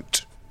takes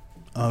note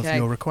of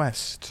your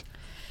request.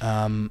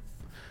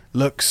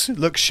 Looks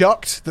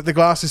shocked that the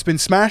glass has been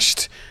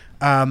smashed,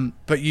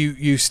 but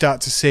you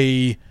start to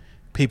see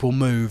people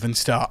move and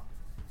start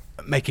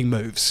making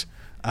moves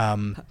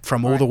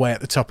from all the way at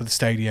the top of the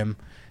stadium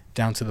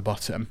down to the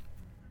bottom.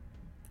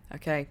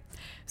 Okay,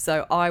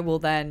 so I will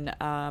then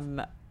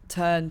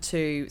turn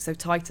to... So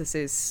Titus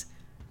is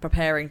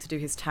preparing to do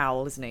his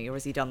towel, isn't he? Or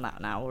has he done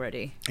that now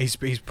already? He's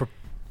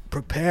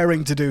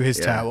preparing to do his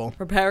towel.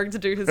 Preparing to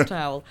do his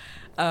towel.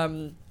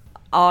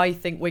 I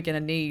think we're going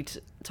to need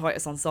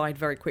Titus on side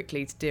very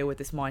quickly to deal with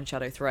this Mind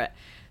Shadow threat.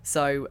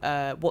 So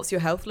what's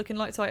your health looking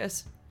like,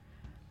 Titus?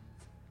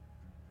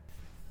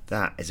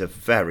 That is a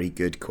very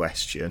good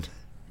question.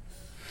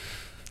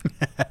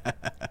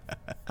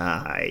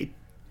 I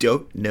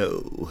don't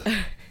know.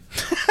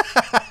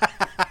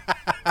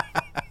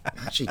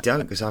 Actually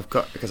don't,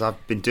 because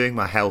I've been doing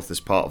my health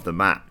as part of the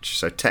match.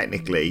 So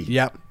technically,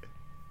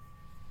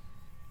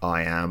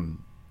 I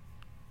am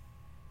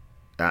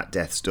at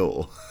death's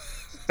door.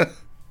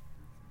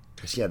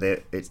 Because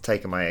it's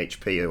taken my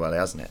HP away,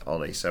 hasn't it,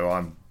 Ollie? So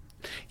I'm.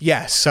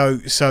 Yeah. So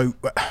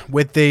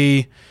with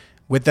the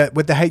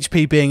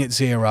HP being at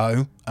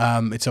 0,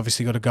 it's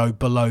obviously got to go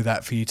below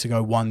that for you to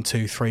go 1,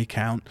 2, 3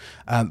 count.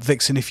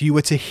 Vixen, if you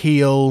were to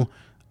heal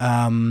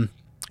Titus,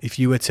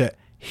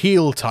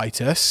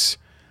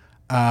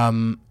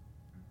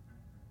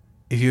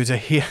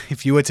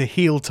 if you were to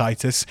heal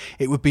Titus,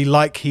 it would be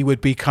like he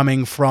would be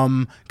coming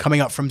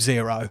up from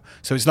 0.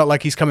 So it's not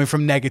like he's coming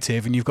from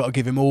negative and you've got to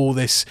give him all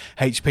this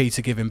HP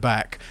to give him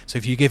back. So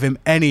if you give him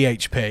any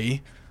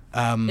HP,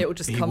 it will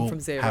just come from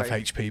 0. Have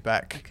HP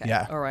back. Okay.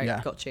 Yeah. All right. Yeah.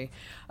 Got you.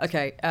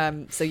 Okay.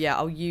 So yeah,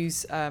 I'll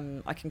use.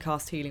 I can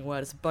cast Healing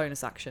Word as a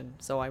bonus action,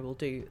 so I will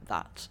do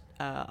that.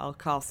 I'll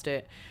cast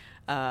it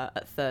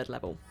at 3rd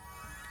level.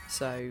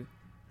 So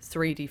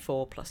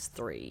 3d4 plus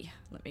 3.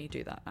 Let me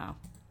do that now.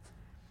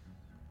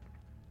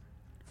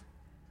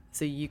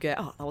 So you get,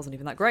 that wasn't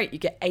even that great. You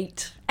get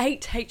 8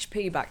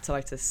 HP back,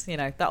 Titus. You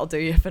know, that'll do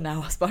you for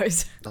now, I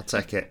suppose. I'll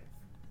take it.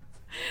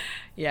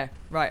 Yeah,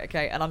 right,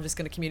 okay. And I'm just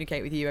going to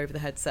communicate with you over the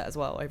headset as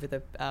well, over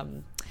the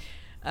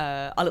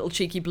our little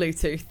cheeky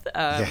Bluetooth,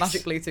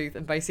 magic Bluetooth,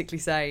 and basically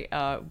say,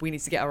 we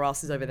need to get our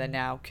asses over there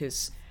now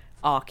because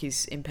Ark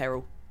is in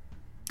peril.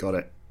 Got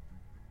it.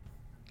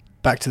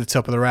 Back to the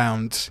top of the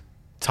round.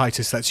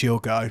 Titus, that's your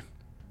go.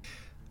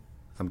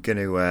 I'm going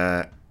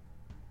to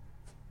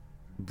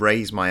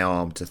raise my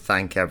arm to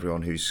thank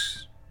everyone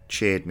who's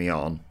cheered me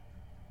on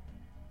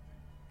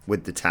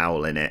with the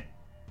towel in it.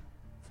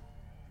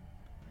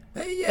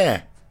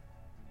 Yeah.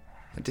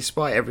 And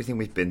despite everything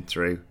we've been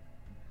through,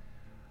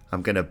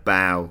 I'm going to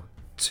bow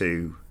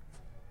to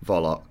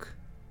Volok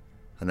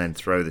and then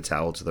throw the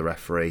towel to the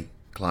referee,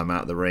 climb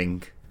out of the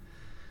ring,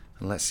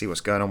 and let's see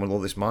what's going on with all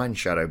this Mind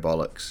Shadow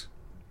bollocks.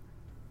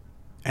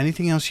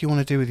 Anything else you want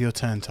to do with your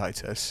turn,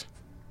 Titus?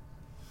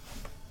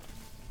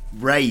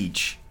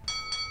 Rage.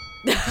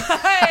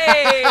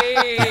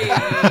 Hey!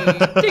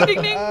 Ding,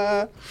 ding,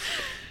 ding.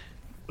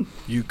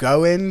 You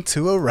go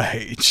into a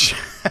rage.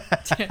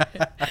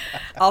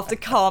 After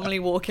calmly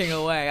walking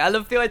away. I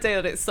love the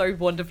idea that it's so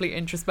wonderfully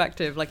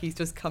introspective. Like he's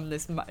just done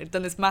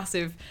this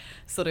massive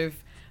sort of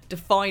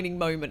defining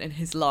moment in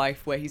his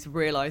life where he's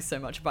realised so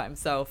much about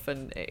himself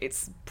and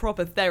it's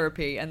proper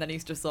therapy, and then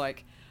he's just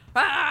like,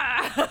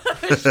 ah!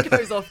 She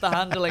goes off the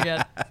handle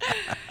again.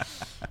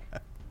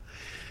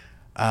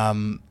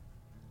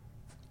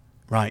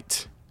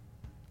 Right.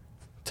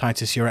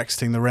 Titus, you're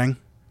exiting the ring?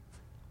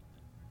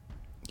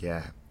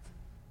 Yeah.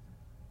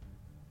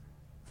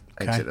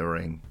 Okay. Exit the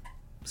ring.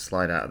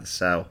 Slide out of the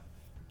cell.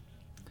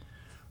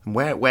 And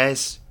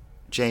where's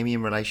Jamie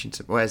in relation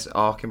to... Where's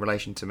Ark in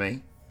relation to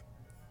me?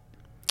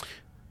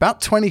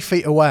 About 20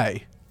 feet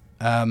away.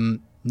 Now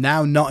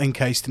not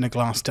encased in a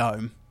glass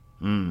dome.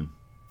 Hmm.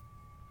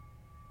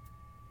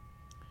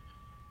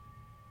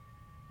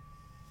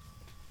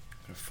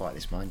 Gotta fight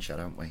this mind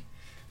shadow, haven't we?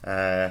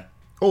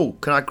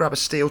 Can I grab a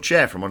steel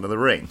chair from under the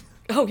ring?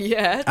 Oh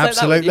yeah, take that with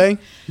Absolutely.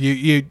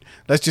 You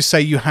let's just say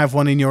you have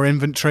one in your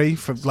inventory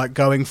for like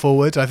going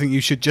forward. I think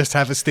you should just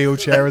have a steel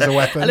chair as a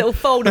weapon. A little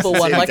foldable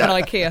one, like an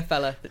IKEA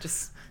fella that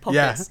just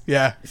pockets.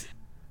 Yeah.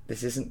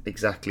 This isn't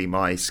exactly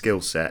my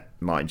skill set,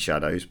 mind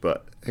shadows,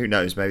 but who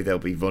knows? Maybe they'll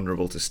be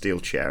vulnerable to steel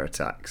chair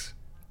attacks.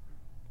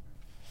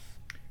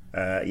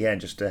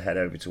 And just to head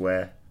over to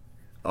where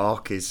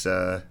Ark is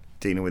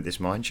dealing with this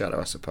mind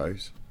shadow, I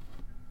suppose.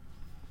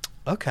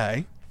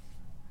 Okay.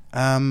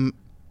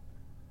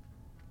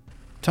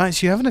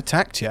 Titus, you haven't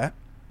attacked yet.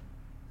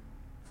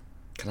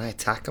 Can I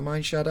attack a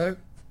mind shadow?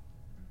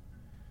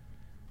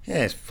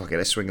 Yeah, fuck it.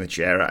 Let's swing the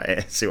chair at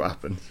it. See what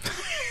happens.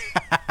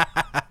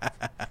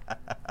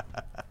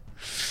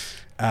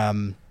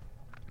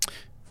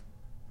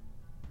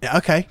 Yeah,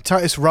 okay,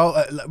 Titus,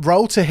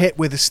 roll to hit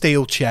with a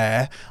steel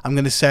chair. I'm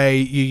going to say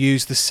you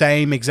use the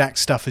same exact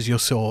stuff as your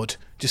sword,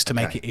 just to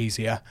make it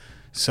easier.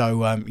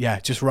 So,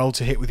 just roll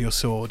to hit with your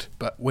sword,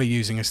 but we're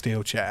using a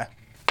steel chair.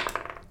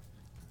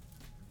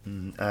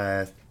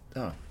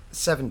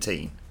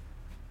 17.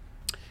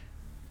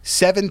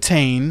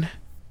 17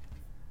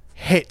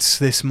 hits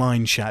this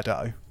mind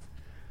shadow.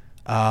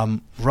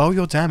 Roll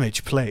your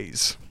damage,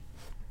 please.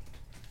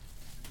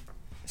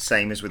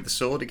 Same as with the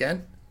sword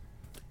again?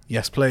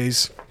 Yes,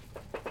 please.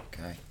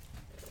 Okay.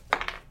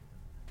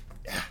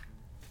 Yeah.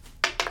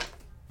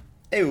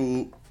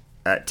 Ew.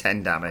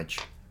 10 damage.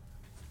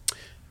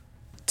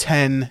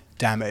 10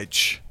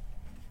 damage.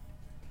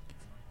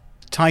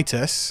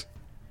 Titus,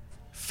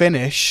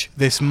 finish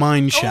this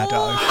mind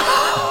shadow.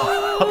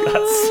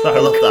 That's so I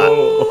love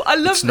cool. that. I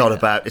love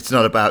It's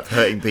not about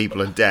hurting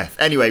people and death.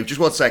 Anyway, just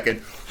 1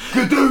 second.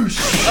 Kadoosh!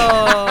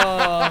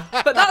 Oh,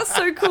 but that's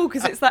so cool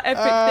because it's that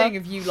epic thing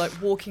of you like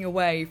walking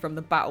away from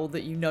the battle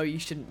that you know you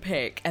shouldn't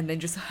pick and then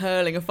just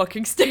hurling a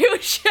fucking steel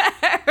chair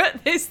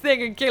at this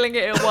thing and killing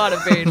it in one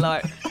and being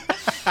like...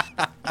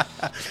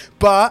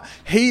 But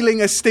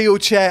healing a steel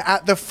chair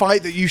at the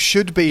fight that you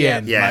should be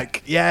in. Yeah.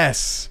 Like,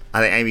 yes.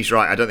 I think Amy's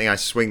right. I don't think I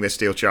swing the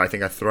steel chair. I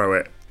think I throw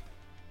it.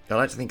 I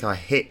like to think I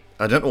hit.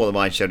 I don't know what the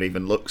mind shadow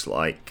even looks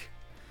like.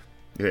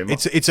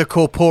 It's a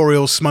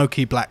corporeal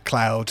smoky black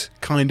cloud,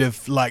 kind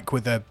of like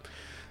with a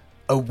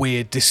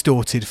weird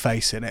distorted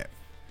face in it.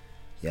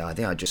 Yeah, I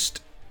think I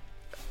just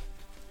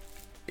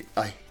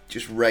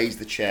raise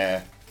the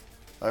chair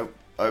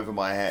over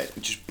my head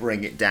and just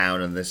bring it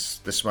down, and the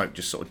smoke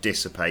just sort of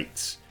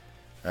dissipates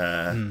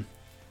as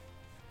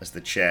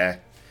the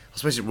chair. I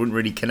suppose it wouldn't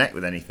really connect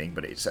with anything,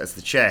 but as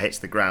the chair hits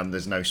the ground,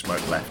 there's no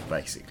smoke left,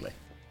 basically.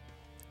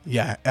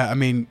 Yeah, I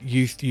mean,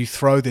 you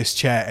throw this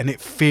chair, and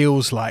it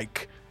feels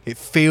like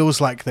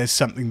there's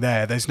something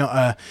there. There's not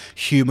a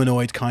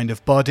humanoid kind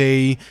of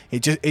body.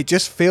 It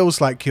just feels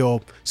like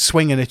you're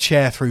swinging a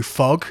chair through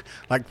fog.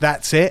 Like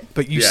that's it,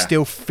 but you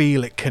still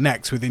feel it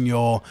connects within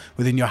your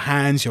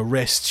hands, your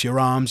wrists, your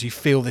arms. You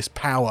feel this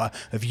power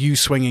of you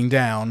swinging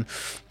down,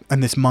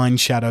 and this mind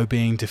shadow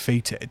being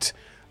defeated.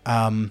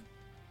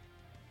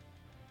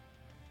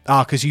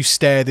 Because you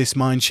stare this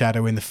mind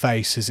shadow in the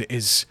face as it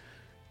is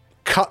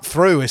cut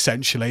through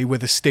essentially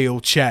with a steel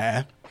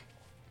chair.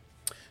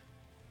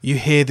 You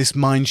hear this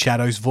mind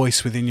shadow's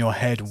voice within your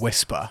head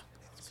whisper.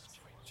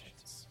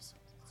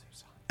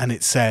 And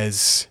it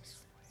says,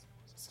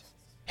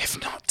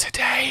 if not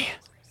today,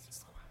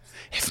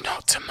 if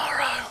not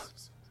tomorrow,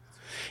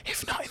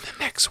 if not in the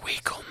next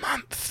week or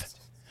month,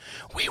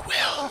 we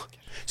will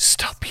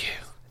stop you.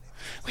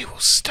 We will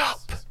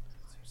stop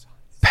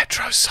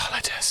Petro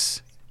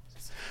Solidus.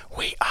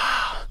 We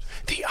are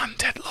the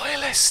undead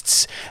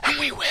loyalists, and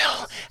we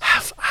will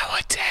have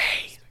our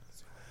day.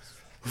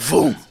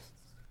 Vroom.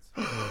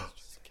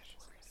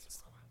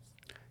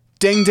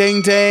 Ding,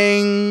 ding,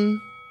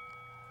 ding.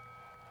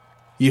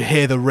 You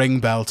hear the ring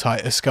bell,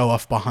 Titus, go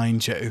off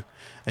behind you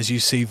as you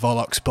see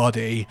Volok's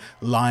body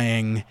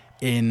lying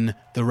in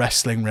the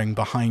wrestling ring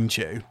behind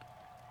you.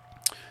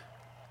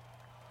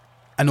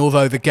 And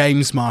although the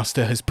games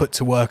master has put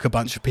to work a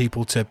bunch of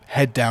people to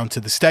head down to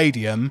the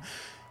stadium,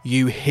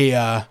 you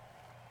hear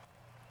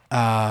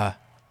the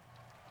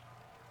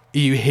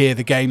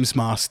games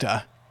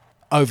master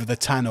over the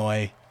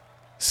tannoy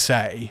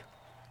say,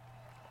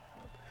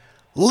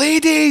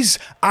 ladies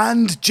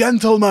and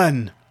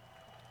gentlemen,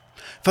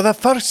 for the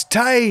first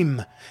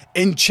time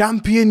in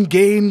Champion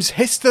Games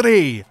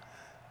history,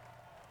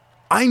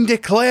 I'm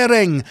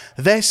declaring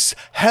this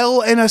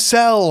Hell in a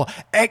Cell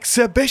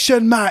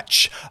exhibition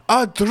match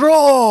a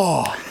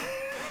draw.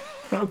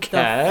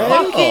 Okay.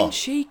 Fucking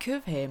cheek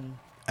of him.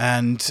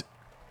 And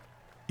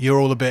you're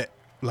all a bit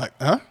like,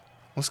 huh?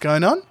 What's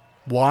going on?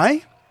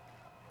 Why?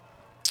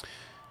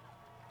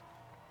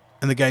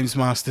 And the Games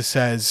Master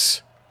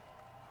says,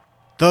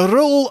 the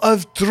rule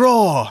of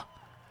draw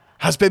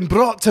has been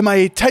brought to my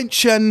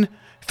attention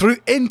through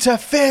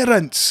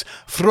interference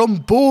from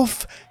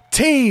both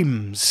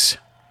teams.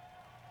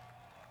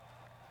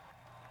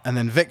 And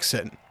then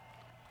Vixen,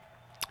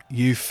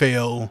 you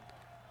feel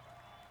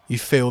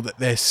that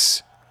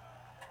this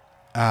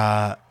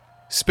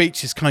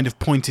speech is kind of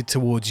pointed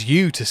towards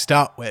you to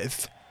start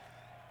with.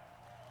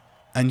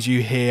 And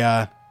you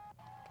hear,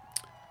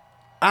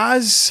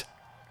 as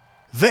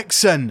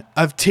Vixen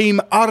of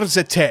Team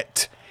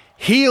Arzatit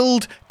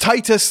healed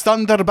Titus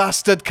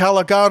Thunderbastard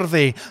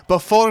Calagarvi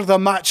before the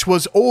match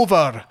was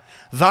over,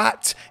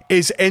 that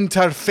is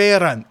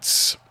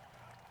interference.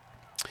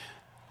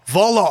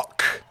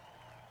 Volok,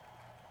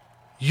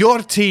 your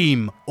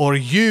team or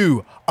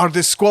you are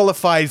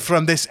disqualified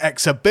from this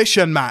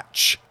exhibition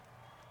match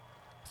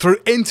through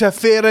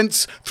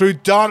interference through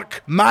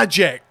dark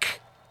magic.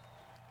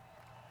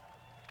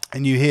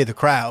 And you hear the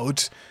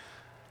crowd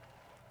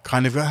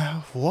kind of go,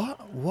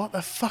 what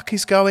the fuck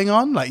is going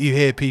on? Like, you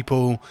hear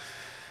people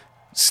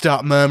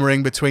start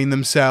murmuring between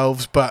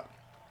themselves, but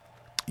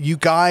you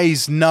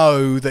guys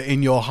know that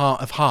in your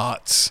heart of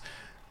hearts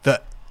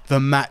that the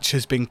match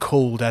has been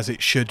called as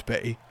it should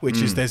be,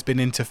 which is there's been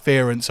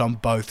interference on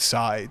both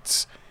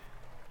sides.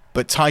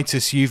 But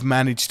Titus, you've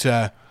managed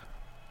to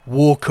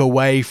walk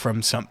away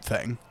from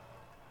something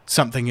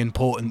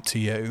important to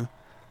you,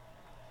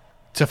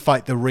 to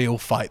fight the real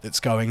fight that's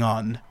going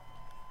on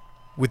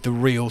with the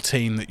real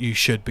team that you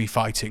should be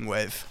fighting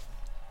with.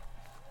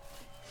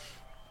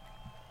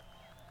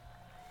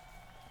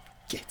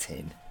 Get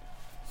in.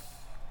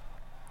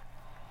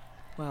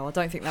 Well, I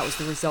don't think that was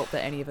the result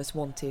that any of us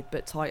wanted,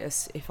 but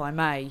Titus, if I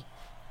may,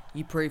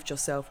 you proved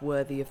yourself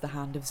worthy of the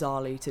hand of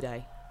Zalu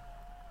today.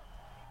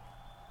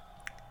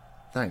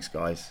 Thanks,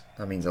 guys.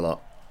 That means a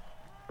lot.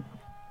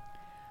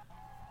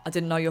 I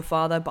didn't know your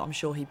father, but I'm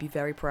sure he'd be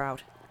very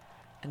proud.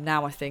 And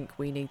now I think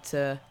we need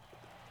to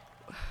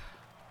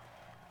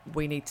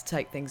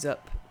take things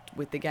up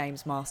with the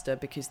Games Master,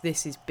 because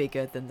this is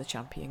bigger than the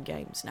Champion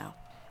Games now.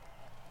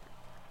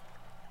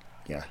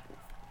 Yeah.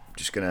 I'm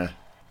just going to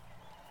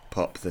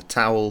pop the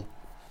towel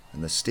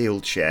and the steel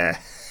chair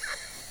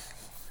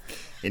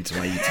into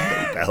my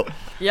utility belt.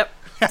 Yep,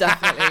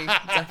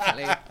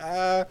 definitely.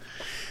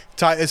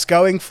 Titus,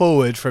 going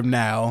forward from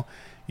now,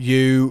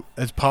 you,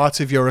 as part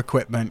of your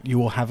equipment, you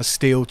will have a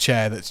steel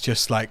chair that's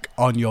just like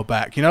on your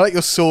back. You know, like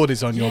your sword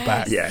is on your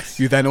back. Yes.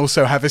 You then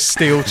also have a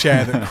steel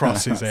chair that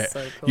crosses it.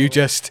 So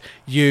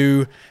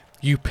cool.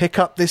 You pick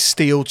up this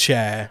steel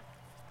chair.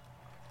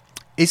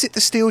 Is it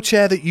the steel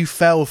chair that you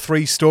fell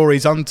 3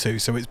 stories onto,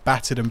 so it's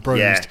battered and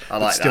bruised, Yeah, I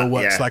like but still that,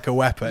 works yeah. like a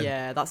weapon?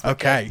 Yeah, that's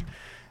okay.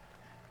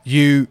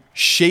 You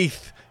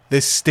sheath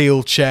this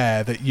steel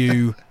chair that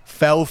you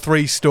fell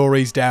 3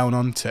 stories down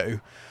onto,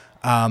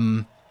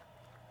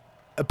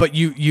 but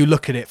you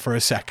look at it for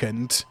a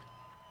second,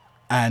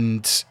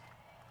 and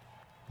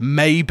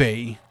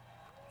maybe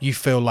you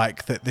feel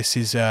like that this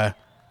is a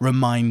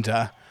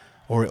reminder,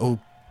 or it'll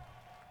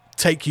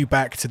take you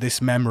back to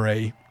this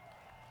memory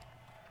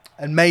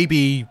and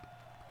maybe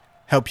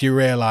help you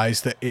realise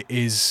that it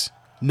is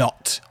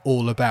not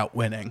all about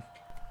winning.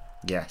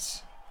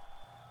 Yes.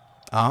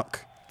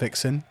 Ark,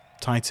 Vixen,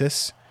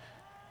 Titus,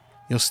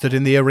 you're stood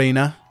in the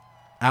arena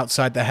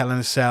outside the Hell in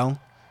a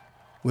Cell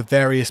with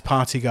various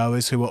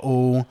partygoers who are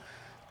all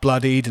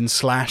bloodied and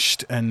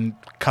slashed and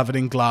covered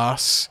in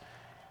glass.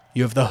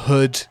 You have the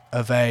hood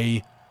of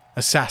a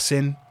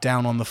assassin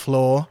down on the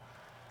floor,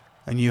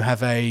 and you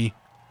have a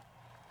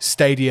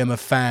stadium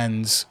of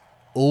fans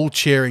all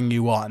cheering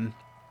you on.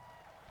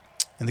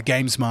 And the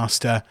Games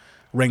Master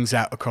rings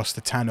out across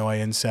the tannoy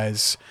and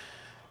says,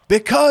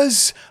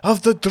 because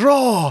of the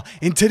draw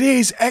in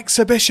today's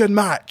exhibition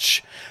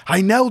match,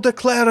 I now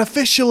declare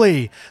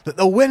officially that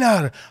the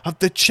winner of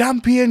the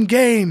Champion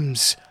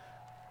Games,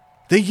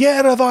 the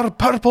year of our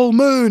purple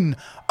moon,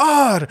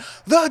 are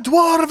the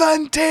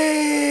Dwarven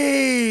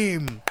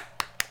team!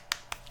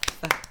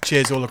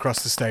 Cheers all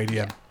across the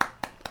stadium.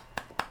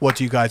 What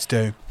do you guys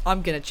do?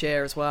 I'm going to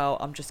cheer as well.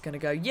 I'm just going to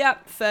go,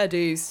 yep, fair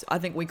dues. I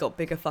think we got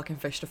bigger fucking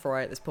fish to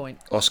fry at this point.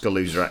 Oscar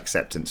loser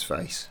acceptance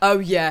face. Oh,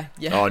 yeah.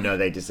 Oh, no,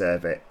 they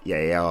deserve it.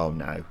 Yeah, oh,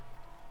 no.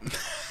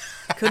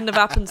 Couldn't have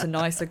happened to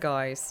nicer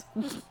guys.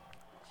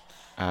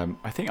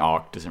 I think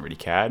Ark doesn't really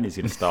care, and he's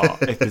going to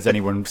start. If there's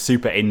anyone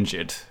super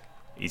injured,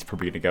 he's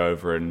probably going to go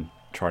over and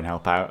try and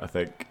help out, I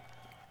think.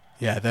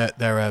 Yeah,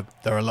 there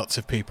are lots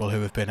of people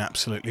who have been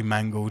absolutely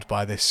mangled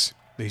by these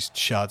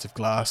shards of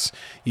glass.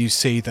 You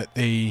see that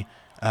the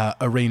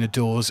arena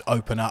doors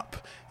open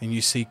up, and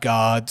you see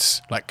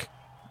guards, like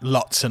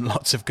lots and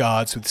lots of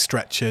guards with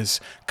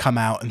stretchers, come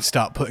out and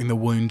start putting the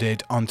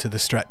wounded onto the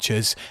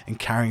stretchers and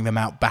carrying them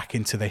out back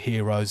into the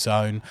hero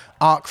zone.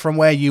 Ark, from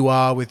where you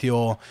are with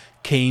your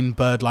keen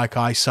bird-like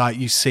eyesight,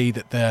 you see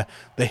that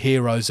the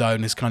hero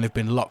zone has kind of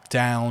been locked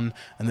down,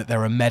 and that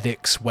there are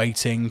medics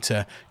waiting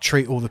to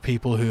treat all the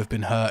people who have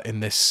been hurt in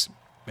this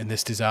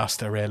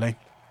disaster, really.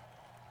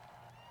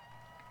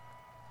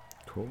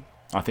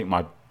 I think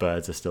my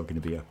birds are still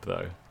going to be up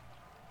though,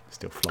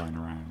 still flying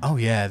around. Oh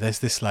yeah, there's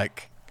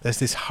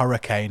this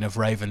hurricane of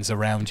ravens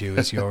around you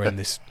as you're in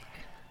this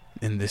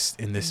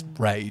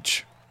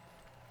rage.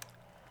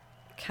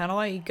 Can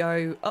I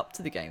go up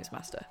to the games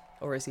master,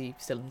 or is he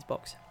still in his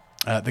box?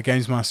 The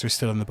games master is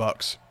still in the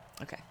box.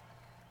 Okay,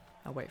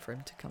 I'll wait for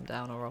him to come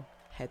down, or I'll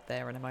head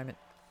there in a moment.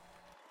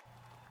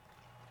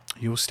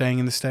 You're staying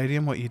in the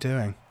stadium? What are you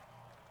doing?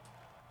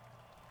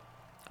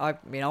 I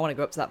mean, I want to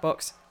go up to that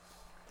box,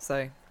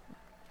 so...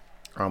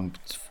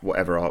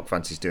 Whatever Ark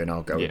fancy's doing,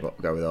 I'll go with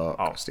Ark.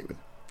 I'll stick with...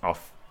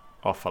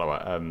 I'll follow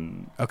it.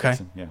 Okay,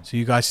 Listen, yeah. So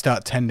you guys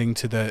start tending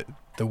to the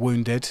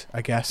wounded,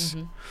 I guess.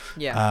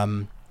 Mm-hmm. Yeah.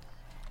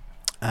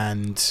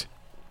 And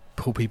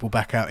pull people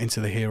back out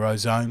into the hero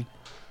zone.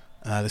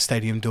 The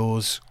stadium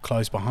doors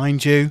close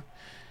behind you.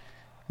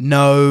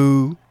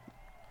 No...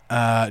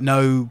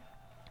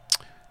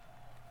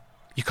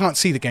 You can't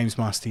see the games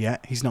master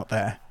yet. He's not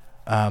there.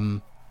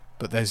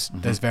 But there's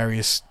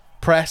various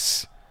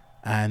press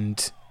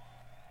and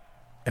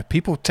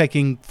people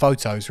taking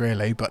photos,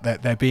 really, but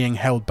they're being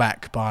held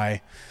back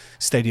by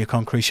Stadia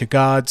Concretia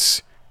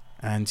guards.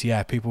 And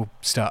yeah, people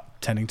start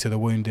tending to the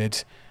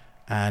wounded.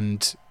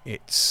 And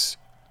it's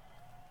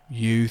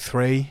you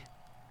three,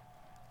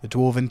 the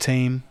Dwarven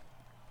team,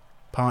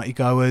 party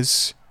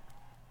goers.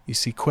 You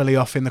see Quilly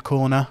off in the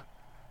corner.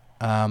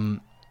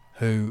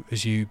 Who,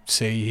 as you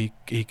see,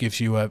 he gives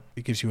you a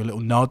little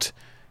nod.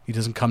 He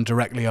doesn't come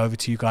directly over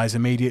to you guys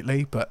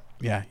immediately, but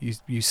yeah,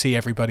 you see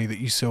everybody that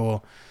you saw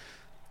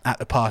at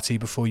the party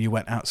before you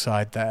went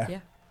outside there.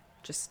 Yeah,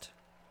 just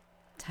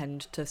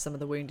tend to some of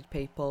the wounded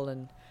people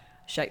and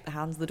shake the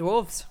hands of the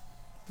dwarves.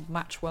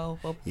 Match well.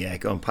 Yeah,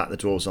 go and pat the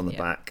dwarves on the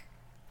back.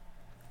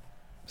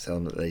 Tell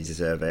them that they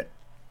deserve it.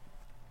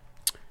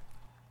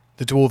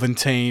 The Dwarven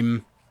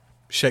team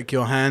shake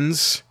your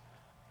hands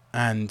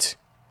and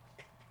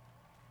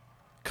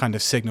kind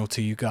of signal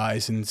to you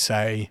guys and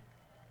say,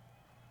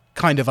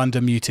 kind of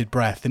under muted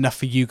breath, enough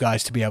for you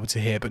guys to be able to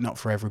hear, but not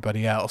for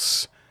everybody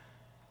else.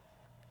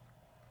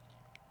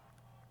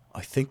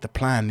 I think the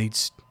plan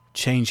needs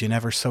changing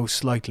ever so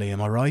slightly,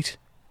 am I right?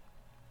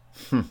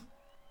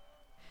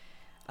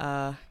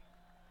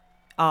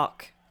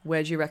 Ark,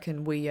 where do you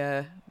reckon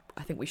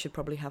I think we should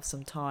probably have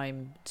some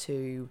time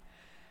to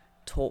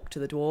talk to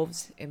the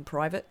dwarves in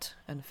private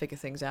and figure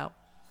things out.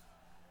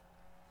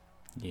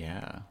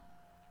 Yeah.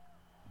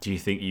 Do you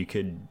think you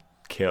could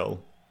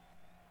kill...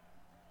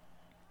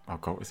 Oh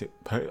god, is it...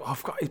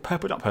 I've got... It's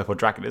purple, not Purple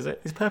Dragon, is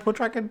it? Is Purple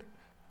Dragon?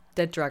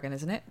 Dead Dragon,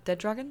 isn't it? Dead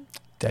Dragon?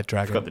 Dead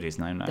Dragon. I forgot the dude's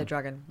name now. Dead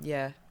Dragon,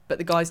 yeah. But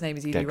the guy's name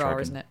is Idu-Ra,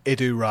 isn't it?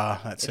 Idu-Ra,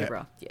 that's it.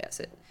 Idu-Ra, yeah, that's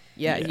it.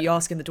 Yeah, are you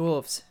asking the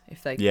dwarves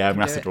if they Yeah, I'm can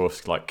going to do ask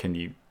the dwarves, like, do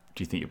you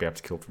think you'll be able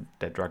to kill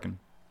Dead Dragon?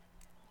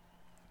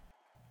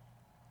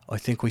 I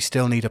think we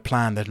still need a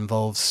plan that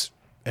involves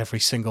every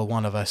single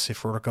one of us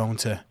if we're going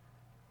to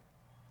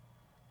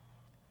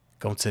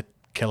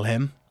kill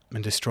him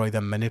and destroy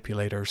them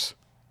manipulators.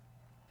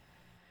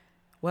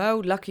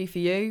 Well, lucky for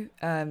you,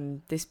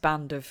 this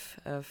band of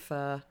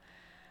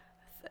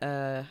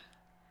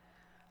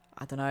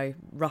I don't know,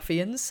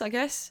 ruffians, I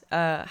guess,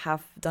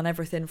 have done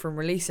everything from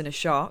releasing a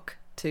shark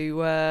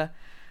to a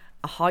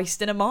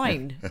heist in a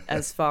mine,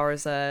 as far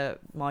as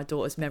my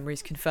daughter's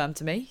memories confirmed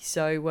to me.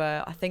 So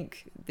I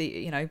think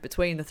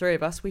between the three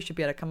of us, we should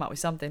be able to come up with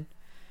something.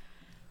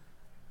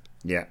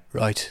 Yeah.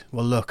 Right.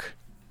 Well, look,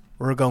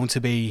 we're going to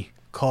be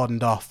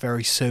cordoned off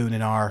very soon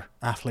in our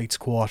athletes'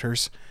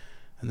 quarters,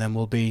 and then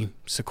we'll be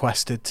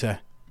sequestered to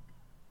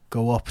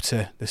go up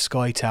to the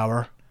Sky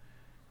Tower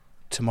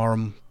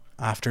tomorrow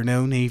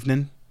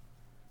evening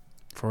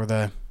for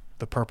the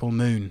Purple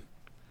Moon.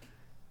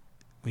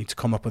 We need to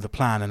come up with a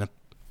plan and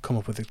come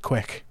up with it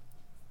quick.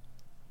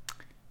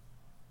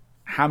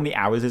 How many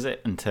hours is it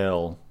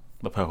until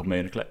the Purple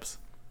Moon eclipse?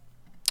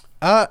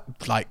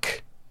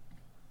 Like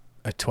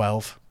at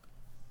 12.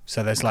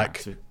 So there's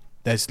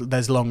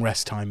there's long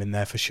rest time in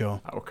there for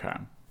sure. Okay.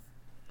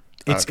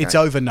 It's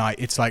overnight.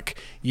 It's like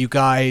you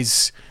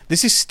guys.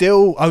 This is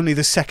still only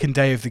the second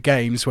day of the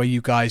games where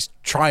you guys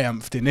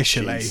triumphed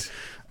initially.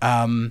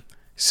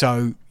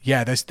 So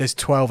yeah, there's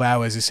 12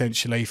 hours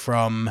essentially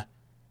from.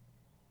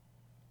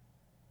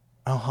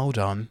 Oh, hold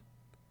on.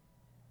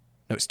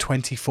 No, it's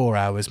 24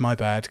 hours. My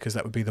bad, because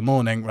that would be the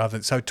morning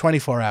rather. So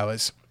 24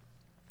 hours.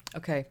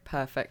 Okay,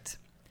 perfect.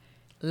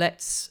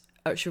 Let's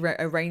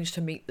arrange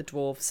to meet the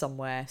dwarves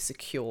somewhere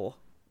secure.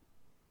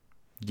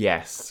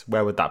 Yes.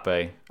 Where would that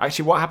be?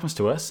 Actually, what happens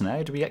to us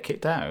now? Do we get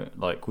kicked out?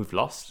 Like, we've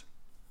lost?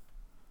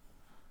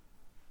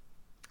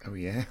 Oh,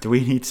 yeah. Do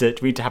we need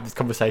to have this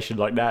conversation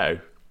like now?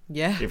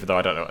 Yeah. Even though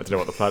I don't know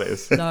what the plan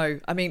is. No,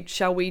 I mean,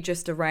 shall we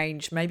just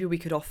arrange? Maybe we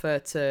could offer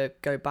to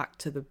go back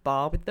to the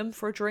bar with them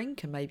for a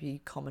drink and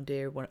maybe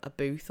commandeer a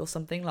booth or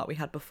something like we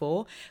had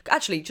before.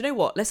 Actually, do you know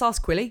what? Let's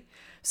ask Quilly.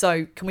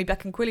 So, can we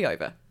beckon Quilly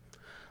over?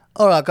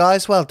 All right,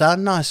 guys. Well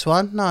done. Nice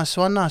one.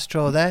 Nice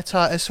draw there,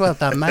 Titus. Well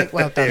done, mate.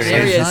 Well done.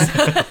 There he is.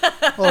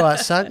 All right,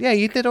 son. Yeah,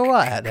 you did all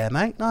right out there,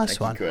 mate. Nice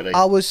one.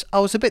 I was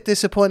a bit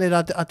disappointed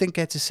I didn't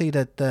get to see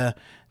that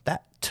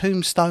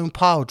tombstone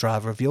pile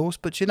driver of yours,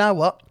 but you know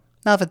what?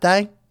 another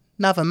day,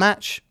 another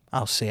match.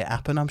 I'll see it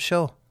happen, I'm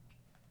sure.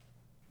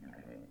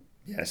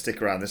 Yeah,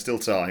 stick around. There's still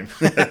time.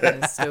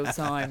 There's still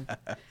time.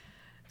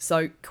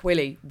 So,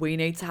 Quilly, we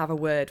need to have a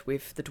word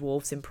with the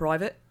dwarves in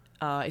private.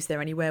 Is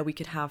there anywhere we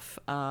could have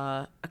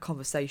a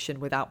conversation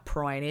without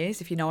prying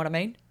ears, if you know what I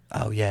mean?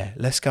 Oh, yeah.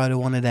 Let's go to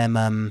one of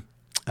them...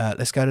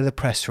 let's go to the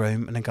press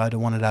room and then go to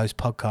one of those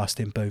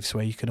podcasting booths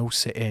where you can all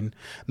sit in.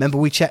 Remember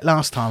we checked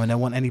last time and there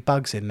weren't any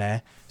bugs in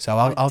there, so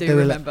I'll do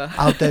a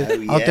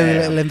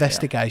little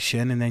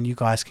investigation and then you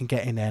guys can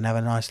get in there and have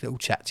a nice little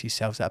chat to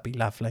yourselves. That'd be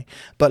lovely.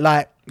 But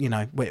like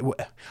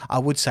I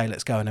would say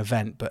let's go an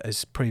event, but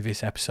as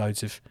previous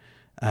episodes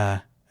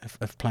have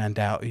planned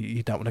out,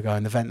 you don't want to go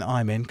in the event that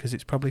I'm in because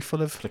it's probably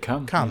full of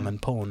cum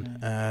and porn.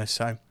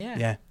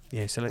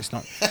 Yeah, so let's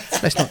not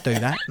do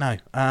that. No.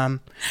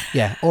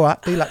 All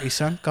right. Be lucky,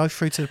 son. Go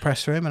through to the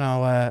press room, and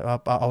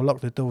I'll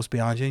lock the doors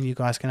behind you, and you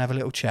guys can have a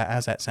little chat.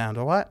 How's that sound?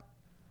 All right.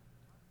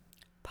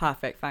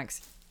 Perfect.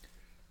 Thanks.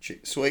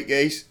 Sweet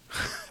geese.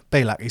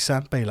 Be lucky,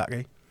 son. Be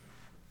lucky.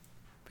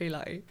 Be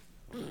lucky.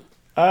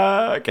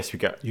 I guess we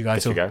go. You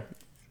guys we go.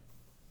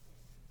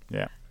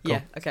 Yeah. Cool.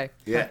 Yeah. Okay.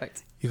 Yeah.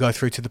 Perfect. You go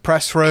through to the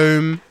press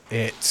room.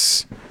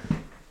 It's.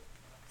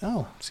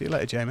 Oh, see you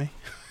later, Jamie.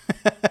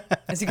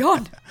 Has he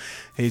gone?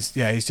 He's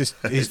the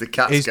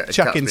cat's he's cat's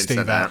chucking been Steve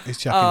sent out. out. He's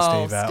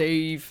chucking Steve out.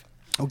 Steve.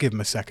 I'll give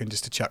him a second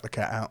just to chuck the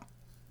cat out.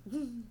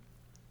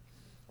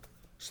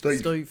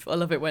 Steve. I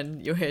love it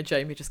when you hear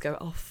Jamie just go,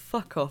 "Oh,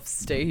 fuck off,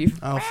 Steve."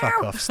 Oh,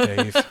 fuck off,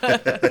 Steve.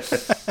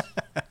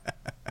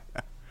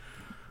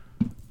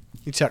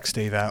 You chuck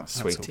Steve out.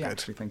 Sweetie,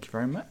 actually, thank you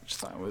very much.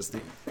 That was the...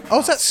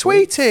 Oh, is that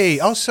Sweetie?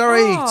 Oh,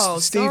 sorry. Oh,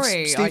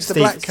 sorry. Steve's the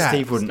black cat.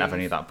 Steve wouldn't have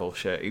any of that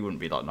bullshit. He wouldn't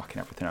be like knocking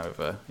everything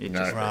over.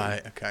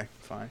 Right, okay,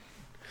 fine.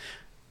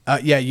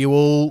 You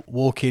all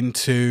walk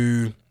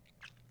into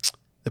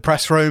the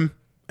press room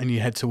and you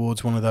head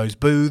towards one of those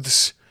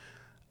booths.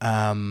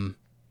 And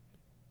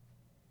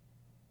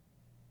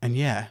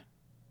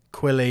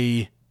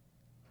Quilly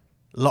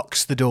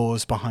locks the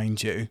doors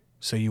behind you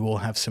so you all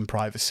have some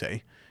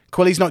privacy.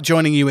 Quilly's not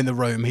joining you in the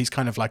room. He's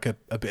kind of like a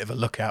bit of a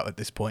lookout at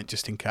this point,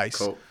 just in case.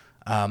 Cool.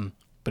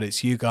 But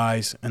it's you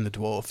guys and the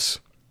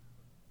dwarfs.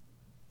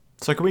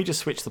 So can we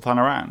just switch the plan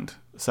around?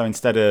 So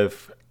instead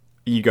of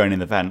you going in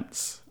the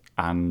vents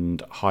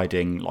and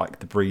hiding like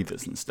the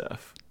breathers and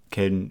stuff,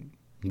 can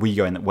we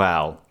go in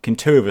can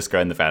two of us go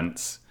in the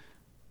vents?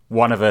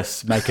 One of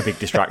us make a big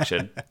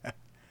distraction.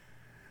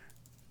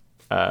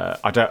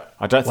 I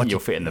don't think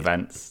you'll fit in the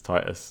vents,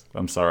 Titus.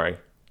 I'm sorry.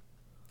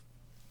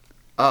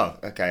 Oh,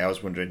 okay. I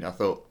was wondering. I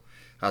thought,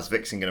 how's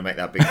Vixen going to make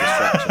that big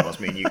distraction whilst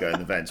me and you go in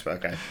the vents?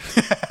 But okay.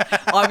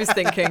 I was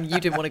thinking you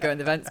didn't want to go in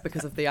the vents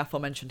because of the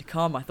aforementioned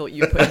calm. I thought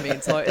you were putting me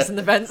and Titus in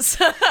the vents.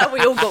 we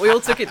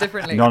all took it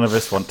differently. None of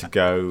us want to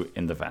go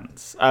in the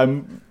vents.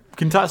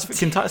 Can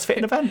Titus fit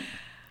in a vent?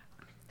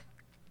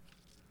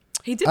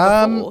 He did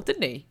before,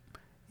 didn't he?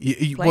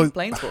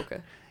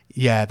 Planeswalker.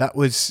 Yeah, that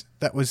was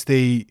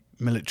the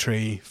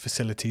military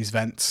facilities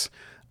vents.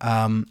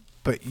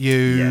 But you.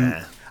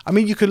 Yeah. I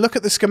mean, you could look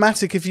at the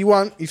schematic if you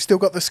want. You've still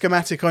got the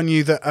schematic on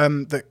you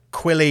that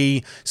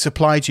Quilly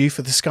supplied you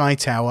for the Sky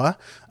Tower.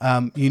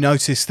 You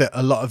notice that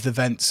a lot of the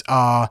vents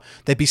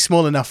they'd be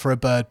small enough for a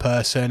bird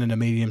person and a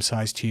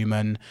medium-sized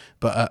human,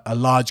 but a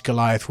large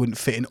Goliath wouldn't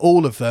fit in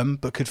all of them,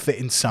 but could fit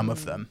in some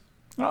of them.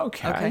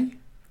 Okay.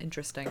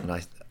 Interesting. And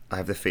I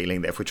have the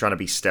feeling that if we're trying to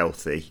be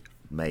stealthy,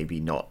 maybe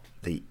not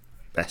the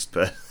best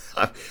person.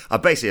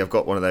 I've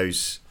got one of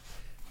those...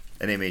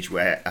 an image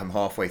where I'm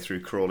halfway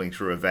through crawling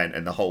through a vent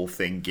and the whole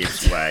thing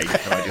gives way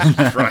and I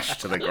just crash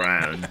to the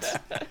ground.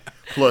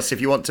 Plus, if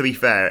you want to be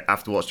fair,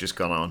 after what's just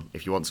gone on,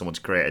 if you want someone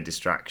to create a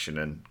distraction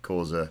and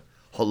cause a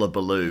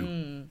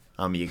hullabaloo,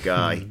 I'm your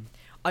guy.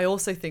 I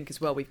also think as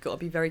well we've got to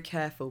be very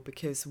careful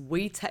because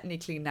we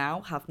technically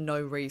now have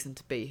no reason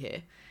to be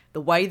here.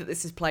 The way that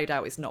this is played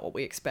out is not what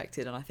we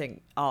expected, and I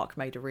think Ark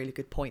made a really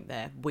good point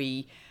there.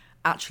 We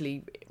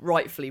actually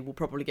rightfully will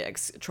probably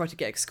try to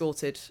get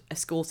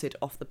escorted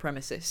off the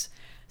premises.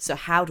 So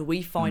how do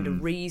we find a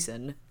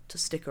reason to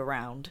stick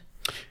around?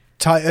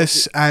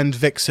 Titus and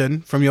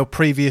Vixen, from your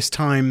previous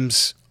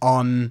times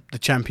on the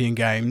Champion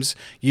Games,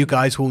 you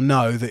guys will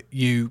know that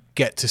you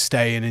get to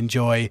stay and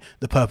enjoy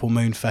the Purple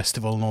Moon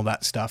Festival and all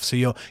that stuff. So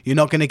you're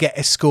not going to get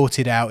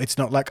escorted out. It's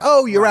not like,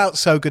 oh, you're out,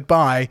 so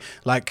goodbye.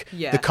 Like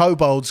the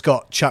kobolds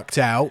got chucked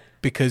out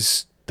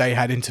because they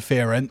had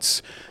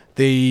interference.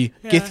 The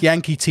Gith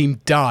Yankee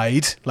team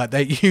died.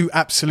 Like you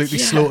absolutely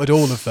slaughtered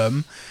all of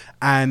them.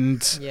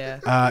 And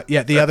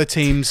the other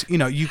teams,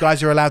 you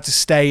guys are allowed to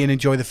stay and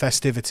enjoy the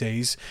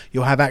festivities.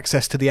 You'll have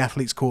access to the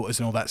athletes' quarters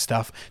and all that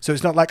stuff. So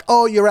it's not like,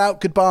 oh, you're out,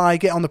 goodbye,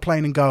 get on the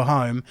plane and go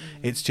home.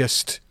 It's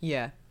just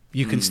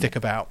you can stick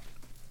about.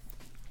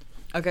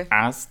 Okay.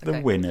 As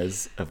the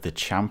winners of the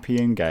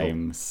Champion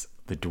Games,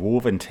 the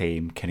Dwarven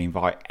team can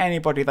invite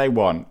anybody they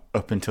want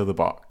up until the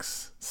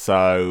box.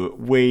 So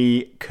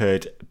we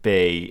could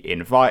be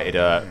invited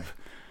up,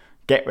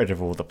 get rid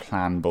of all the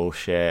plan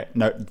bullshit.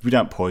 No, we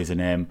don't poison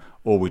him.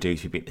 All we do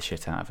is we beat the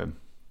shit out of him.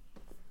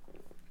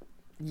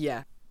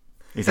 Yeah.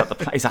 Is that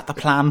the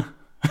plan?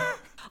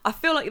 I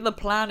feel like the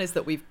plan is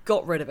that we've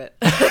got rid of it.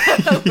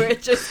 We're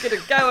just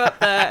going to go up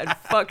there and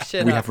fuck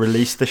shit We up. have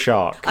released the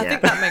shark. I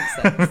think that makes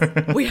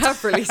sense. We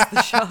have released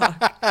the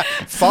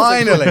shark.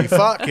 Finally,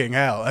 fucking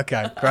hell.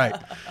 Okay, great.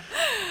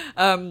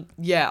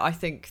 Yeah, I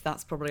think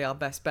that's probably our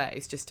best bet,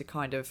 is just to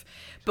kind of...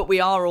 But we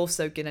are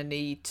also going to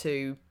need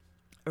to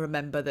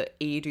remember that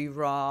Edu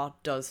Ra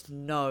does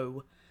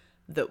know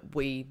that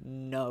we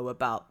know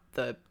about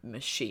the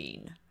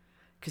machine.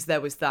 Because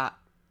there was that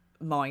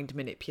mind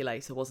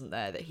manipulator, wasn't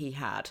there, that he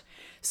had.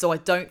 So I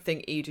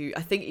think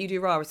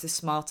Edu Ra is a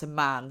smarter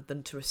man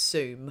than to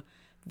assume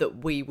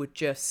that we would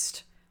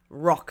just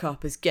rock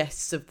up as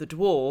guests of the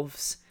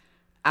dwarves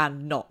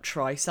and not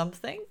try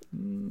something.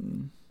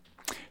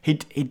 He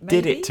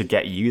did it to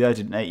get you though,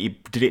 didn't he? He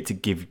did it to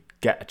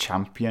get a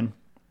champion.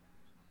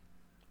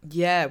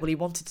 Yeah, well, he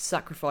wanted to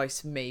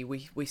sacrifice me,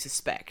 we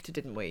suspect,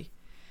 didn't we?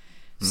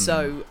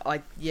 So,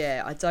 I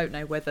don't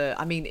know whether...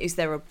 I mean, is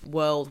there a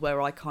world where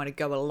I kind of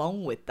go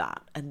along with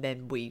that and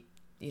then we,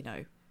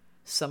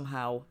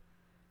 somehow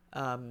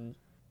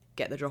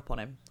get the drop on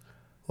him?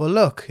 Well,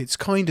 look, it's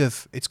kind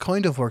of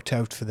worked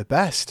out for the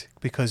best,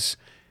 because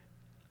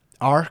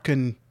Ark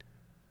and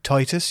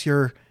Titus,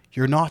 you're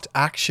not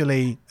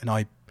actually,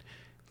 and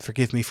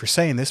forgive me for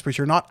saying this, but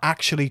you're not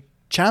actually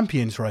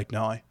champions right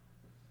now.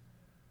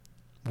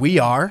 We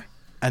are,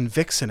 and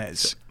Vixen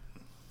is.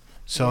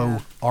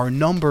 So our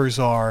numbers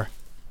are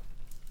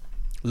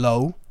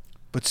low,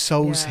 but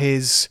so's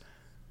his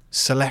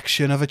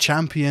selection of a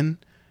champion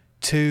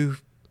to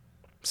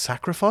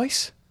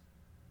sacrifice.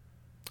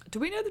 Do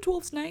we know the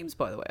dwarves' names,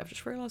 by the way? I've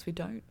just realised we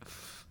don't.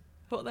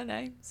 What are their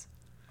names?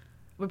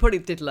 We probably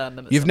did learn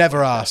them. You've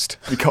never asked.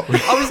 I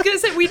was going to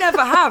say, we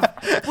never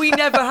have. We've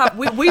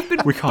been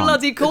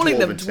bloody calling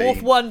them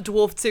Dwarf 1,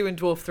 Dwarf 2 and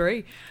Dwarf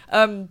 3.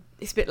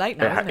 It's a bit late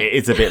now, isn't it?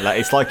 It's a bit late.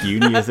 It's like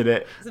uni, isn't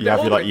it? You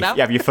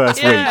have your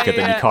first week and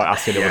then you can't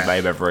ask anyone's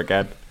name ever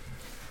again.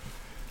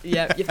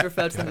 Yeah, you have to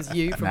refer to them as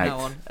you from now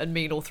on and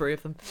mean all three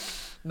of them.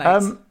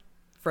 Mates.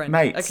 Friend.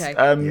 Mates.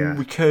 Okay.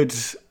 We could...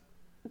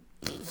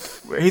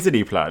 Here's a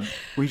new plan.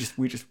 We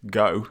just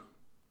go.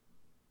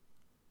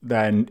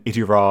 Then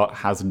Edu Ra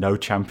has no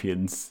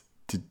champions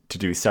to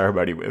do his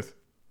ceremony with.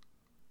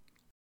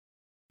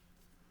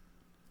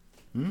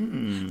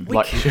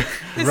 Right,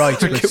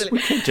 we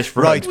can just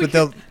run. Right,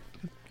 but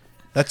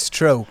that's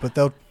true. But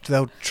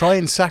they'll try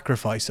and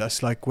sacrifice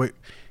us. Like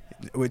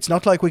it's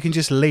not like we can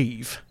just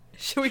leave.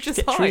 Should we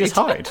just hide? Should we just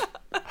hide?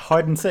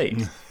 Hide and seek.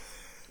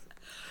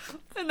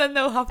 And then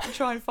they'll have to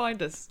try and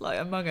find us, like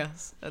Among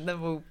Us, and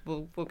then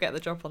we'll get the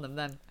drop on them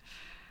then.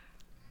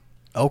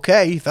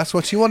 Okay, if that's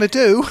what you want to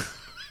do.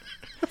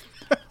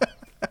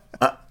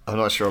 I'm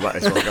not sure about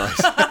this one, guys.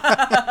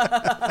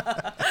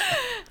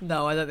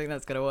 No, I don't think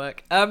that's going to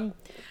work.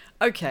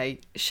 Okay,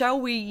 shall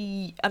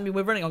we... I mean,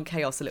 we're running on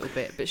chaos a little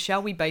bit, but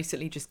shall we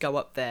basically just go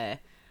up there?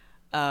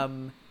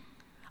 I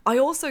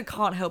also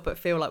can't help but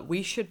feel like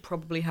we should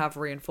probably have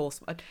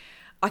reinforcement.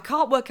 I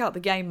can't work out the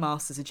Game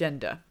Master's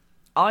agenda.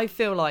 I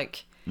feel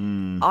like...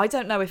 I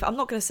don't know if... I'm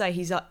not going to say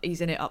he's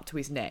in it up to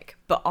his neck,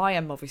 but I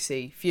am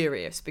obviously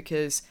furious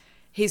because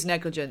his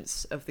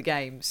negligence of the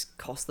games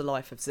cost the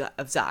life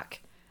of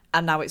Zach,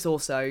 and now it's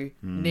also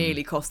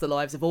nearly cost the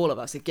lives of all of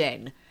us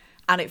again.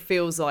 And it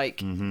feels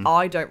like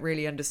I don't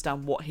really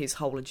understand what his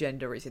whole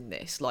agenda is in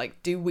this.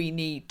 Like, do we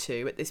need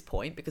to, at this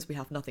point, because we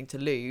have nothing to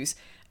lose,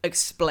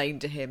 explain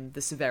to him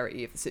the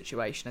severity of the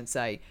situation and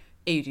say,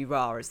 Edu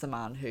Ra is the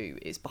man who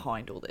is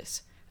behind all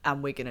this,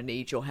 and we're going to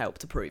need your help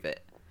to prove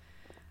it.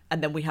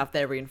 And then we have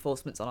their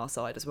reinforcements on our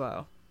side as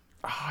well.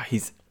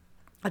 I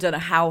don't know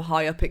how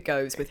high up it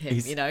goes with him,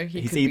 he's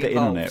be either in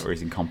on it or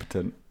he's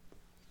incompetent.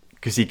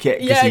 Because he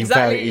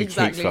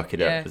keeps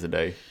fucking up, doesn't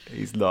he?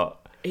 He's not...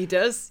 He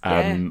does.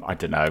 I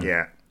don't know.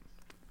 Yeah.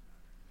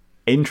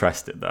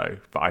 Interested though,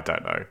 but I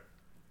don't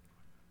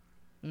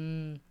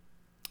know.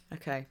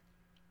 Okay.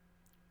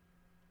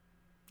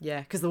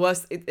 Yeah, because the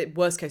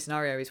worst case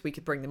scenario is we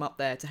could bring them up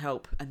there to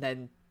help, and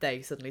then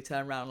they suddenly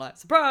turn around like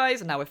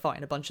surprise, and now we're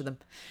fighting a bunch of them.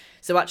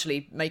 So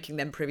actually, making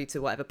them privy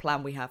to whatever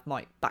plan we have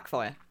might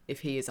backfire if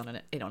he is in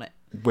on it.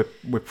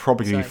 We're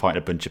probably going to be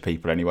fighting a bunch of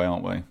people anyway,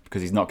 aren't we?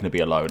 Because he's not going to be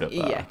alone up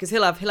there. Yeah, because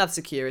he'll have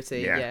security.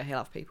 Yeah. Yeah, he'll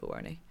have people,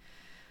 won't he?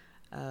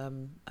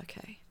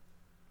 Okay.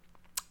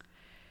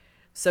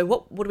 So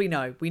what do we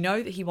know? We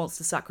know that he wants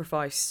to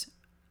sacrifice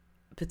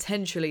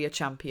potentially a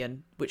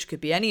champion, which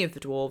could be any of the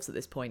dwarves at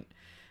this point,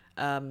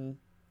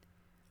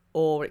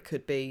 or it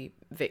could be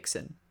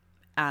Vixen.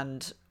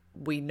 And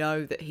we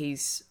know that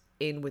he's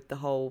in with the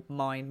whole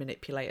mind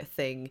manipulator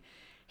thing.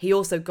 He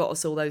also got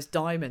us all those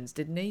diamonds,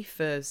 didn't he,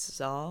 for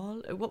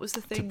Zal? What was the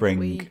thing? To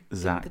bring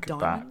Zach the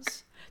diamonds?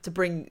 Back. To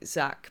bring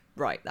Zach,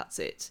 right, that's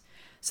it.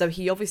 So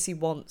he obviously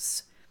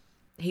wants...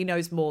 He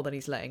knows more than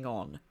he's letting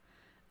on.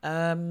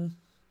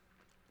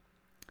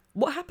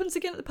 What happens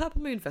again at the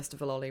Purple Moon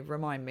Festival, Ollie?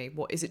 Remind me.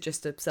 What is it?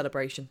 Just a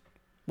celebration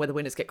where the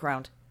winners get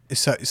crowned?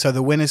 So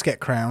the winners get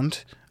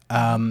crowned,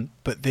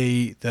 but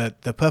the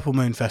Purple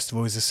Moon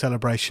Festival is a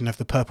celebration of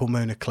the Purple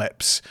Moon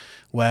eclipse,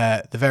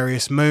 where the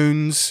various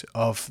moons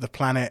of the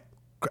planet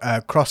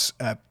cross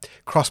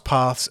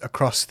paths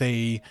across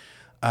the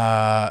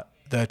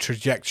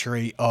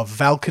trajectory of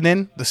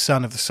Valkanin, the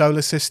sun of the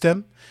solar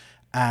system,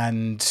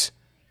 and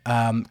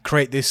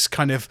create this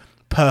kind of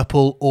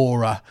purple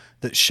aura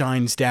that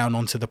shines down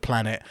onto the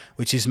planet,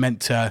 which is meant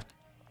to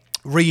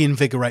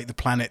reinvigorate the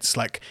planet's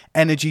like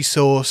energy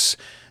source,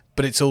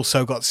 but it's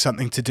also got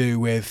something to do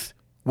with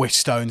wish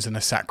stones and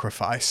a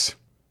sacrifice.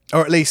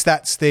 Or at least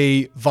that's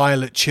the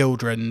Violet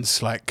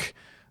Children's like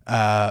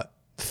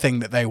thing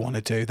that they want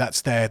to do.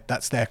 That's their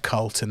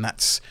cult, and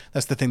that's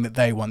the thing that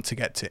they want to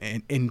get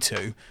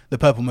into. The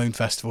Purple Moon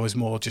Festival is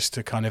more just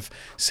a kind of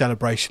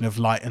celebration of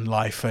light and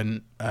life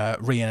and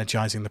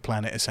re-energizing the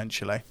planet,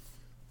 essentially.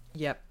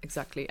 Yep,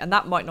 exactly. And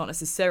that might not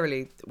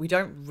necessarily... We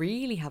don't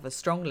really have a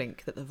strong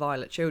link that the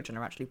Violet Children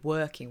are actually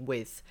working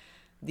with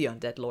the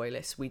undead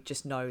loyalists. We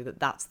just know that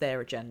that's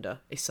their agenda,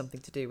 is something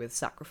to do with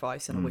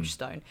sacrifice and a wish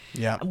stone.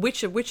 Yeah. And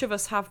which of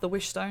us have the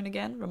wish stone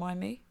again? Remind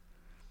me.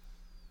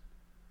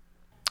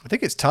 I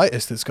think it's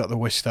Titus that's got the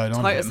wish stone on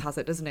him. Titus has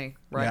it, doesn't he?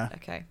 Right, Yeah.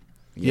 okay.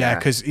 Yeah,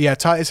 because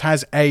Titus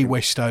has a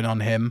wish stone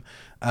on him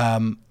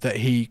that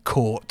he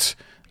caught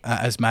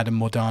as Madame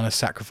Morgana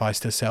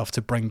sacrificed herself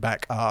to bring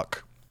back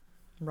Ark.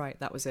 Right,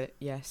 that was it,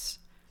 yes.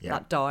 Yeah.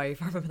 That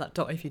dive. I remember that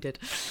dive you did.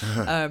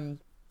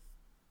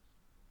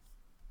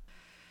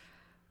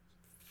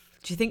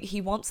 Do you think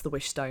he wants the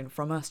wish stone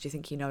from us? Do you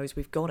think he knows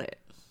we've got it?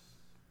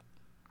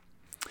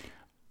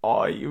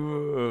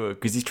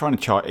 Because he's trying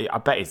to charge. I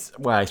bet he's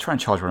trying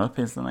to charge one up,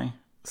 isn't he?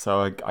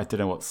 So I don't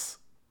know what's.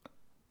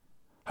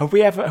 Have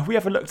we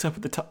ever looked up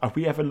at the top? Have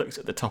we ever looked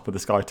at the top of the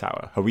Sky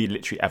Tower? Have we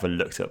literally ever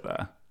looked up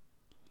there?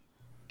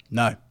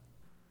 No.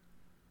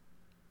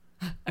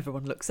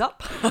 Everyone looks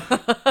up.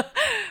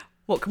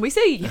 What can we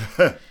see?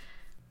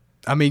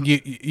 I mean,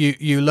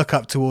 you look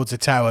up towards a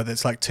tower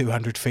that's like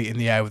 200 feet in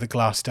the air with a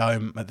glass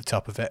dome at the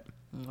top of it.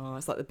 Oh,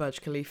 it's like the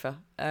Burj Khalifa.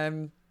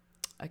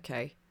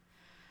 Okay.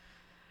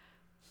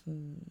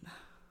 And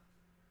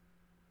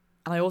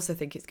I also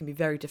think it's going to be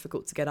very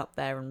difficult to get up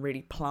there and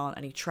really plant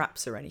any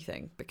traps or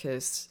anything,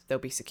 because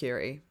there'll be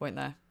security, won't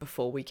there,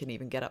 before we can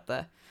even get up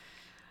there.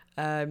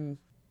 The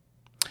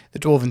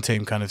Dwarven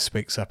team kind of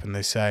speaks up and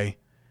they say,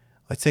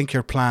 I think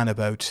your plan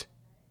about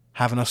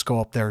having us go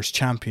up there as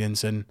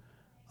champions and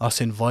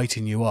us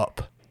inviting you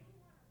up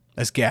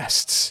as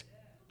guests,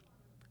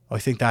 I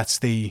think that's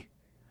the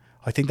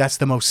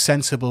most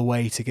sensible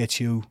way to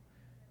get you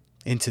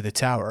into the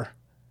tower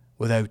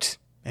without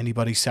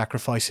anybody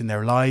sacrificing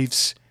their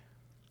lives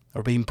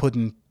or being put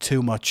in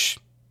too much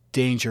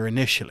danger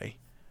initially.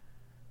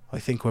 I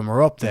think when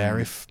we're up there,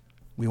 if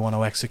we want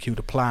to execute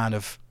a plan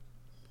of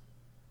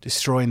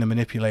destroying the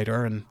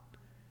manipulator and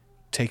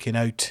taking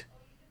out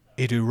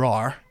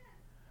Idu-Rar,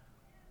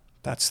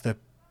 that's the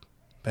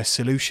best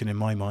solution in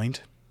my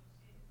mind.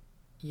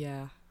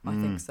 Yeah, I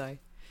think so.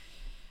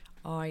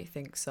 I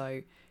think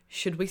so.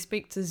 Should we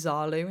speak to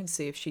Zalu and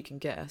see if she can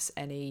get us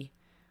any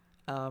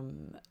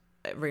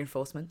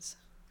reinforcements?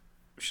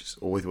 Which is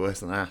always worse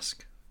than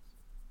ask.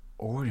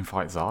 Or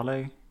invite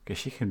Zalu, because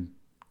she can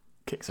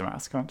kick some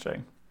ass, can't she?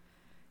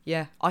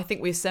 Yeah, I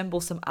think we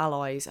assemble some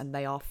allies and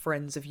they are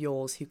friends of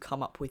yours who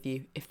come up with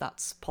you, if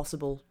that's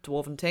possible,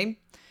 Dwarven team.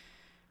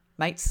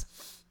 Mates?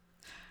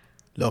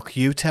 Look,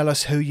 you tell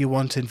us who you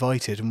want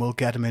invited and we'll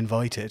get them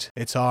invited.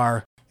 It's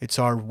our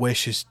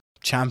wish as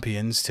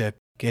champions to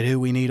get who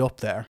we need up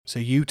there. So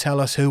you tell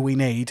us who we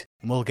need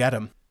and we'll get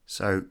them.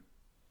 So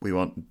we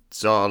want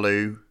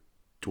Zalu,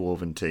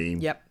 Dwarven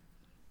team. Yep.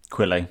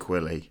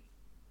 Quilly.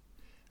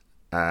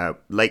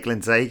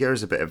 Lakeland Zager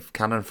is a bit of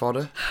cannon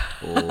fodder.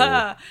 Or...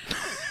 I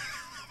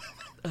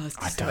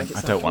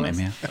don't want him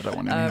here. I don't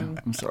want him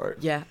here. I'm sorry.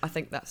 Yeah, I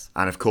think that's...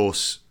 And of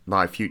course,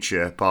 my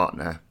future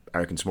partner,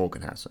 Eric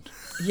Smorgenhausen.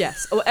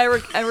 Yes. Or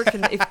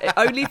Erican,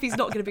 only if he's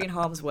not going to be in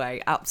harm's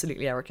way.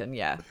 Absolutely Erican,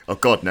 yeah. Oh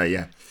God, no,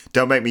 yeah.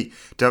 Don't make me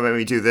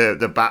do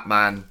the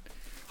Batman,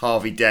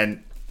 Harvey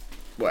Dent,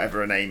 whatever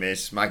her name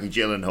is, Maggie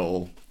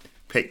Gyllenhaal,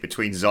 pick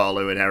between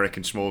Zalu and Eric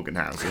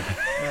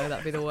Smorgenhausen. No,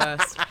 that'd be the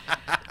worst.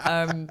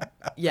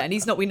 Yeah,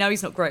 and we know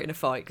he's not great in a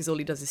fight because all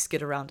he does is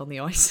skid around on the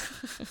ice.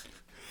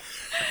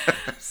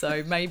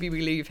 So maybe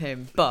we leave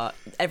him, but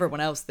everyone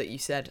else that you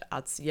said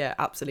adds, yeah,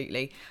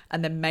 absolutely.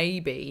 And then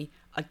maybe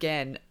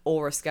again,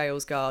 Aura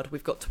Scalesguard.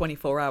 We've got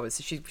 24 hours,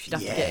 so she'd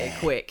have to get it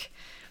quick.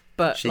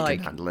 But she can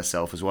handle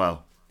herself as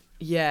well.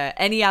 Yeah,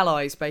 any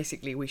allies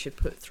basically we should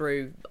put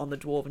through on the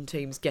Dwarven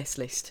team's guest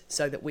list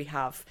so that we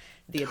have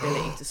the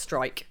ability to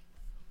strike.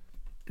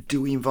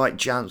 Do we invite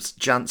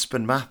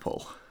Janspen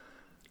Maple?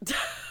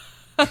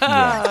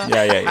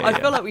 Yeah. I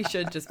feel like we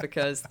should, just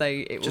because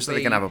they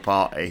can have a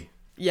party.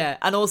 Yeah,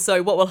 and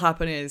also what will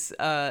happen is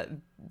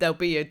there'll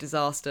be a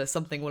disaster,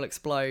 something will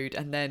explode,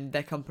 and then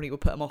their company will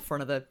put them off for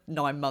another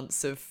 9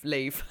 months of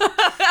leave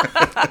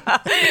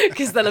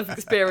because they'll have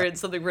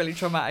experienced something really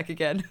traumatic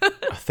again.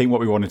 I think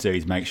what we want to do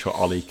is make sure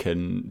Ollie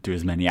can do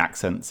as many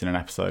accents in an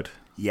episode.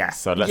 Yeah.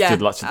 So let's do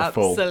the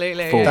full.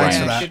 Absolutely. Full Thanks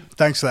range. for that.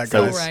 Thanks for that,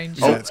 guys. Full range.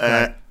 Yeah, it's great.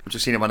 I've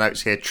just seen in my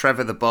notes here,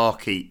 Trevor the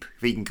Barkeep,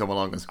 if he can come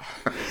along as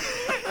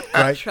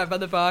Great. Trevor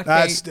the barkeep.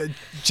 That's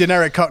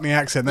generic Cockney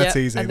accent. That's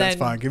Yep, easy. and That's then,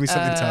 fine. Give me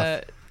something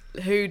tough.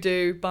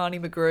 Hoodoo, Barney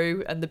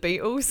McGrew, and the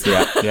Beatles.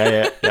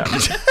 Yeah.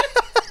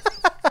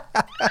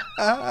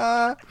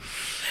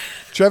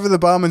 Trevor the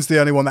barman's the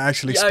only one that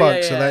actually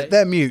spoke, so yeah.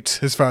 they're mute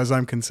as far as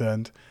I'm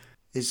concerned.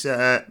 Is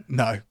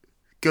No.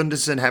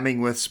 Gunderson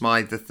Hemingworth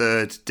Smythe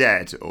III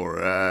dead,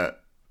 or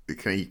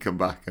can he come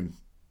back and...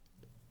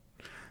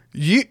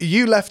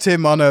 You left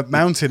him on a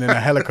mountain in a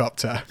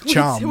helicopter,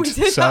 charmed. We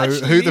did so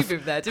actually leave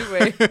him there, didn't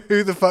we?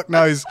 who the fuck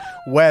knows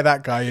where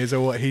that guy is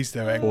or what he's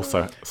doing?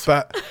 Also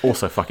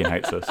fucking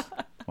hates us.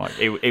 Like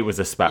it was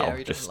a spell. Yeah,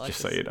 he doesn't like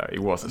just so us. you know, it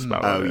was a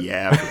spell. Oh,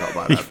 yeah, I forgot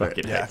about He that.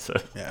 fucking hates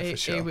us. Yeah, he, for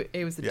sure.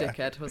 he was a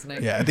dickhead, wasn't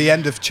he? Yeah, at the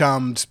end of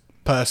charmed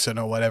person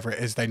or whatever it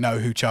is, they know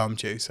who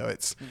charmed you. So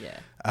it's Yeah.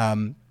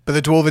 But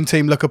the dwarven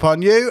team look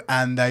upon you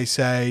and they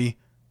say,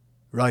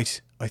 "Right,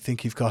 I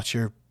think you've got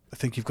your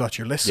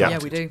list Yeah. Yeah,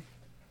 sorted." we do.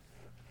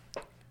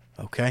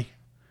 Okay.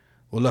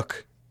 Well,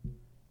 look,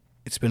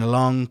 it's been a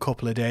long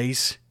couple of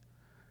days.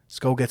 Let's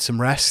go get some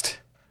rest,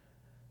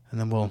 and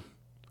then we'll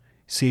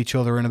see each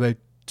other in about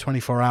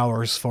 24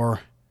 hours for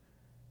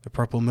the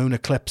Purple Moon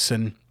eclipse,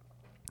 and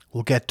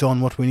we'll get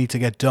done what we need to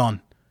get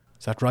done.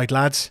 Is that right,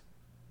 lads?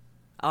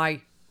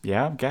 Aye.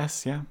 Yeah, I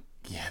guess. Yeah.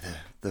 Yeah,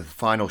 the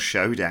final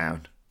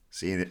showdown.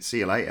 See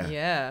you later.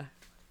 Yeah.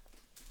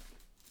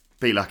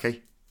 Be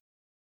lucky.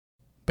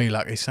 Be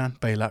lucky, son.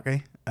 Be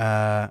lucky.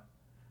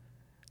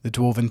 The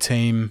dwarven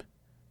team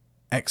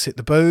exit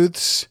the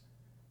booths,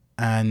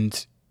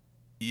 and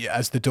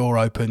as the door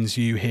opens,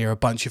 you hear a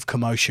bunch of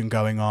commotion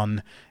going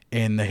on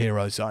in the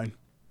hero zone.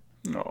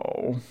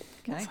 No.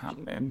 Okay. What's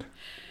happening?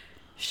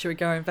 Should we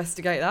go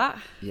investigate that?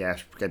 Yeah,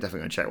 we're definitely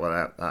going to check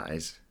what that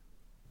is.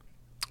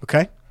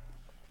 Okay.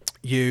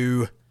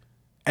 You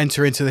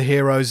enter into the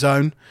hero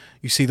zone.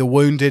 You see the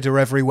wounded are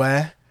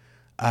everywhere.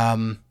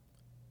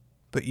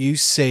 But you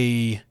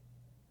see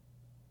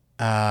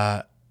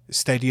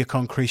Stadia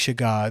Concretia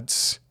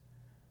guards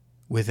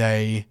with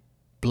a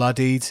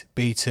bloodied,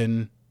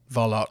 beaten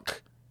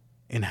Volok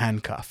in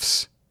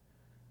handcuffs.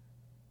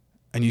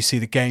 And you see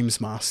the games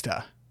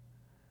master.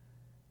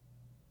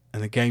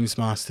 And the games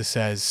master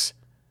says,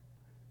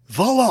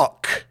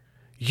 "Volok,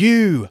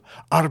 you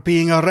are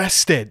being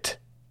arrested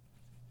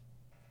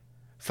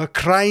for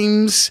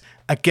crimes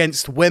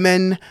against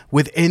women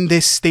within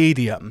this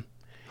stadium.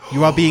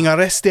 You are being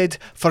arrested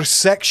for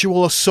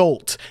sexual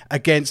assault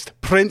against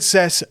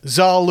Princess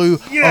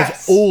Zalu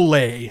Yes! of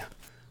Ole."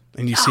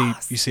 And you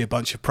see a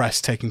bunch of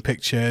press taking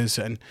pictures,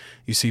 and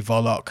you see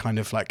Volok kind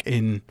of like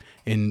in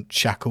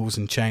shackles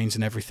and chains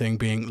and everything,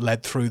 being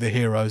led through the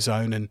hero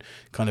zone and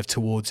kind of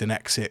towards an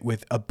exit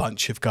with a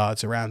bunch of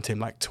guards around him,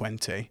 like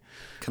 20.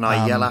 Can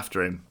I yell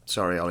after him?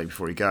 Sorry, Ollie,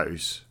 before he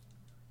goes.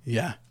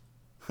 Yeah.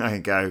 I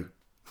go,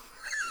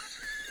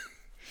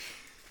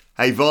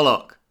 "Hey,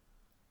 Volok,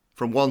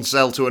 from one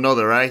cell to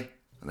another, eh?"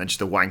 And then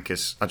just a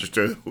wankers. I just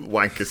do a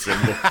wanker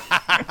symbol.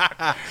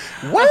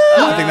 Wow!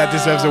 I think that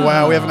deserves a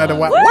wow. We haven't had a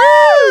wow.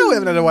 Woo! We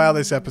haven't had a wow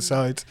this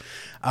episode.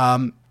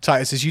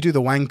 Titus, as you do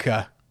the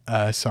wanker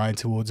sign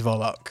towards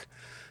Volok,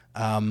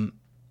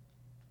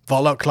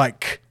 Volok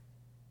like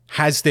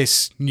has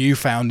this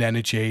newfound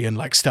energy and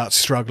like starts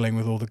struggling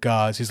with all the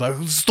guards. He's like,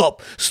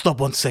 stop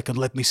 1 second.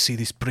 Let me see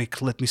this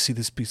brick. Let me see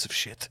this piece of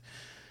shit.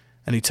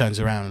 And he turns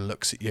around and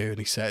looks at you and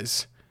he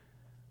says,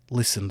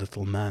 "Listen,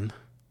 little man.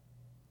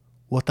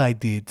 What I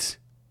did,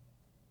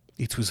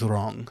 it was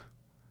wrong.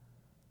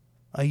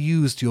 I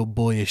used your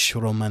boyish,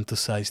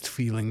 romanticized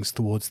feelings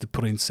towards the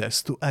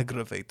princess to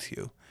aggravate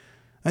you,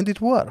 and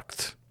it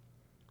worked.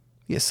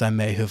 Yes, I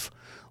may have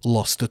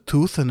lost a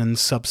tooth and then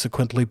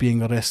subsequently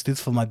being arrested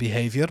for my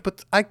behavior,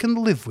 but I can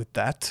live with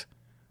that.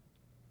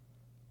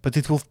 But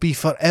it will be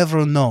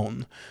forever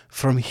known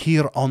from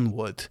here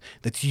onward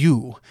that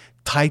you,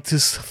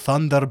 Titus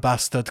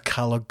Thunderbastard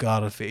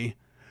Calogarvi,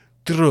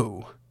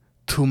 drew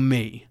to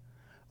me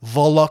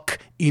Volok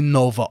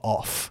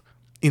Inovaoff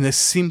in a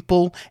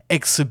simple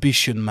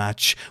exhibition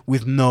match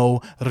with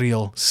no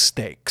real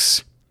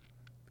stakes.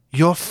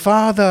 Your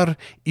father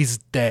is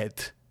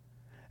dead,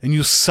 and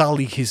you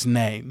sully his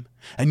name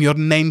and your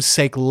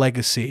namesake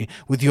legacy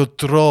with your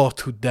draw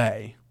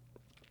today.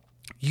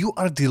 You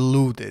are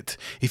deluded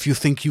if you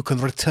think you can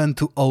return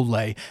to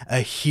Ole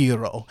a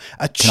hero,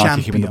 a champion. Can I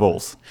kick him in the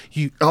balls?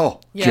 Yeah.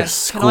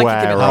 Just Can I kick him in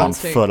square the on,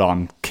 balls too? full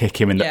on, kick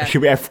him in the...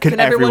 Yeah. Can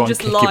everyone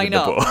just kick him in line the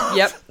up? balls?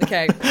 Yep.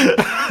 Okay.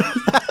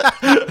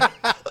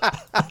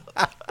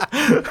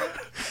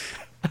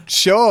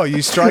 Sure,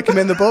 you strike him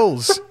in the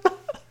balls.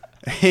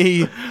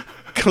 He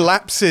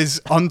collapses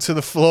onto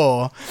the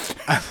floor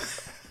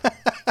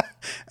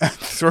and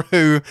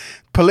through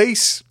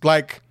police,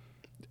 like,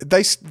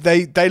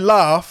 they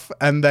laugh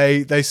and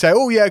they say,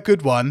 "Oh yeah,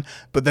 good one,"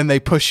 but then they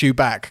push you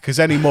back because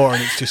any more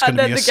and it's just going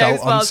to be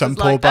assault on some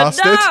poor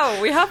bastard. And now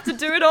we have to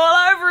do it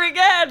all over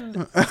again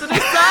to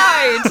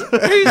decide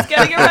who's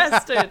getting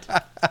arrested.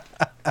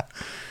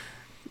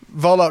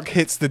 Volok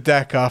hits the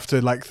deck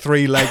after like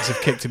 3 legs have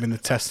kicked him in the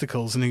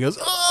testicles, and he goes,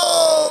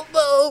 "Oh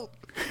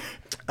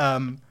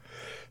no!"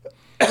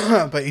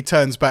 But he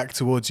turns back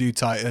towards you,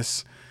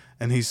 Titus,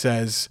 and he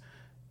says,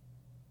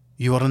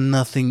 "You are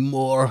nothing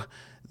more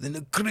than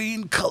a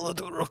green-coloured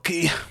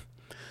rookie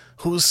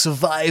who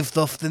survived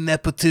off the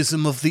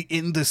nepotism of the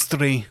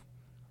industry.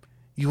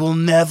 You will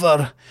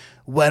never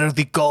wear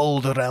the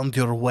gold around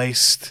your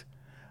waist.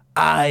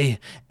 I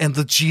am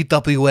the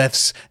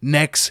GWF's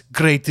next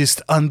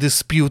greatest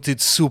undisputed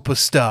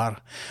superstar,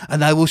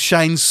 and I will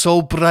shine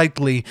so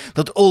brightly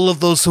that all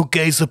of those who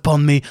gaze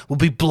upon me will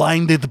be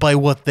blinded by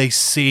what they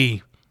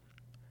see.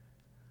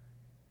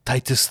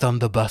 Titus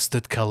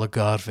Thunderbastard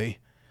Calagarvey,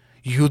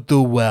 you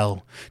do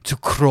well to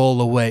crawl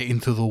away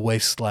into the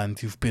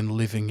wasteland you've been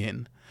living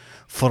in,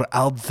 for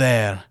out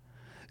there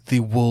the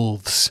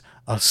wolves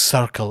are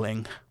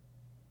circling.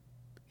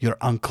 Your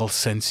uncle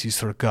sends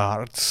his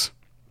regards."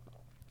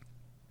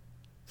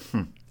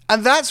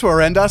 And that's where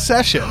we end our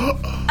session. Well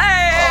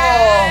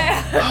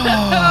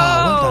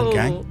done,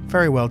 gang.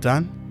 Very well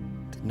done.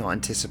 Did not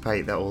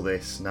anticipate that all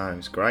this. No, it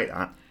was great,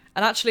 that.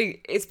 And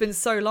actually, it's been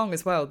so long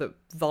as well that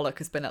Volok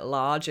has been at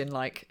large in,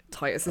 like,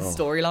 Titus's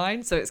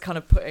storyline, so it's kind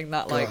of putting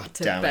that, like,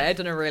 to bed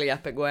in a really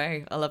epic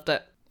way. I loved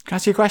it. Can I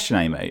ask you a question,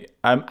 Amy?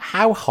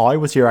 How high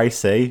was your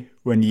AC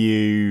when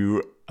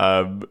you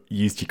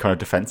used your kind of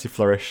defensive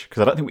flourish?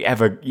 Because I don't think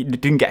you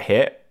didn't get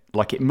hit.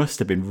 Like, it must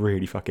have been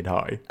really fucking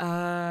high.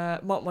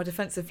 My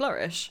defensive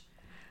flourish?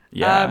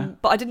 Yeah.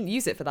 But I didn't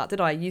use it for that, did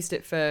I? I used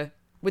it for...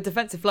 With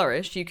defensive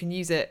flourish, you can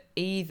use it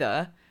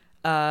either...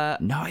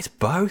 no, it's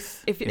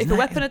both. If a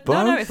weapon...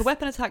 if a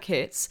weapon attack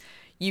hits,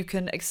 you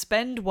can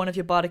expend one of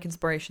your Bardic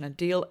Inspiration and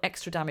deal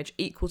extra damage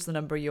equal to the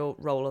number of your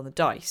roll on the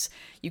dice.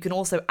 You can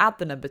also add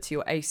the number to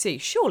your AC.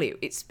 Surely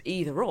it's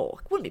either or,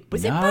 wouldn't it?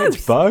 Was it both?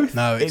 It's both.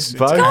 No, it's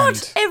both. God,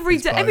 every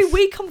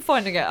week I'm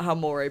finding out how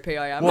more OP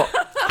I am. What?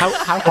 How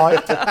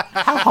high?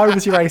 How high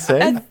was your AC?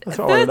 That's what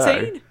I want to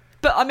know. 13.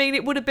 But I mean,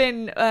 it would have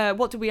been.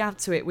 What did we add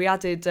to it? We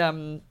added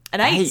an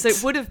 8, so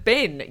it would have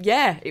been.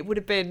 Yeah, it would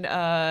have been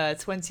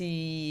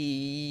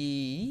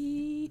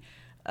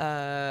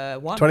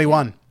 21.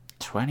 21.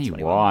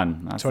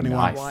 21. That's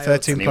 21. nice.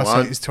 13 plus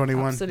 21. 8 is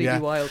 21. Absolutely yeah.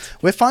 wild.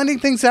 We're finding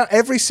things out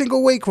every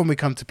single week when we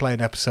come to play an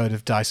episode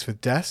of Dice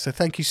with Death. So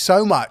thank you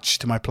so much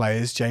to my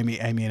players, Jamie,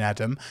 Amy and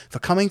Adam, for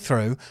coming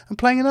through and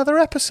playing another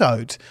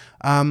episode.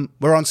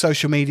 We're on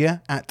social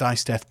media at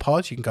Dice Death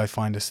Pod. You can go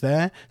find us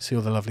there, see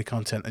all the lovely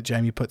content that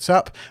Jamie puts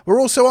up.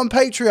 We're also on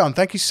Patreon.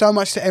 Thank you so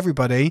much to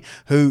everybody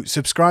who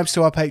subscribes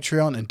to our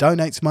Patreon and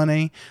donates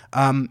money.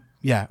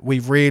 Yeah, we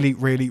really,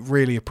 really,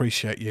 really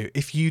appreciate you.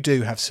 If you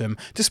do have some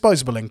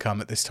disposable income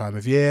at this time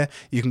of year,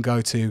 you can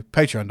go to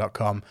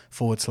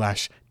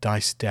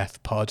patreon.com/Dice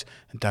Death Pod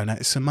and donate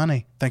us some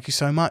money. Thank you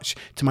so much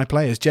to my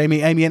players,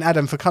 Jamie, Amy, and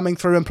Adam, for coming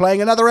through and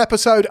playing another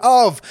episode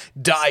of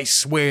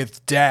Dice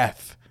with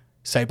Death.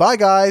 Say bye,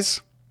 guys.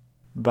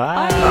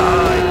 Bye.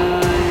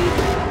 Bye.